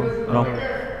Bassick, no.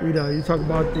 You talk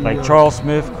about the... Like Charles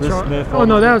Smith, Chris Smith? Oh,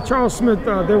 no, that was Charles Smith.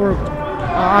 They were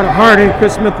out of Harding.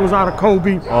 Chris Smith was out of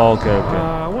Kobe. Oh, okay.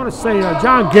 I want to say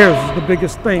John Garris is the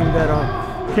biggest thing that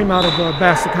came out of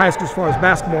Bassick High School as far as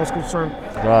basketball is concerned.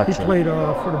 Gotcha. He played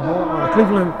for the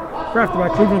Cleveland, drafted by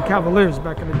Cleveland Cavaliers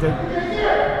back in the day.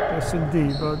 Yes,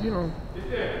 indeed. But, you know.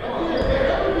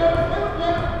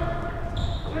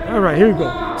 All right, here we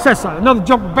go. Cesar, another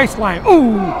jumper baseline.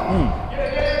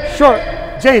 Ooh. Short.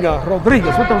 Jada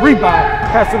Rodriguez with the rebound.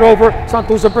 Pass it over.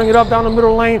 Santuce bring it up down the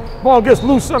middle lane. Ball gets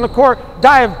loose on the court.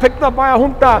 Dive picked up by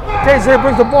Junta. Jay-Z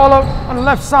brings the ball up on the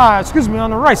left side.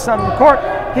 On the right side of the court.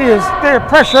 He is there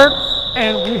pressured.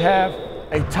 And we have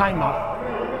a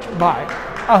timeout by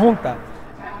Junta.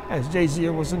 As Jay-Z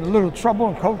was in a little trouble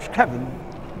and Coach Kevin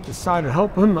decided to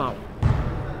help him out.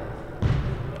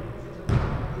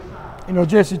 You know,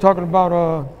 Jesse, talking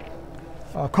about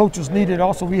coaches needed.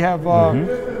 Also, we have our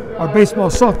baseball,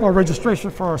 softball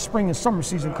registration for our spring and summer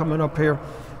season coming up here.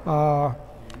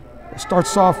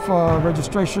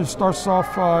 Registration starts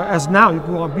off as now. You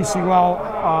can go on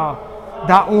bcwl.org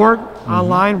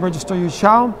online, register your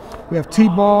child. We have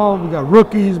T-ball, we got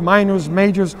rookies, minors,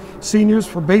 majors, seniors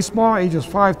for baseball, ages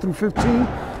 5 through 15.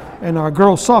 And our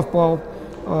girls softball,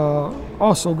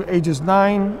 also ages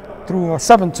 9 through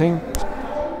 17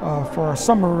 for our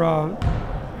summer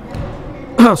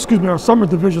our summer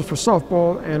divisions for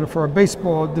softball, and for our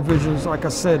baseball divisions, like I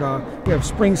said, we have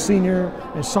spring senior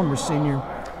and summer senior.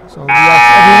 So we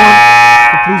ask everyone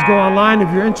So please go online if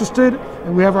you're interested.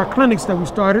 And we have our clinics that we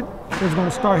started. It's going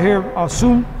to start here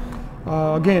soon.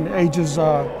 Again, ages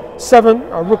 7,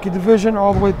 our rookie division,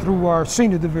 all the way through our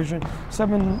senior division,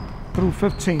 7 through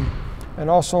 15. And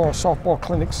also our softball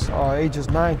clinics, ages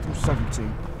 9 through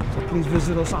 17. So please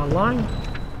visit us online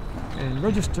and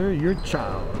register your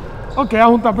child. Okay,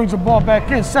 Ahunta brings the ball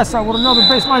back in. Cesar with another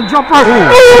baseline jumper.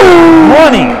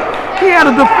 Money. He had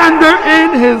a defender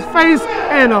in his face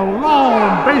and a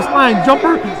long baseline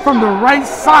jumper from the right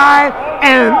side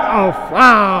and a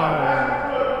foul.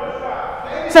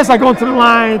 Cesar going to the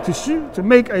line to shoot to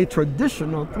make a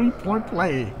traditional 3-point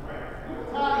play.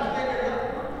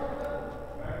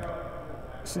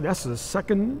 See, that's the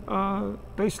second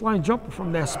baseline jumper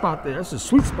from that spot there. That's a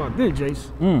sweet spot there,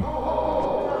 Jace.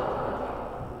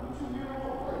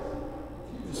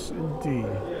 Yes, indeed.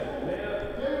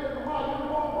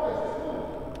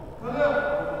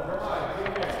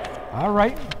 All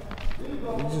right.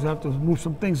 We just have to move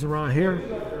some things around here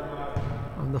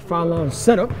on the foul line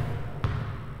setup.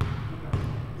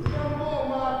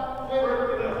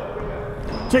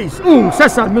 Chase. Ooh,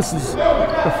 Cesar misses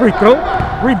the free throw.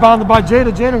 Rebounded by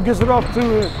Jada. Jada gets it off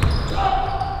to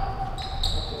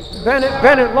Bennett.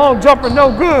 Bennett, long jumper,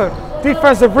 no good.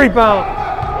 Defensive rebound.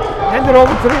 Handed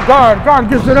over to the guard. Guard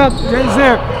gives it up. Jay's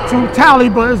there to Tally,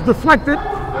 but it's deflected,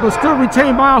 but still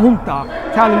retained by Ahunta.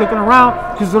 Tally looking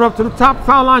around, gives it up to the top.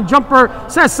 Foul line jumper.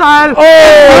 Cesar.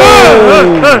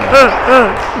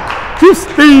 To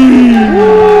Steve.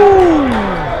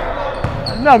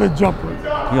 Another jumper.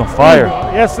 He on fire.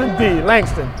 Yes, indeed.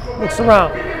 Langston looks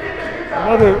around.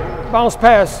 Another bounce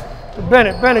pass to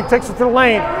Bennett. Bennett takes it to the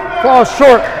lane. Falls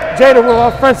short. Jada with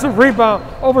an offensive rebound.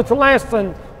 Over to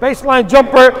Langston. Baseline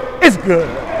jumper is good.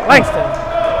 Langston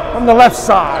from the left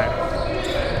side.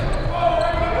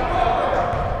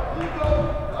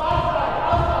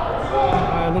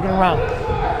 Looking around.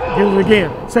 Gives it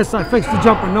again. Cesar fakes the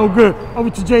jumper. No good. Over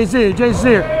to Jay-Z. Jay-Z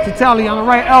to Tally on the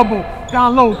right elbow.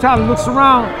 Down low. Tally looks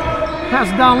around.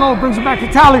 Passes down low, brings it back to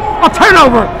Tally. A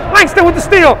turnover. Langston with the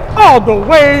steal. All the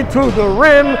way to the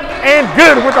rim and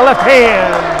good with the left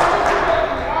hand.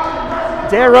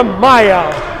 Jeremiah.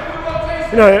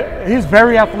 You know, he's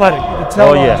very athletic. You can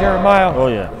tell Jeremiah. Oh,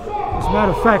 yeah. As a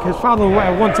matter of fact, his father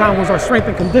at one time was our strength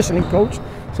and conditioning coach,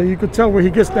 so you could tell where he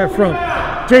gets that from.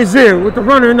 Jay-Z with the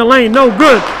runner in the lane. No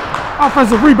good.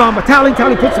 Offensive rebound by Tally.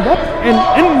 Tally puts him up and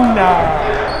in.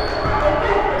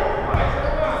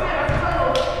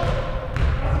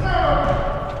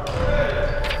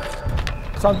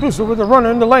 Sandusa with the runner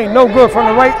in the lane, no good from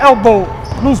the right elbow.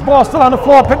 Loose ball still on the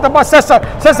floor, picked up by Cesar.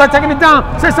 Cesar taking it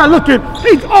down. Cesar looking.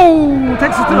 Takes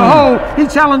it to the hole. He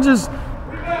challenges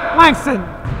Langston.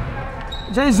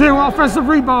 Jay-Z offensive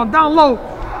rebound, down low.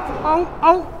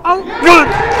 Good.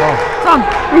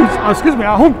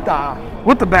 Ahunta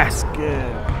with the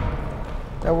basket.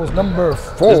 That was number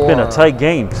 4. It's been a tight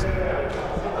game.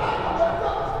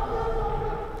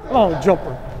 Long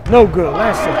jumper. No good.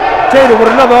 Langston. Jada with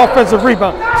another offensive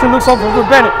rebound. She looks over for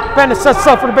Bennett. Bennett sets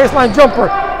up for the baseline jumper.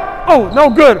 Oh, no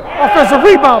good. Offensive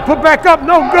rebound. Put back up.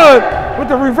 No good. With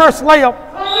the reverse layup.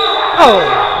 Oh.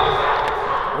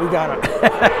 We got it.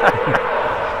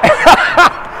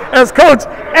 As Coach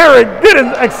Eric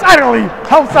Giddens excitedly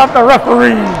helps out the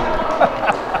referee.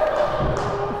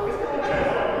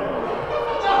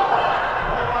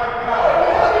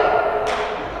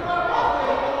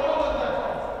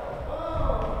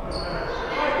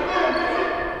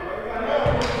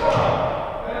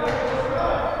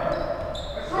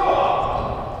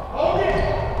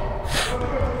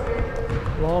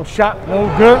 Shot, no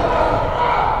good.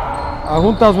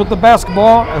 Ahunta's with the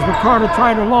basketball as Ricardo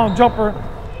tried a long jumper,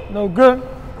 no good.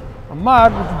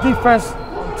 Ahmad with the defense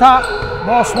on top,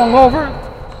 ball swung over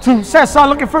to Cesar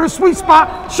looking for the sweet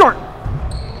spot, short.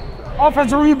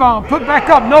 Offensive rebound, put back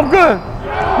up, no good.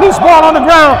 Loose ball on the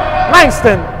ground,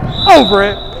 Langston over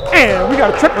it, and we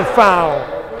got a triple foul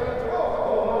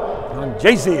on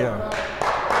Jay-Z.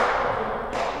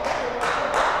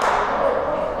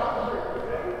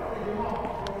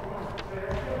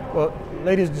 Well,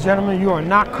 ladies and gentlemen, you are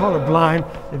not colorblind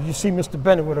if you see Mr.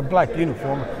 Bennett with a black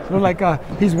uniform. It looks like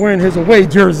he's wearing his away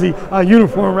jersey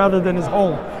uniform rather than his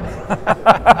home.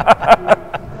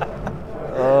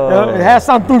 It has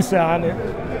Santusa on it.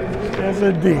 Yes,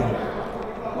 indeed.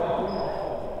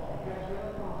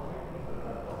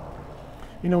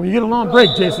 You know, when you get a long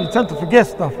break, Jason, you tend to forget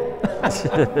stuff.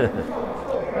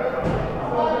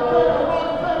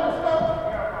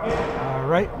 All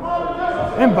right.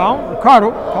 Inbound,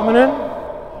 Ricardo coming in.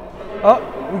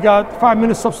 We got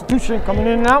 5-minute substitution coming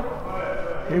in now.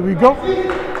 Here we go.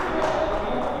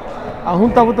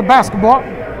 Ahunta with the basketball.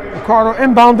 Ricardo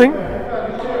inbounding.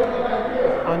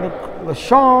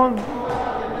 LaShawn,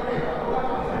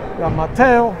 got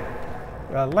Mattel,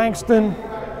 got Langston,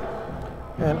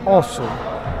 and also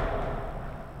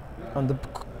on the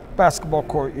basketball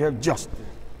court, you have Justin.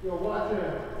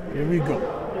 Here we go.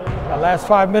 Last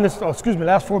 4 minutes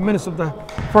of the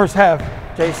first half,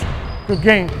 Jason. Good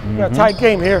game. Got a tight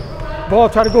game here. Ball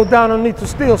tried to go down underneath the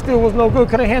steal. Steal was no good.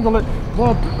 Couldn't handle it.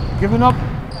 Ball giving up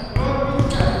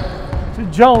to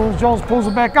Jones. Jones pulls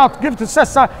it back out. Give it to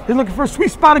Sessa. He's looking for a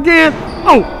sweet spot again.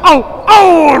 Oh!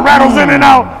 It rattles in and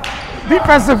out.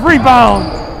 Defensive rebound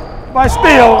by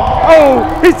Steele.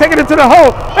 Oh, he's taking it to the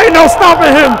hole. Ain't no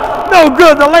stopping him. No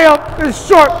good. The layup is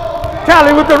short.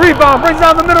 Tally with the rebound. Brings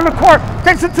down the middle of the court.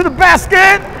 Takes it to the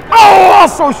basket. Oh,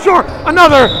 also short.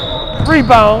 Another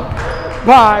rebound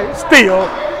by Steele.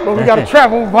 But we got a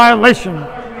travel violation.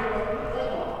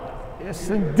 Yes,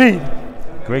 indeed.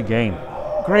 Great game.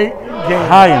 Great game.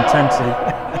 High intensity.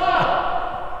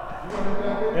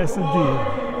 Yes, indeed.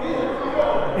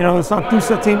 You know, the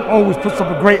Santurce team always puts up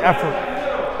a great effort.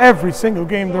 Every single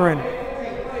game they're in.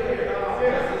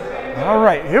 All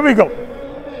right, here we go.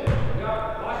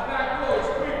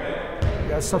 We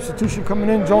got a substitution coming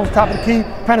in. Jones top of the key.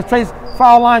 Penetrates.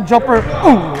 Foul line jumper.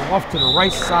 Ooh, off to the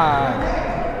right side.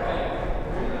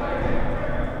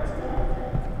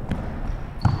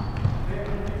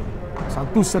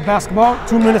 Santurce basketball.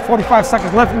 2 minutes, 45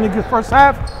 seconds left in the first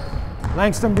half.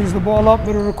 Langston brings the ball up,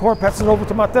 middle of the court, passes it over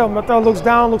to Mattel. Mattel looks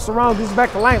down, looks around, gives it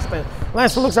back to Langston.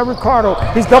 Langston looks at Ricardo.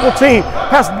 He's double teamed.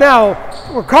 Pass down.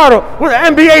 Ricardo with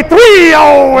an NBA three.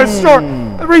 Oh, it's short.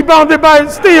 Rebounded by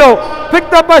Steele.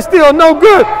 Picked up by Steele. No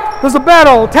good. There's a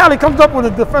battle. Tally comes up with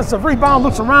a defensive rebound,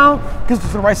 looks around, gives it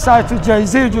to the right side to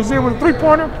Jazier. Jazier with a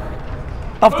three-pointer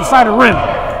off the side of the rim.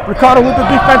 Ricardo with the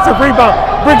defensive rebound.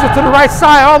 Brings it to the right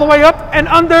side, all the way up and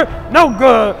under. No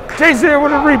good. Jazier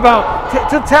with a rebound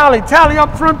to Tally. Tally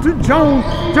up front to Jones.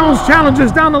 Jones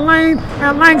challenges down the lane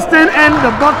and Langston, and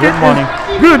the bucket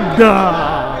is good.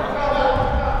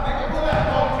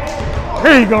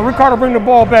 There you go. Ricardo bring the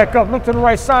ball back up. Look to the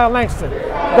right side. Langston.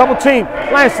 Double team.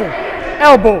 Langston.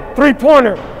 Elbow.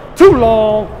 Three-pointer. Too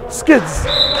long. Skids.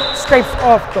 Escapes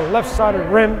off the left side of the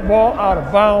rim. Ball out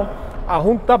of bounds.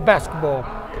 Ajunta basketball.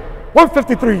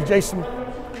 153, Jason.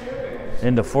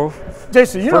 In the fourth.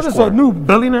 Jason, you know there's a new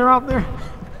billionaire out there?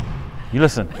 You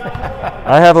listen.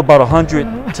 I have about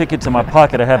 100 tickets in my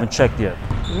pocket I haven't checked yet.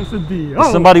 Yes, indeed.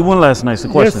 Oh. Somebody won last night. It's a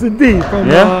question. Yes, indeed. From,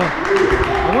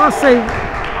 yeah. I want to say,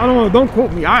 I don't know. Don't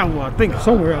quote me. I think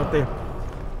somewhere out there.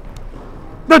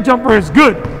 The jumper is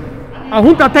good.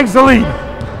 Ajunta takes the lead.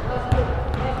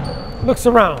 Looks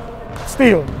around.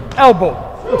 Steal. Elbow.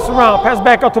 Looks around. Pass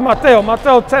back up to Mateo.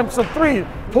 Mateo attempts a three.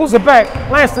 Pulls it back.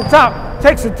 Langston top.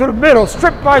 Takes it to the middle.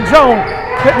 Stripped by Jones.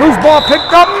 Loose ball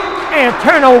picked up. And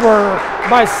turnover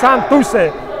by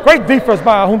Santurce. Great defense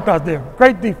by Ajunta there.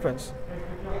 Great defense.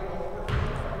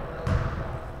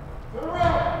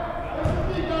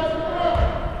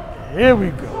 Here we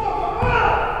go.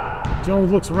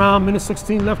 Jones looks around. Minute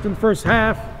 16 left in the first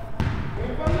half.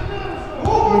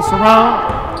 Looks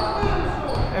around.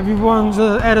 Everyone's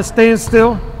at a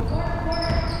standstill.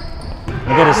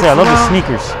 I gotta say, I love the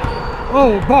sneakers.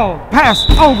 Oh, ball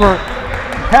passed over.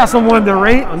 Pass on one to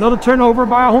Ray. Another turnover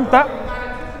by Ajunta.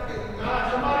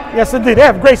 Yes, indeed. They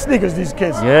have great sneakers, these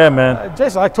kids. Yeah, man.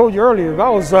 Jason, I told you earlier, if I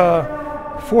was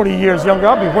 40 years younger,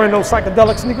 I'd be wearing those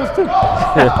psychedelic sneakers too.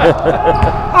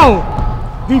 Oh,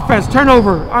 defense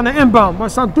turnover on the inbound by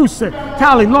Santurce.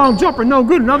 Tally, long jumper, no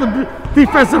good. Another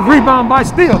defensive rebound by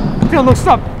Steele. Steele looks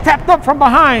up, tapped up from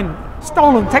behind.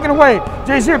 Stolen, taken away.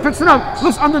 Jazier picks it up,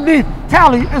 looks underneath.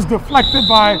 Tally is deflected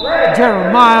by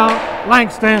Jeremiah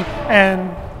Langston, and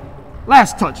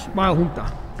last touch by Ajunta.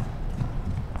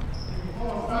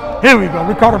 Here we go.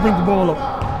 Ricardo brings the ball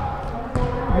up.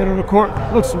 Middle of the court,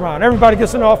 looks around. Everybody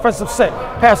gets in the offensive set.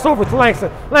 Pass over to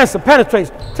Langston. Langston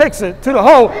penetrates, takes it to the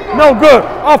hole. No good.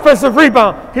 Offensive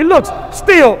rebound. He looks,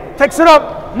 Steele takes it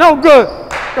up. No good.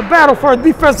 The battle for a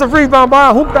defensive rebound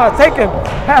by Ajunta taken.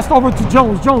 Passed over to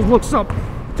Jones. Jones looks up,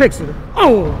 takes it.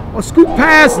 Oh, a scoop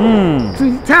pass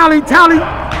to Tally. Tally,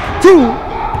 too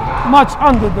much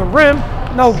under the rim.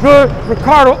 No good.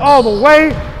 Ricardo all the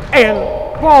way, and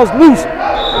ball's loose.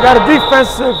 Got a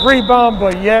defensive rebound,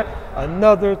 but yet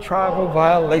another travel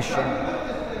violation.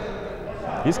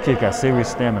 These kids got serious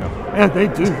stamina. Yeah, they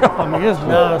do. I mean, it's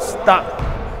non-stop.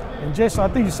 And Jason, I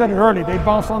think you said it earlier. They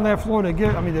bounce on that floor. They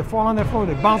fall on that floor.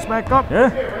 They bounce back up.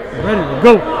 Yeah. Ready to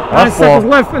go. 9 seconds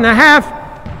left in the half.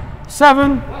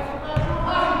 7,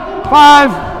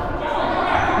 5.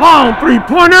 Long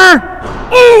three-pointer.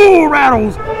 Ooh,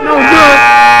 rattles. No good.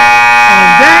 And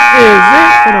that is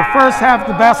it for the first half of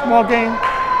the basketball game,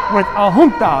 with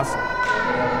Ajunta's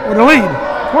with a lead,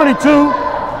 22,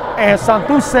 and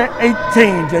Santurce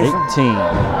 18, Jason. 18.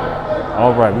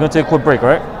 All right, we're going to take a quick break, all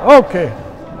right? Okay.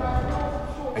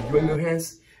 Are you in good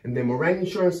hands? In the Moran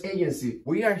Insurance Agency,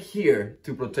 we are here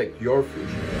to protect your future.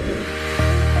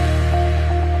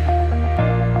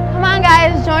 Come on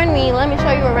guys, join me. Let me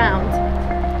show you around.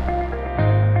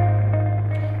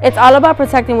 It's all about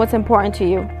protecting what's important to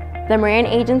you. The Moran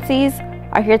agencies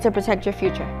are here to protect your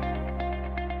future.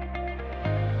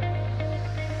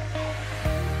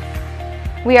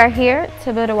 We are here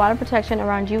to build a wall of protection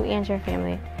around you and your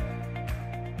family.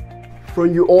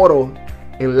 From your auto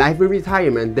and life and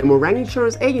retirement, the Moran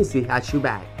Insurance Agency has you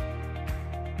back.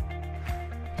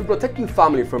 To protect your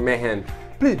family from mayhem,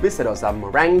 please visit us at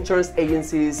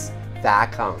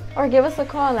moraninsuranceenagencies.com. Or give us a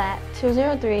call at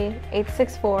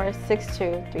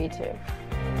 203-864-6232.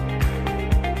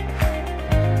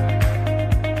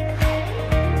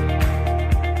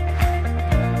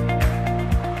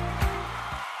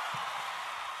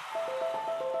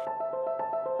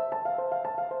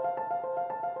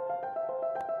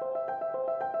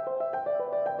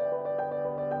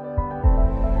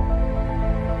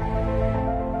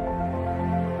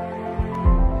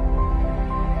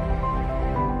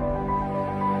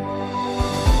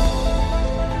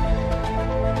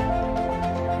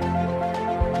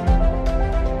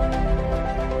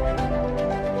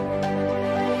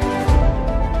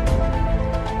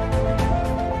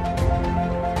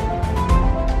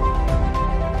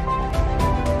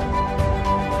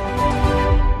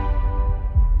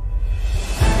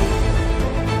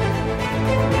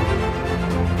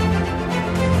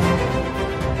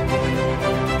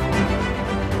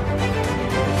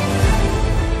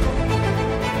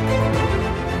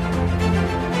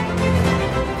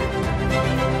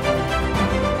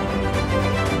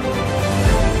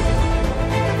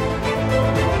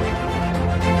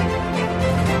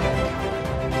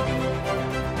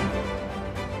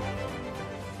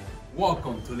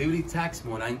 Welcome to Liberty Tax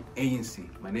Moran Agency.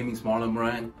 My name is Marlon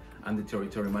Moran. I'm the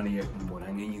Territory Manager in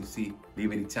Moran Agency,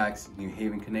 Liberty Tax, New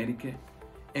Haven, Connecticut,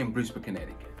 and Bridgeport,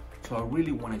 Connecticut. So I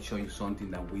really want to show you something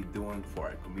that we're doing for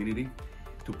our community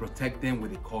to protect them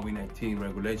with the COVID-19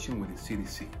 regulation with the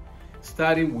CDC.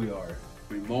 Starting with our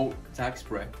remote tax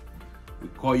prep, we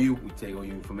call you, we take all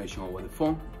your information over the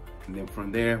phone, and then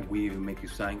from there, we even make you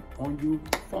sign on your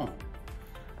phone.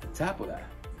 On top of that,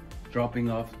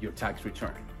 dropping off your tax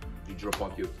return. You drop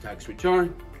off your tax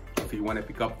return. If you want to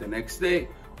pick up the next day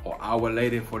or hour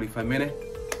later, 45 minutes,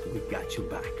 we got you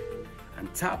back. On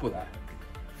top of that,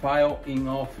 file in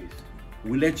office.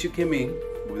 We let you come in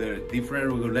with a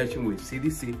different regulation with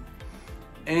CDC,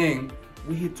 and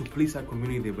we're here to please our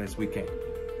community the best we can.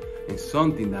 And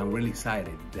something that I'm really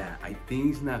excited that I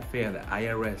think is not fair that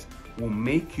IRS will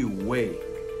make you wait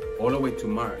all the way to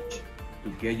March to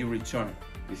get your return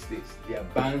is this, the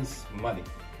advance money.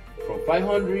 From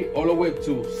 $500 all the way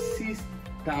to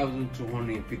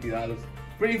 $6,250,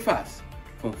 pretty fast.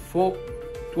 From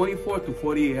 24 to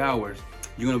 48 hours,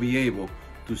 you're gonna be able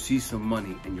to see some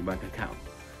money in your bank account.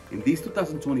 In this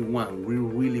 2021, we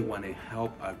really wanna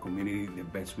help our community the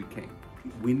best we can.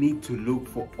 We need to look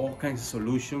for all kinds of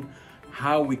solutions,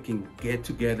 how we can get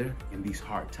together in this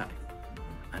hard time.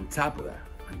 On top of that,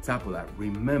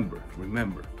 remember,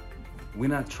 we're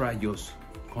not trying just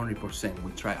 100%,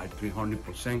 we try at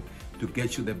 300% to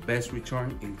get you the best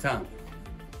return in time.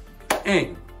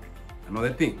 And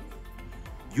another thing,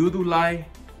 you do life,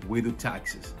 we do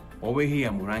taxes. Over here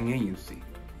at Moran Agency,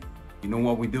 you know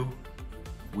what we do?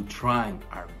 We're trying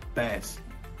our best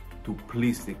to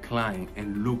please the client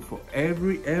and look for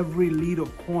every little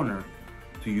corner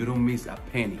so you don't miss a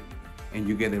penny and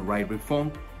you get the right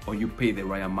refund or you pay the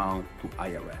right amount to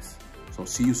IRS. So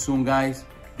see you soon, guys.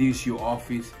 This is your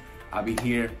office. I'll be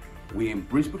here. We're in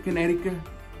Bridgeport, Connecticut,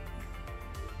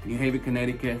 New Haven,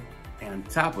 Connecticut, and on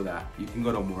top of that, you can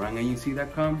go to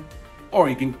moranagency.com or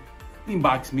you can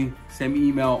inbox me, send me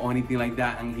email or anything like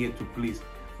that. I'm here to please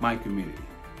my community.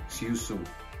 See you soon.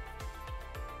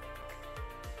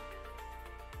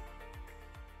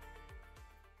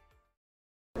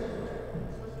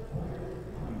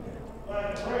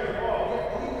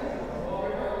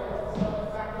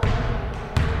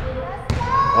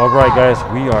 All right, guys,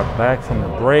 we are back from the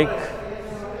break.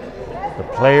 The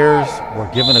players were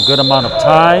given a good amount of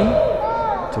time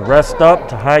to rest up,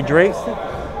 to hydrate.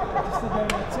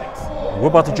 We're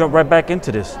about to jump right back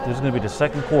into this. This is going to be the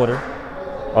second quarter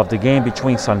of the game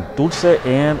between Santurce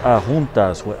and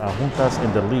Ajuntas, with Ajuntas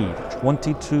in the lead,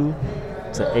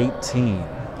 22-18.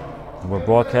 And we're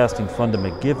broadcasting from the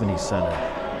McGivney Center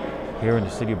here in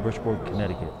the city of Bridgeport,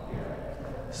 Connecticut.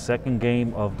 Second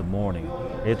game of the morning.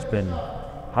 It's been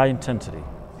high intensity.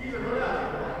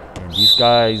 These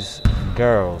guys and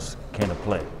girls can't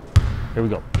play. Here we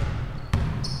go.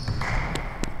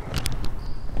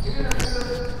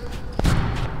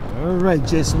 All right,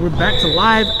 Jason, we're back to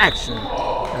live action.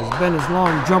 As Bennett's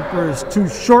long jumper is too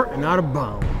short and out of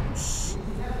bounds.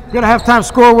 We got a halftime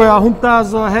score where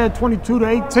Juntas ahead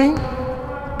 22-18.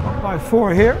 Up by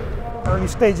 4 here. Early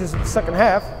stages of the second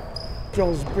half.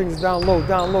 Jones brings it down low,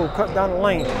 cut down the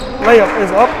lane. Layup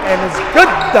is up and it's good.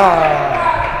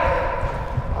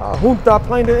 Junta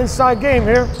playing the inside game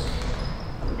here.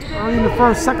 Early in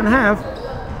the second half.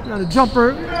 Got a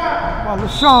jumper by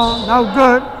LaShawn, now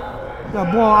good.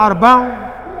 Got ball out of bounds.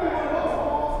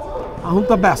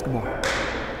 Junta basketball.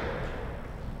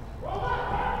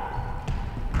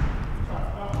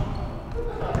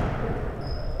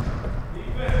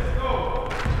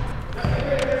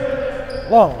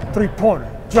 Long three-pointer.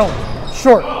 Jones,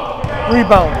 short,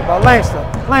 rebounded by Langston.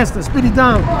 Langston speedy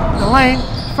down the lane,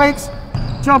 fakes,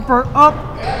 jumper up.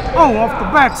 Oh, off the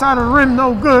back side of the rim,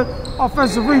 no good.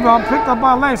 Offensive rebound picked up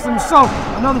by Langston himself.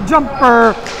 Another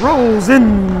jumper rolls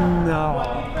in.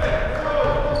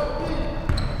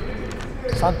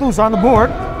 Santos on the board.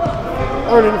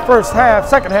 Early in the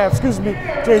second half, excuse me.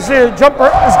 Jazier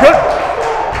jumper is good.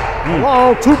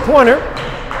 Long two-pointer.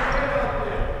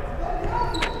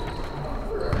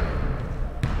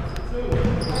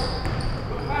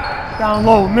 Down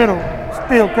low, middle,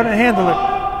 still couldn't handle it.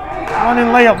 Running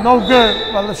layup, no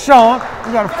good by LaShawn.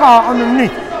 We got a foul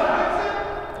underneath.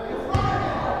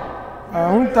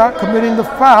 Junta committing the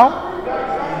foul.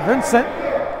 Vincent.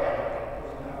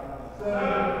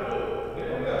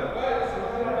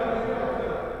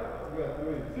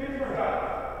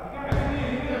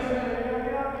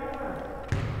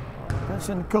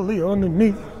 Vincent Khalil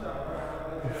underneath.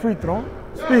 The free throw.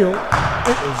 Steal.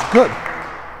 It is good.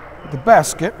 The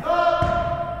basket.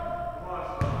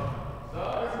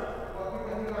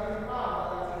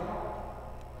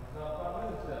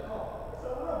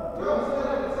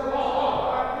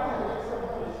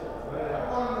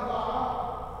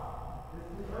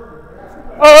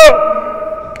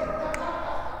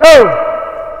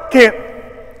 Can't.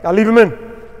 Gotta leave him in.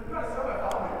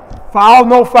 Foul,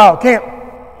 no foul. Can't.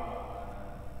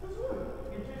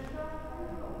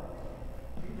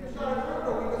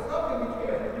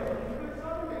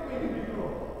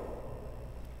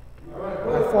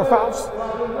 Four fouls.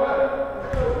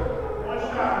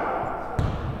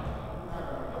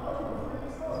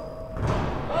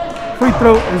 Free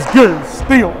throw is good.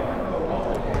 Steal.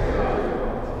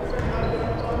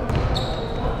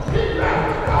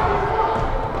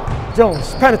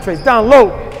 Jones penetrates down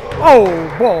low. Oh,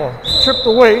 ball tripped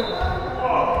away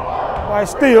by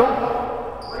Steele.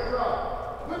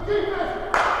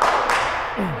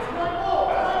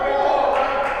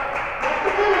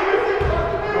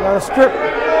 Got a strip.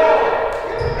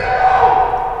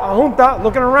 Junta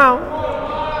looking around.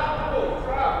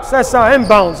 Cesar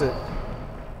inbounds it.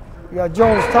 You got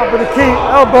Jones top of the key,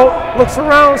 elbow, looks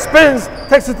around, spins,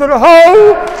 takes it to the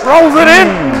hole, rolls it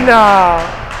in.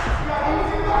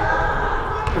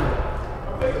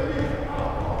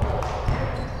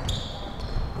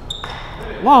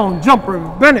 Long jumper,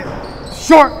 Bennett,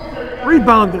 short,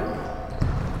 rebounded.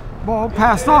 Ball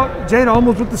passed off, Jada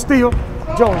almost with the steal.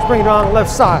 Jones brings it on the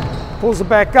left side, pulls it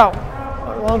back out,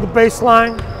 along the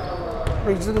baseline,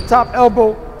 brings it to the top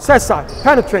elbow, set side,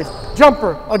 penetrates,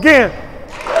 jumper, again.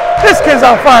 This kid's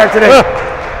on fire today.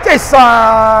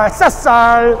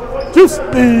 Cesar,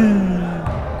 Juicy.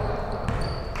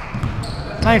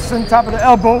 Langston, top of the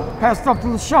elbow, passed up to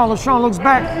LaShawn. LaShawn looks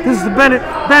back. This is the Bennett.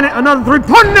 Bennett, another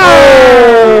three-pointer.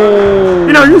 No!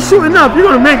 You know, you're shooting up, you're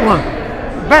going to make one.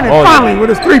 Bennett finally with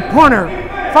his three-pointer.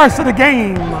 First of the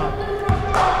game.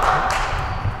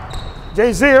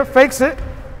 Jazier fakes it.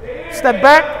 Step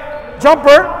back.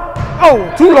 Jumper.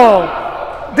 Oh, too long.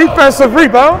 Defensive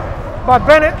rebound by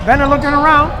Bennett. Bennett looking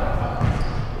around.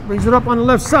 Brings it up on the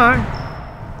left side.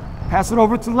 Pass it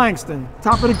over to Langston.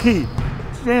 Top of the key.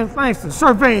 James Langston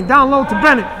surveying down low to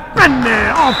Bennett. Bennett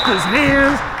off his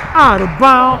hands, out of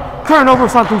bounds. Turnover,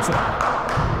 Santucci.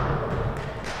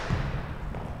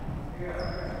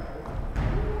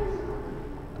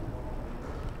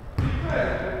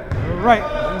 All right,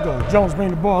 there you go. Jones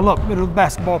bringing the ball up, middle of the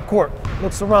basketball court.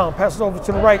 Looks around, passes over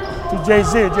to the right to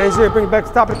Jazier. Jazier brings it back to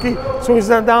the top of the key. Swings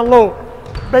them down low.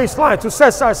 Baseline to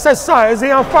Cesar. Cesar, is he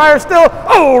on fire still?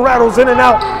 Oh, rattles in and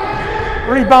out.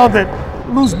 Rebounded.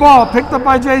 Loose ball picked up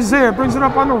by Jazier, brings it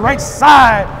up on the right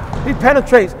side. He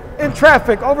penetrates in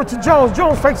traffic over to Jones.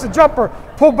 Jones fakes a jumper,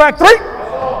 pull back three.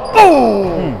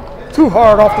 Oh, too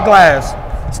hard off the glass.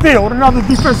 Steele with another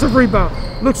defensive rebound.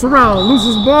 Looks around,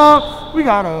 loses the ball. We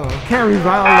got a carry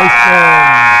violation.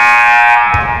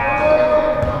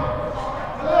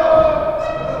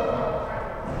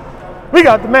 We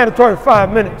got the mandatory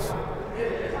 5 minutes.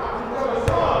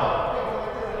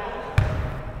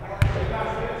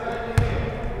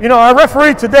 You know, our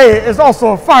referee today is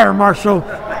also a fire marshal,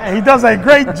 and he does a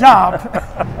great job.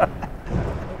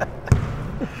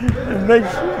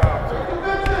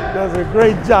 Does a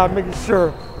great job making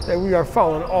sure that we are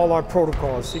following all our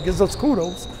protocols. He gives us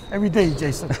kudos every day,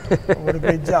 Jason. What a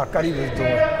great job Caribe is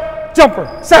doing. Jumper,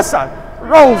 set side,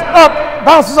 rolls up,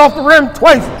 bounces off the rim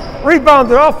twice,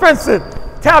 rebounded, offensive.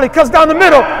 Tally cuts down the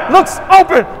middle, looks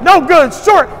open, no good,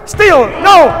 short, steal,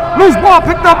 no. Loose ball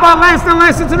picked up by Lanston,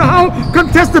 Lanston to the hole,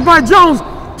 contested by Jones,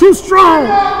 too strong.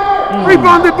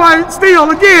 Rebounded by Steele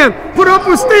again, put up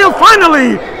with Steele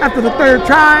finally. After the third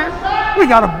try, we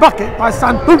got a bucket by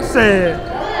Santurce.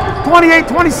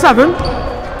 28-27,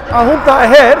 Junta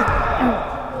ahead,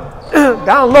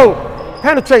 down low,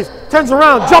 penetrates, turns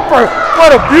around, jumper,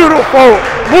 what a beautiful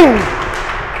move.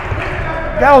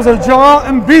 That was a Joel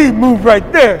Embiid move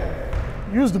right there.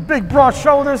 Used the big broad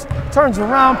shoulders, turns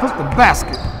around, puts the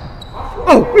basket.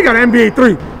 Oh, we got an NBA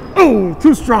three. Oh,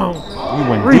 too strong. You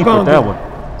went deep with that one.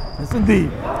 Yes,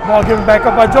 indeed. Ball given back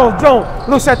up by Jones. Jones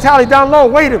looks at Tally down low,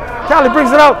 waited. Tally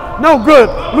brings it out, no good.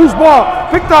 Loose ball,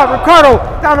 picked up Ricardo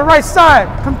down the right side,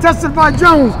 contested by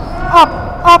Jones. Up,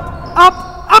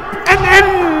 and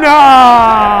in.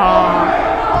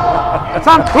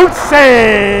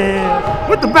 Santurce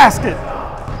with the basket.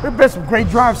 We've been some great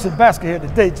drives to the basket here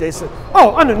today, Jason.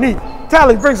 Oh, underneath.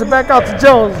 Tally brings it back out to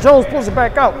Jones. Jones pulls it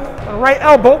back out on the right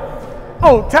elbow.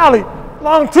 Oh, Tally,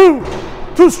 long two.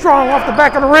 Too strong off the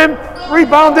back of the rim.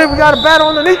 Rebounded. We got a bat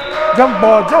underneath. Jump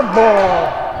ball, jump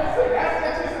ball.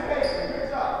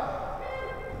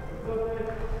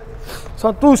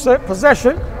 Santurce,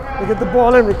 possession. They get the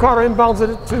ball in. Ricardo inbounds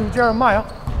it to Jeremiah.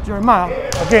 Jeremiah,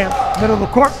 again, middle of the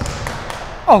court.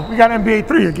 Oh, we got NBA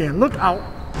three again. Look out.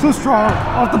 Too strong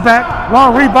off the back.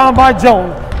 Long rebound by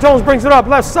Jones. Jones brings it up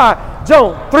left side.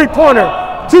 Jones, three-pointer.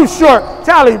 Too short.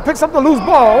 Tally picks up the loose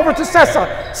ball over to Sessa.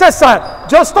 Sessa,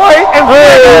 just story and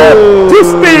to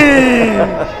Steve.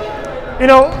 You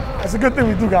know, it's a good thing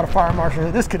we do got a fire marshal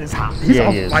here. This kid is hot. He's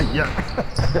on fire.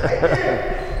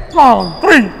 Long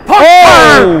three.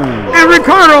 And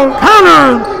Ricardo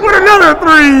counters with another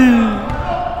three.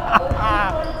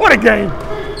 What a game.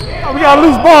 We got a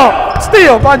loose ball.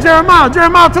 Steal by Jeremiah.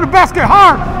 Jeremiah to the basket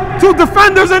hard. Two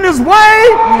defenders in his way.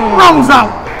 Rolls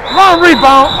out. Long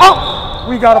rebound. Oh,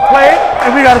 we got to play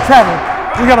and we got to travel.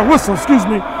 We got to whistle, excuse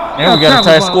me. And we got to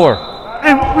tie a score.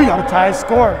 And we got to tie a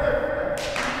score.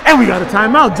 And we got a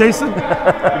timeout, Jason.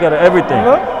 We got everything.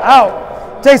 Look out.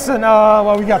 Jason,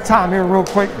 well, we got time here real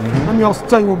quick. Let me also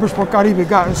tell you what Bridgeport Caribe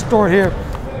got in store here.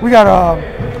 We got a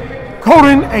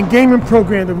coding and gaming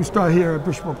program that we start here at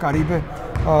Bridgeport Caribe.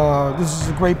 This is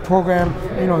a great program.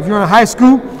 You know, if you're in a high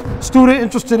school student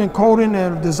interested in coding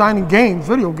and designing games,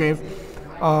 video games,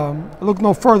 look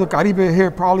no further. Caribe here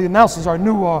probably announces our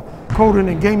new coding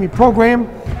and gaming program.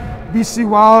 BC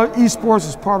Wild Esports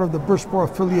is part of the Bridgeport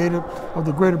affiliated of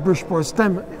the Greater Bridgeport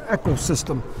STEM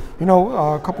ecosystem. You know,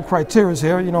 a couple criteria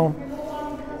here. You know,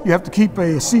 you have to keep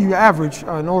a CU average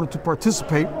in order to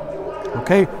participate.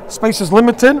 Okay, space is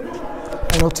limited,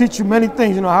 and it'll teach you many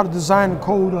things. You know, how to design and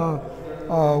code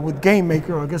with Game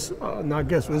Maker. I guess, not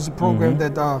guess, but it's a program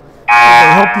that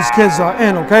help these kids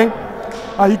in. Okay,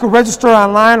 you can register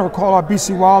online or call our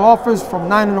BC Wild office from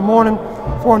 9 in the morning,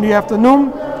 4 in the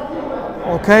afternoon.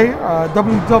 Okay,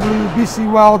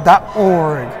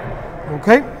 www.bcwild.org.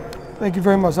 Okay, thank you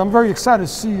very much. I'm very excited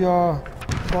to see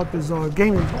about this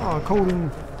gaming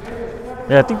coding.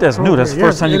 Yeah, I think that's new. That's the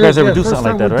first time you guys ever do something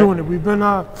like that, right? Doing it. We've been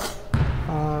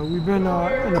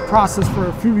in the process for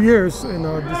a few years and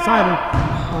deciding,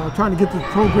 trying to get the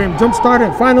program jump started.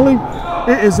 And finally,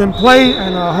 it is in play,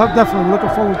 and definitely looking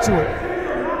forward to it.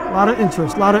 A lot of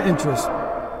interest,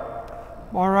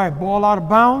 All right, ball out of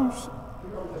bounds.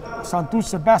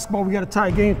 Santurce basketball. We got a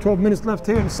tie game. 12 minutes left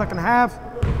here in the second half.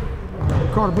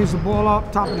 Ricardo brings the ball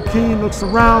up, top of the key, looks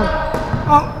around.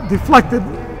 Oh, deflected,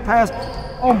 pass,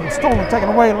 almost stolen, taken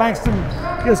away. Langston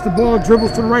gets the ball,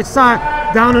 dribbles to the right side,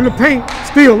 down in the paint.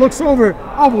 Steele looks over,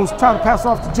 almost trying to pass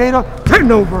off to Jada.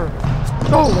 Turnover,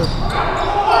 stolen.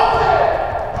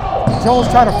 Jones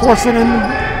tried to force it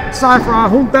inside for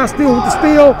Junta. Steele with the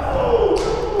steal.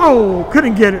 Oh,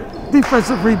 couldn't get it.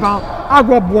 Defensive rebound.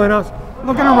 Agua Buenas.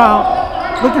 Looking around,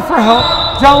 looking for help.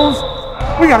 Jones,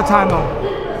 we got a timeout.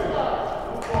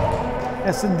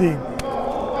 Yes, indeed.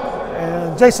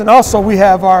 And Jason, also we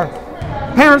have our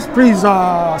parents. Please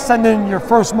send in your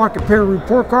first market peer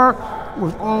report card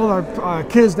with all our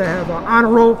kids that have honor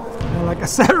roll. And like I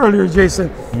said earlier, Jason,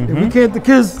 if we can't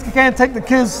take the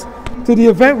kids to to the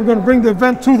event. We're going to bring the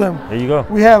event to them. There you go.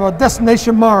 We have a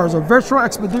Destination Mars, a virtual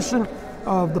expedition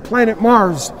of the planet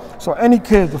Mars. So any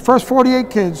kids, the first 48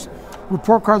 kids,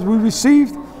 report cards we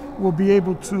received, will be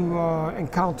able to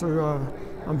encounter,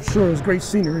 I'm sure, it's great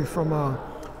scenery from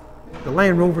the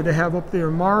Land Rover they have up there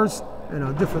in Mars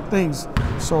and different things.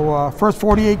 So first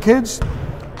 48 kids,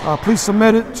 please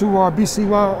submit it to our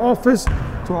BCY office,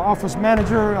 to our office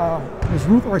manager, Ms.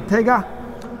 Ruth Ortega,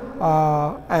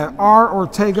 at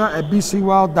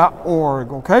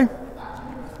rortega@bcy.org, okay?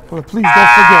 But please don't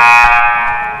forget.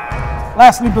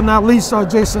 Lastly but not least,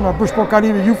 Jason, Bridgeport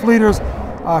Caribe Youth Leaders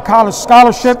College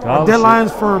Scholarship.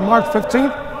 Deadlines for March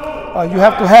 15th. You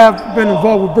have to have been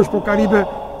involved with Bridgeport Caribe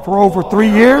for over 3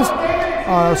 years.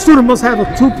 Student must have a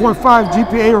 2.5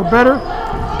 GPA or better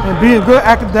and be in good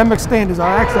academic standards.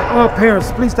 I ask that all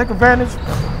parents please take advantage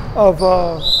of,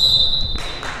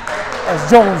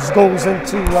 as Jones goes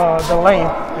into the lane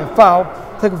and foul,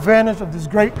 take advantage of this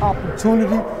great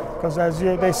opportunity, because as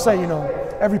they say, you know,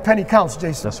 every penny counts,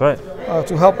 Jason. That's right.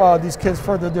 To help these kids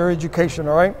further their education,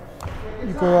 all right?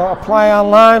 You can apply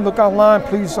online, look online,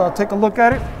 please take a look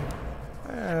at it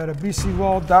at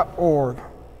bcwall.org.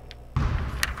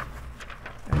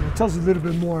 And it tells you a little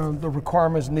bit more on the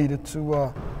requirements needed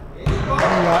to be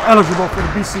eligible for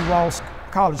the BC Walls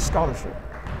College Scholarship.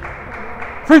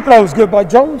 Free throws good by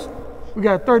Jones. We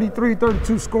got a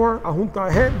 33-32 score. Ajunta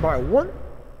ahead by 1.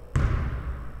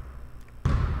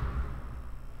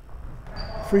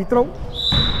 Free throw.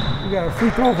 We got a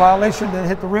free throw violation, then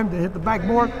hit the rim, then hit the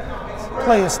backboard.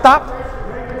 Play is stopped.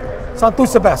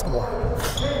 Santurce basketball.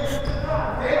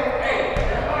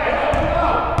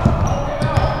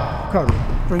 Carter,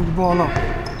 bring the ball up.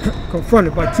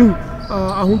 Confronted by 2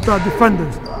 Ajunta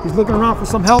defenders. He's looking around for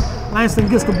some help. Langston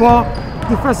gets the ball.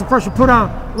 Defensive pressure put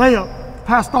on. Layup.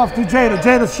 Passed off to Jada.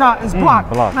 Jada's shot is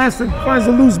blocked. Langston finds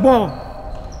a loose ball.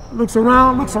 Looks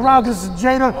around. This is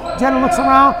Jada. Jada looks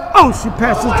around. Oh, she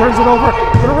passes, turns it over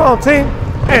to the wrong team.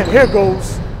 And here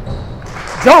goes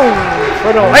Jones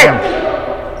for the layup.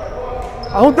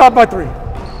 Ajunta by 3.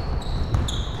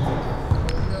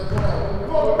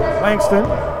 Langston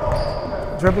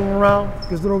dribbling around,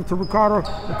 gives it over to Ricardo.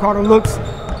 Ricardo looks,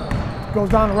 goes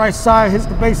down the right side, hits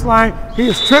the baseline. He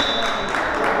is tripped,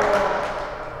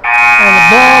 and the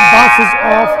ball bounces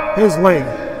off his leg.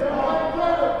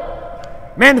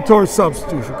 Mandatory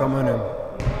substitution coming in.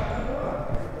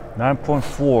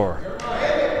 9.4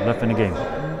 left in the game.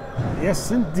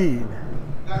 Yes, indeed.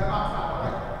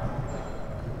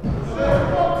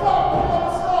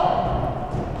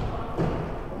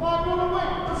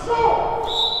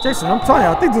 Jason, I'm telling you,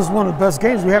 I think this is one of the best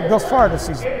games we have thus far this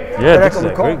season. Yeah, this is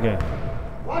a great game.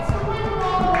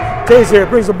 Jay's here,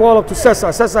 brings the ball up to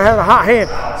Cesar. Cesar has a hot hand.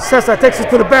 Cesar takes it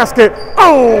to the basket.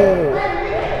 Oh!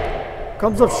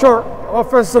 Comes up short.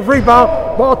 Offensive rebound.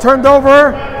 Ball turned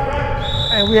over.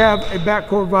 And we have a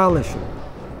backcourt violation.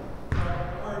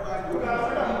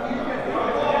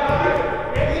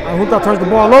 Ajunta turns the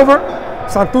ball over.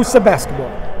 Santurce basketball.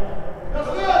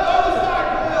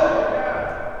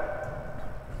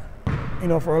 You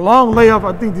know, for a long layup,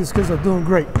 I think these kids are doing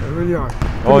great. They really are.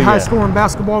 Pretty high-scoring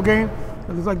basketball game.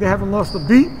 It looks like they haven't lost a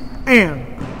beat, and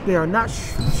they are not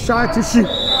shy to shoot.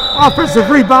 Offensive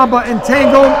rebound, but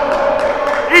entangled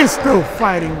and still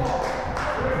fighting.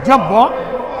 Jump ball.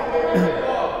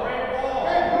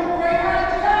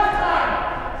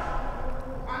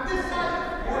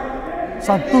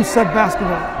 Santurce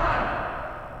basketball.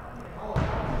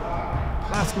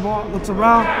 Basketball looks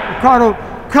around. Ricardo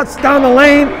cuts down the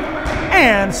lane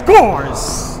and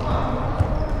scores.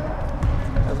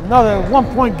 That's another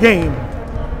 1-point game.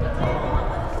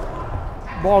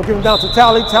 Ball given down to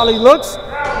Tally. Tally looks.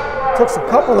 Took a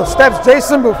couple of steps,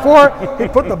 Jason, before he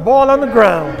put the ball on the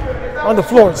ground. On the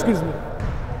floor, excuse me.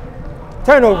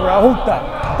 Turnover, Ajunta.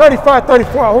 35-34,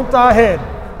 Ajunta ahead.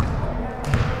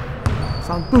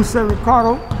 Santurce,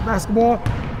 Ricardo, basketball.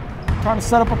 Trying to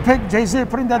set up a pick. Jay-Z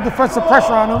putting that defensive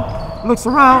pressure on him. Looks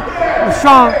around.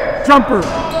 LaShawn, jumper.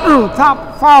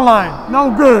 Top foul line.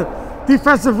 No good.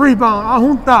 Defensive rebound.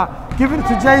 Ajunta giving it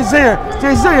to Jay-Z.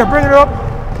 Jay-Z bringing it up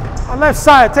on left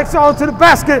side. Takes it all to the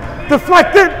basket.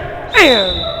 Deflected.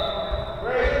 And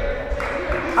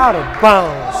out of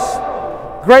bounds.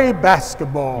 Great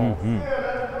basketball.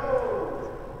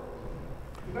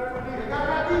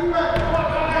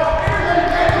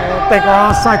 Thank our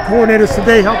on-site coordinators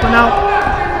today helping out.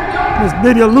 Ms.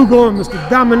 Lydia Lugo and Mr.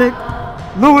 Dominic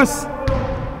Lewis.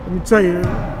 Let me tell you,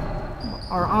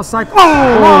 our on-site,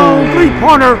 long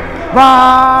three-pointer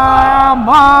by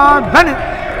Ahmad Bennett.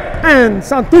 And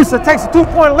Santurce takes a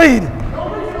 2-point lead.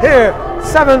 Here,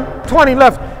 7:20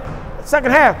 left,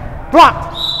 second half.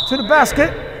 Blocked to the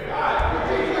basket.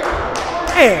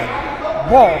 and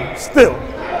ball still.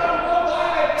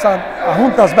 It's on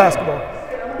Juntas basketball.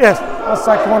 Yes,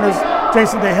 outside corners,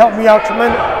 Jason, they helped me out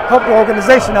helped the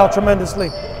organization out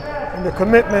tremendously in the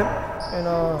commitment and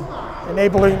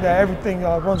enabling that everything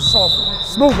runs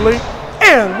smoothly.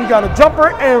 And we got a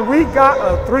jumper, and we got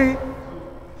a three.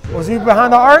 Was he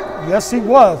behind the arc? Yes, he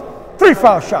was. 3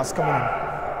 foul shots coming in.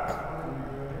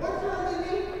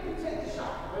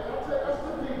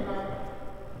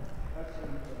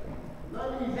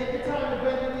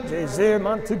 Jazier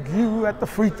Montague at the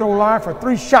free throw line for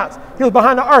 3 shots. He was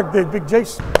behind the arc there, Big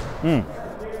Jason. 3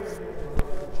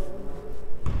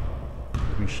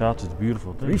 shots is a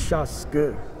beautiful thing. 3 shots is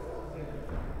good.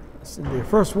 That's in there.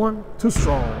 First one, too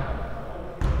strong.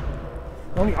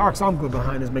 The only arcs I'm good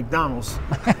behind is McDonald's.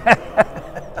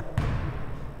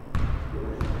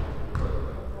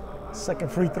 Second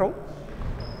free throw.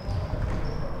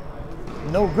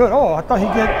 No good. Oh, I thought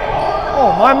he'd get.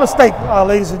 Oh, my mistake,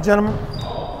 ladies and gentlemen.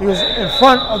 He was in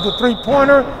front of the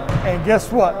three-pointer, and guess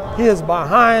what? He is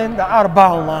behind the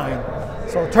out-of-bound line.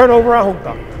 So turnover on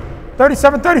Junta.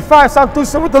 37-35,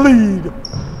 Santurce with the lead.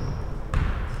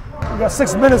 We got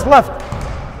 6 minutes left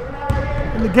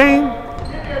in the game.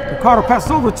 Ricardo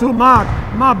passes over to Ahmad.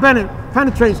 Ahmad Bennett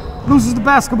penetrates, loses the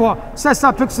basketball.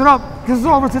 Sessa picks it up, gives it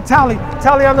over to Tally.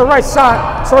 Tally on the right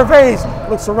side, surveys,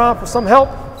 looks around for some help,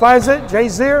 finds it.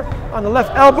 Jazier on the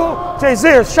left elbow.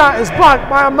 Jazier's shot is blocked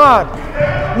by Ahmad.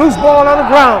 Loose ball on the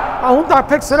ground. Ahunta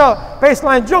picks it up.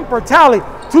 Baseline jumper. Tally.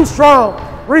 Too strong.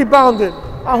 Rebounded.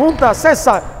 Ahunta.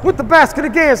 Sessa with the basket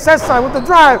again. Sessa with the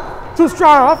drive. Too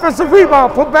strong. Offensive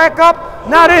rebound. Put back up.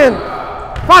 Not in.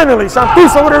 Finally,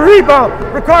 Santurce with a rebound.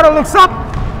 Ricardo looks up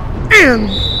and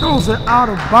throws it out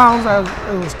of bounds as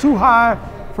it was too high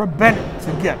for Bennett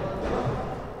to get.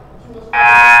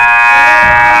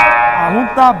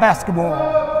 Ahunta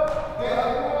basketball.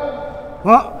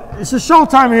 Well, it's a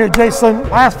showtime here, Jason.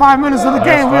 Last 5 minutes of the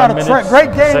game. We got a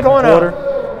great game going on.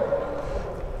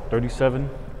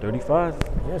 37-35.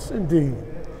 Yes, indeed.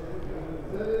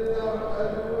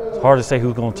 It's hard to say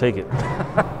who's going to take it.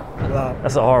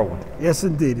 That's a hard one. Yes,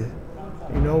 indeed.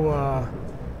 You know,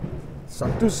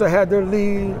 Santurce had their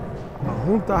lead.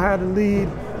 Junta had a lead.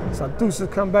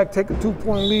 Santurce come back, take a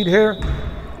 2-point lead here.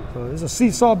 So there's a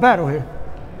seesaw battle here.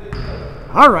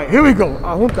 All right, here we go.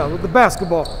 Junta with the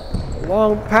basketball.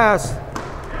 Long pass.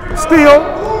 Steal.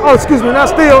 Oh, excuse me, not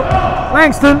steal.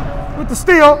 Langston with the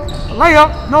steal.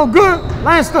 Layup, no good.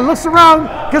 Langston looks around,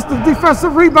 gets the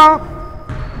defensive rebound.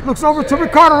 Looks over to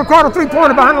Ricardo. Ricardo,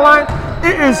 3-pointer behind the line.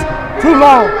 It is too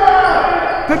long.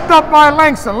 Picked up by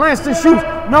Langston. Langston shoots.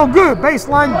 No good.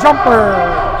 Baseline jumper.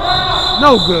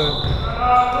 No good.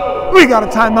 We got a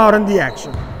timeout in the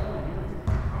action.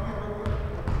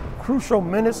 Crucial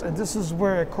minutes, and this is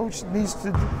where a coach needs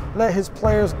to let his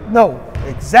players know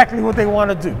exactly what they want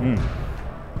to do.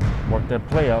 Work that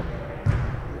play out.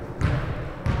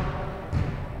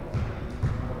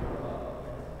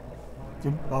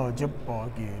 Jump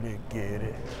ball, get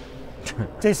it.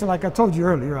 Jason, like I told you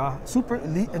earlier, Super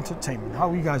Elite Entertainment. How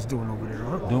are you guys doing over there?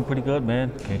 Huh? Doing pretty good,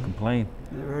 man. Can't complain.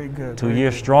 Very good. 2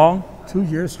 years strong. 2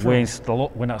 years strong.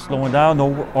 We're not slowing down,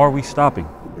 nor are we stopping.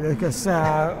 Like I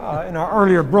said in our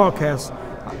earlier broadcast,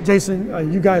 Jason,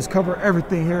 you guys cover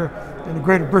everything here in the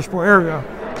greater Bridgeport area.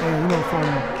 And, you know,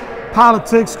 from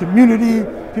politics, community,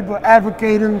 people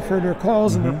advocating for their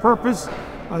cause and their purpose.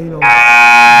 You know,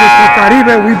 Bridgeport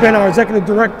Caribe, we've been, our executive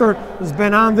director has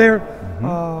been on there,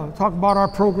 talk about our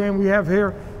program we have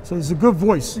here. So it's a good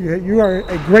voice. You are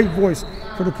a great voice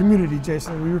for the community,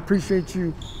 Jason. We appreciate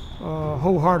you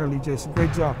wholeheartedly, Jason.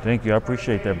 Great job. Thank you. I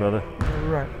appreciate that, brother. All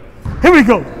right. Here we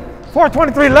go.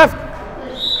 4:23 left.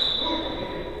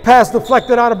 Pass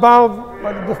deflected out of bounds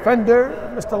by the defender,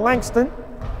 Mr. Langston.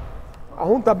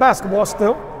 Junta basketball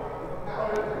still.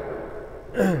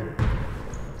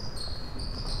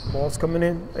 Ball's coming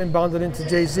in, inbounded into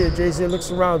Jazier. Jazier looks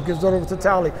around, gives it over to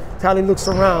Tally. Tally looks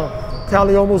around.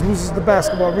 Tally almost loses the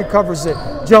basketball, recovers it.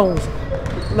 Jones,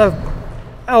 left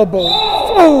elbow.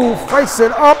 Oh, fights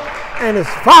it up, and it's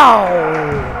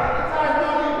fouled.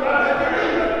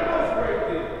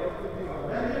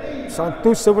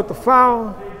 Santurce with the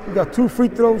foul. We got 2 free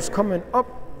throws coming up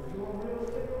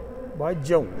by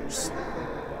Jones.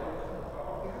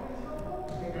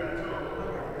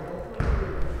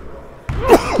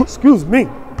 Excuse me.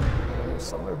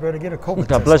 Somebody better get a COVID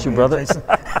God bless you, brother.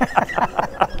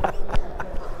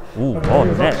 Ooh, all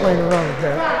of that. Playing around with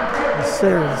that. It's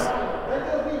serious.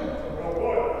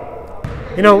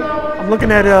 You know, I'm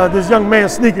looking at this young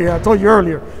man's sneaker here. I told you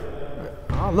earlier.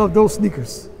 I love those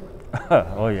sneakers.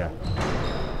 Oh, yeah.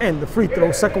 And the free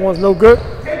throw. Second one's no good.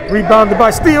 Rebounded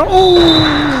by Steele. Ooh!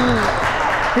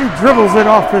 He dribbles it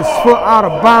off his foot out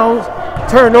of bounds.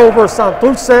 Turnover,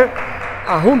 Santurce.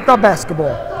 Junta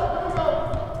basketball.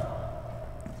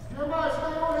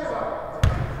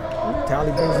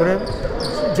 Tally brings it in.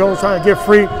 Jones trying to get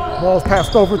free. Ball's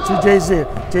passed over to Jazier.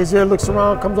 Jazier looks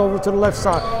around, comes over to the left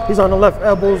side. He's on the left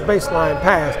elbows baseline.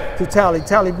 Pass to Tally.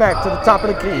 Tally back to the top of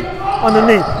the key.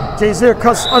 Underneath. Jazier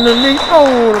cuts underneath.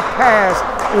 Oh, the pass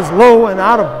is low and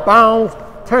out of bounds.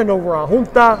 Turnover on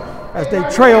Junta as they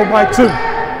trail by 2.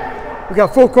 We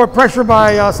got full court pressure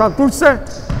by Santurce.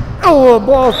 Oh,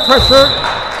 ball pressure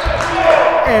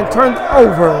and turned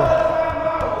over.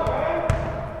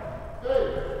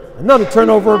 Another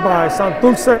turnover by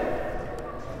Santurce.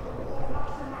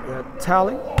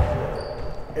 Tally,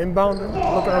 inbounding,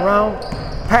 looking around,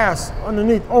 pass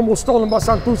underneath, almost stolen by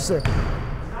Santurce.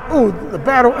 Ooh, the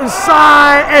battle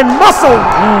inside and muscle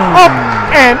up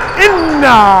and in.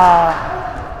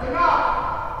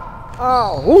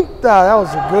 Junta, that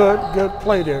was a good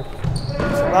play there.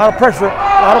 A lot of pressure,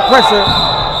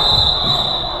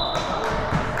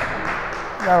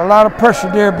 Got a lot of pressure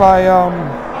there by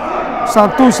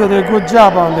Santurce. Did a good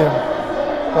job on there.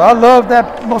 But I love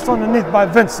that muscle underneath by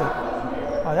Vincent.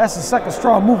 That's the second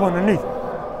strong move underneath.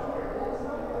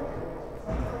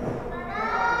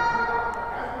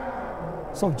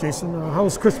 So, Jason, how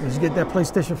was Christmas? You get that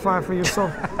PlayStation 5 for yourself?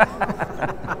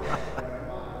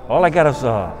 All I got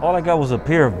was a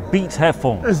pair of Beats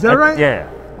headphones. Is that right? Yeah.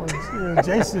 Oh,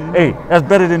 Jason. Hey, that's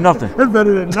better than nothing. That's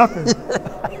better than nothing. It's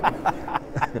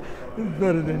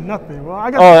better than nothing. Well,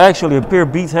 I got. Oh, actually, a pair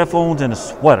of Beats headphones and a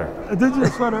sweater. Did you a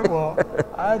sweater? Well,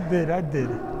 I did. I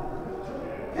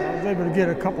was able to get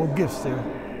a couple of gifts there.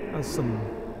 Some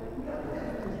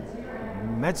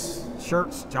Mets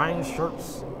shirts, Giants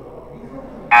shirts.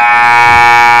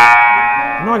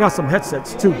 I know I got some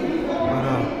headsets too,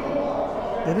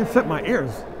 but they didn't fit my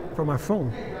ears for my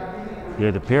phone.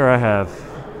 Yeah, the pair I have,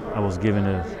 I was given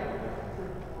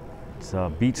it's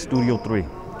Beats Studio 3.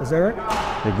 Is that right?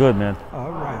 They're good, man.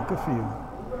 All right, good for you.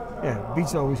 Yeah,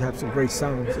 Beats always have some great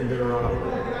sounds in their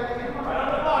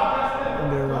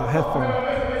headphones.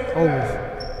 Always.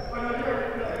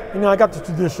 You know, I got the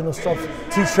traditional stuff: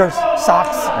 t-shirts,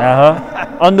 socks.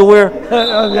 Underwear.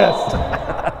 Yes.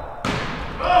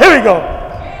 Here we go.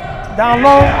 Down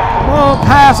low, long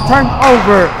pass turned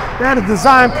over. They had a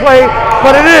design play,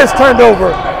 but it is turned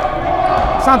over.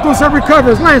 Santurce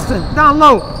recovers. Langston down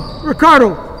low.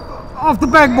 Ricardo off the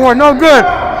backboard, no good.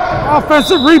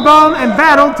 Offensive rebound and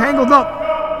battle tangled up.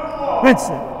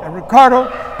 Vincent and Ricardo,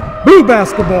 blue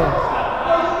basketball.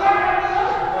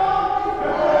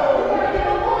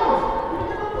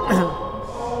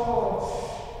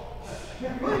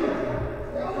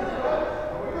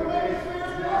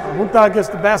 Junta gets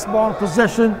the basketball in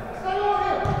possession.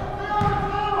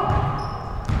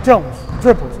 Jones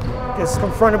dribbles, gets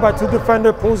confronted by 2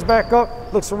 defenders, pulls back up,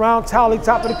 looks around, Tally,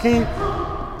 top of the key,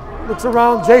 looks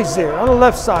around, Jazier on the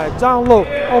left side, down low,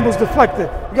 almost deflected.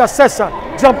 You got Cesar,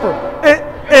 jumper. It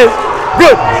is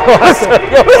good. Listen,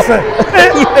 it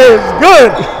is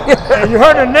good. And you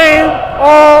heard the name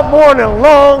all morning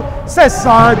long,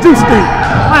 Cesar Justi.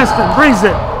 Langston brings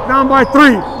it, down by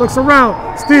 3, looks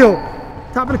around, steal.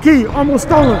 Top of the key, almost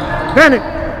stolen. Bennett,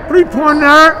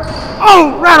 3-pointer.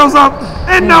 Oh, rattles up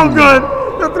and no good.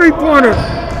 The 3-pointer.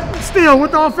 Steal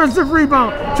with the offensive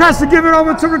rebound. Tries to give it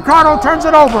over to Ricardo, turns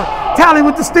it over. Tally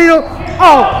with the steal.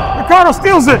 Oh, Ricardo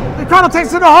steals it. Ricardo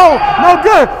takes it to the hole. No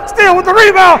good. Steal with the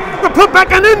rebound. The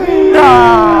putback and in.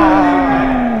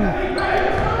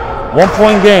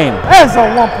 1-point game. It's a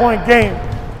 1-point game.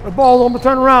 The ball almost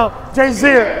turned around.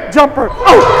 Jazier, jumper.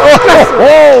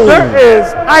 Oh, there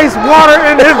is ice water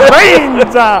in his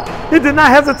veins. He did not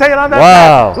hesitate on that.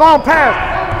 Wow. Pass. Long pass.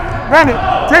 Bennett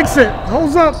takes it,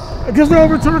 holds up, gives it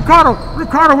over to Ricardo.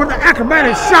 Ricardo with the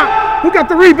acrobatic shot. Who got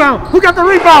the rebound?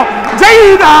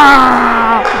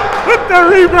 Jada with the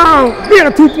rebound. He had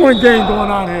a 2-point game going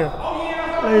on here,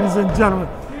 ladies and gentlemen.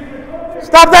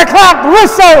 Stop that clock. The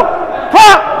whistle.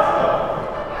 Clock.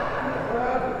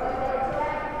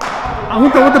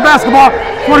 Junta with the basketball,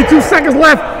 22 seconds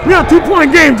left. We got a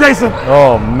 2-point game, Jason.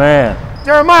 Oh, man.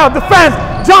 Jeremiah, defense.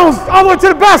 Jones all the way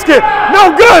to the basket.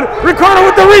 No good. Ricardo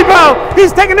with the rebound.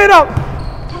 He's taking it up.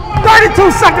 32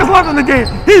 seconds left in the game.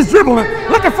 He's dribbling,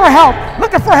 looking for help.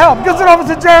 Gives it over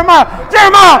to Jeremiah.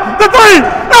 Jeremiah, the 3.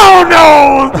 No,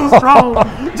 it's too strong.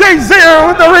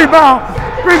 Jazier with the rebound.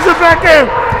 Brings it back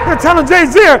in. They're telling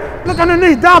Jazier, look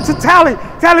underneath, down to Tally.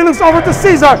 Tally looks over to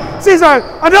Cesar. Cesar,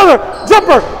 another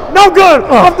jumper. No good.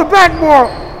 Off the backboard.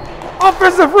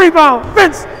 Offensive rebound.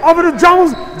 Vince over to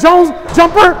Jones. Jones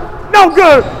jumper. No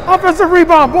good. Offensive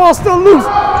rebound. Ball still loose.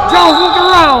 Jones looking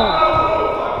around.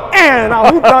 And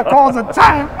Ahunta calls a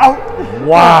timeout.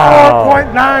 Wow.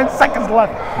 4.9 seconds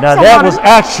left. Now that was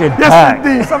action Yes, packed.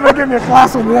 indeed. Somebody give me a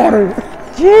glass of water.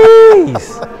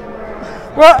 Jeez.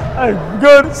 What a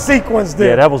good sequence there.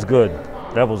 Yeah, that was good.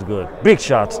 That was good. Big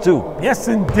shots too. Yes,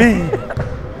 indeed.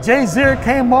 Jay Zier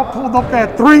came up, pulled up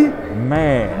that three.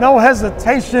 Man. No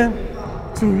hesitation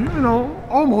to,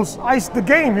 almost ice the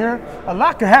game here. A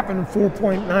lot could happen in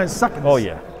 4.9 seconds. Oh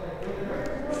yeah.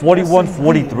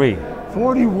 41-43.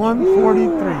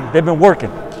 41-43. They've been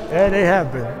working. Yeah, they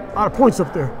have been. A lot of points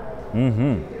up there.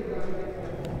 Mm-hmm.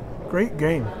 Great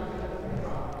game.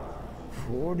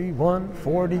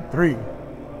 41-43.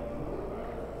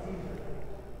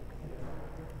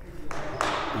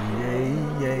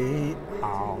 Yay,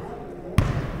 ow.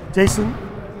 Jason,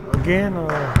 again,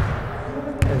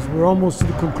 as we're almost to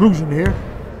the conclusion here,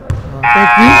 thank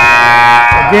you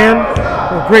again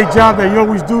for a great job that you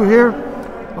always do here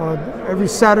every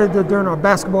Saturday during our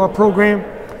basketball program.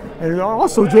 And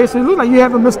also, Jason, it looks like you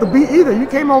haven't missed a beat either. You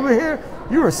came over here,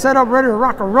 you were set up ready to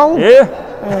rock and roll. Yeah.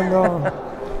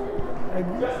 And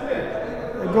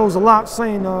it goes a lot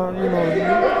saying,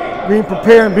 being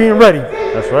prepared and being ready.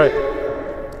 That's right.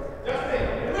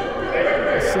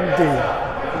 Yes, indeed.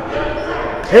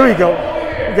 Here we go.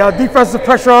 We got defensive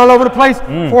pressure all over the place.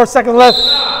 4 seconds left.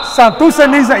 Santurce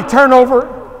needs a turnover.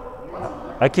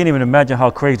 I can't even imagine how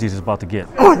crazy this is about to get.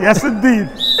 Oh, yes, indeed.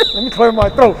 Let me clear my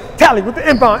throat. Tally with the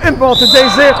inbound. Inbound to Jay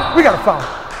Zier. We got a foul.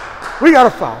 We got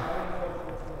a foul.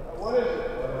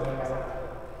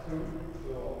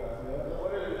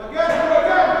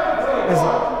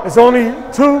 It's only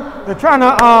two. They're trying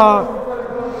to,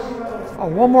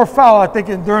 one more foul, I think,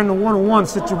 during the one-on-one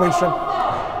situation.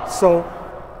 So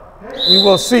we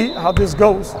will see how this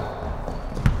goes.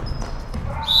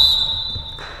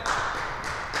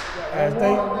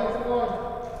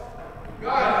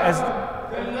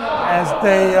 As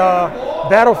they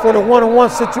battle for the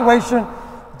one-on-one situation.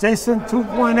 Jason,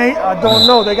 2.8, I don't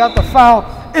know. They got the foul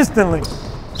instantly.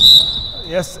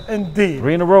 Yes, indeed.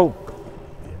 3 in a row.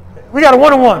 We got a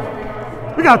one-on-one.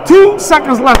 We got 2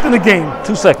 seconds left in the game.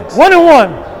 2 seconds.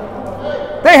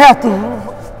 1-on-1. They have to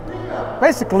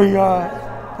basically a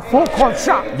full court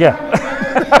shot. Yeah.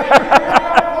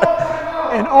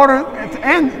 In order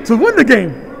to win the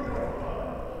game.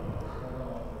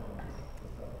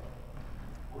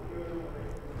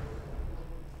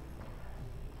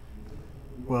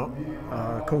 Well,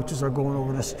 coaches are going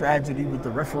over the strategy with the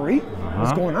referee.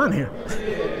 What's going on here?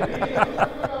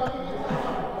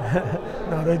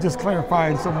 No, they're just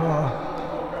clarifying some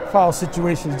foul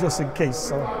situations just in case.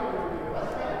 So,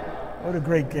 what a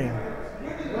great game.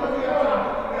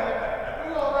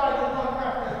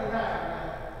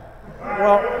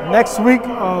 Well, next week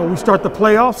we start the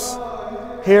playoffs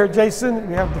here, Jason.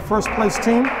 We have the first place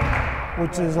team,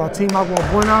 which is our team Agua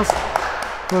Buenas,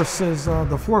 versus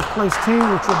the 4th place team,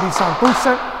 which will be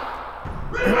Santurce.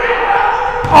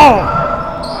 Oh,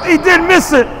 he did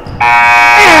miss it.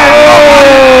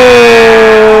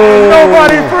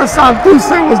 Nobody for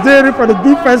Santurce was there for the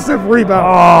defensive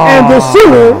rebound. And the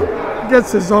shooter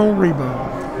gets his own rebound.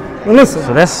 But listen.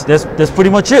 So that's pretty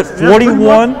much it.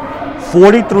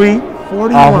 41-43.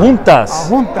 Ahuntas.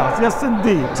 Ahuntas, yes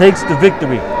indeed. Takes the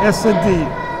victory. Yes indeed.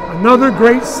 Another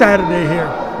great Saturday here.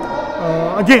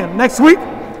 Again, next week,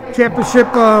 championship,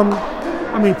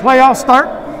 playoffs start.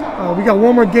 We got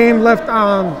one more game left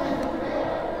on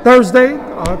Thursday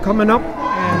coming up.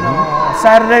 And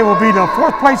Saturday will be the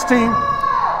 4th place team,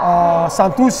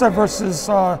 Santurce versus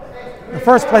the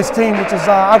 1st place team, which is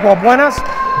Agua Buenas.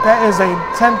 That is a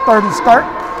 10:30 start.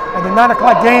 And the 9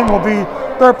 o'clock game will be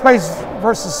 3rd place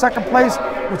versus 2nd place,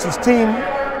 which is team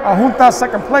Junta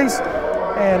 2nd place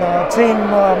and team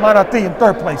Manatí in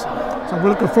 3rd place. So we're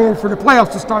looking forward for the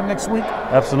playoffs to start next week.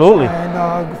 Absolutely.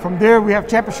 And from there we have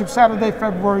championship Saturday,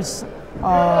 February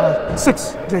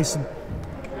 6th, Jason.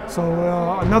 So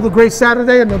another great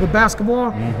Saturday, another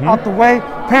basketball out the way.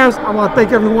 Parents, I want to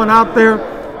thank everyone out there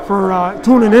for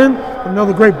tuning in.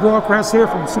 Another great broadcast here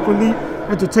from Super Elite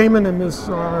Entertainment and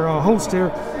our host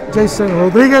here, Jason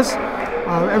Rodriguez.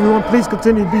 Everyone, please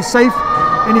continue to be safe.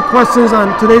 Any questions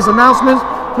on today's announcements,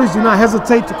 please do not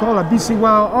hesitate to call our BC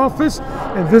Wild office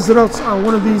and visit us on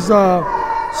one of these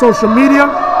social media.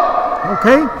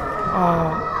 Okay?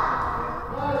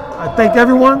 I thank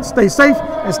everyone. Stay safe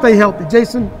and stay healthy.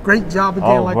 Jason, great job again.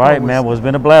 All right, man. Well, it's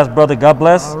been a blast, brother. God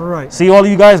bless. All right. See all of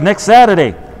you guys next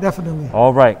Saturday. Definitely.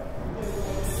 All right.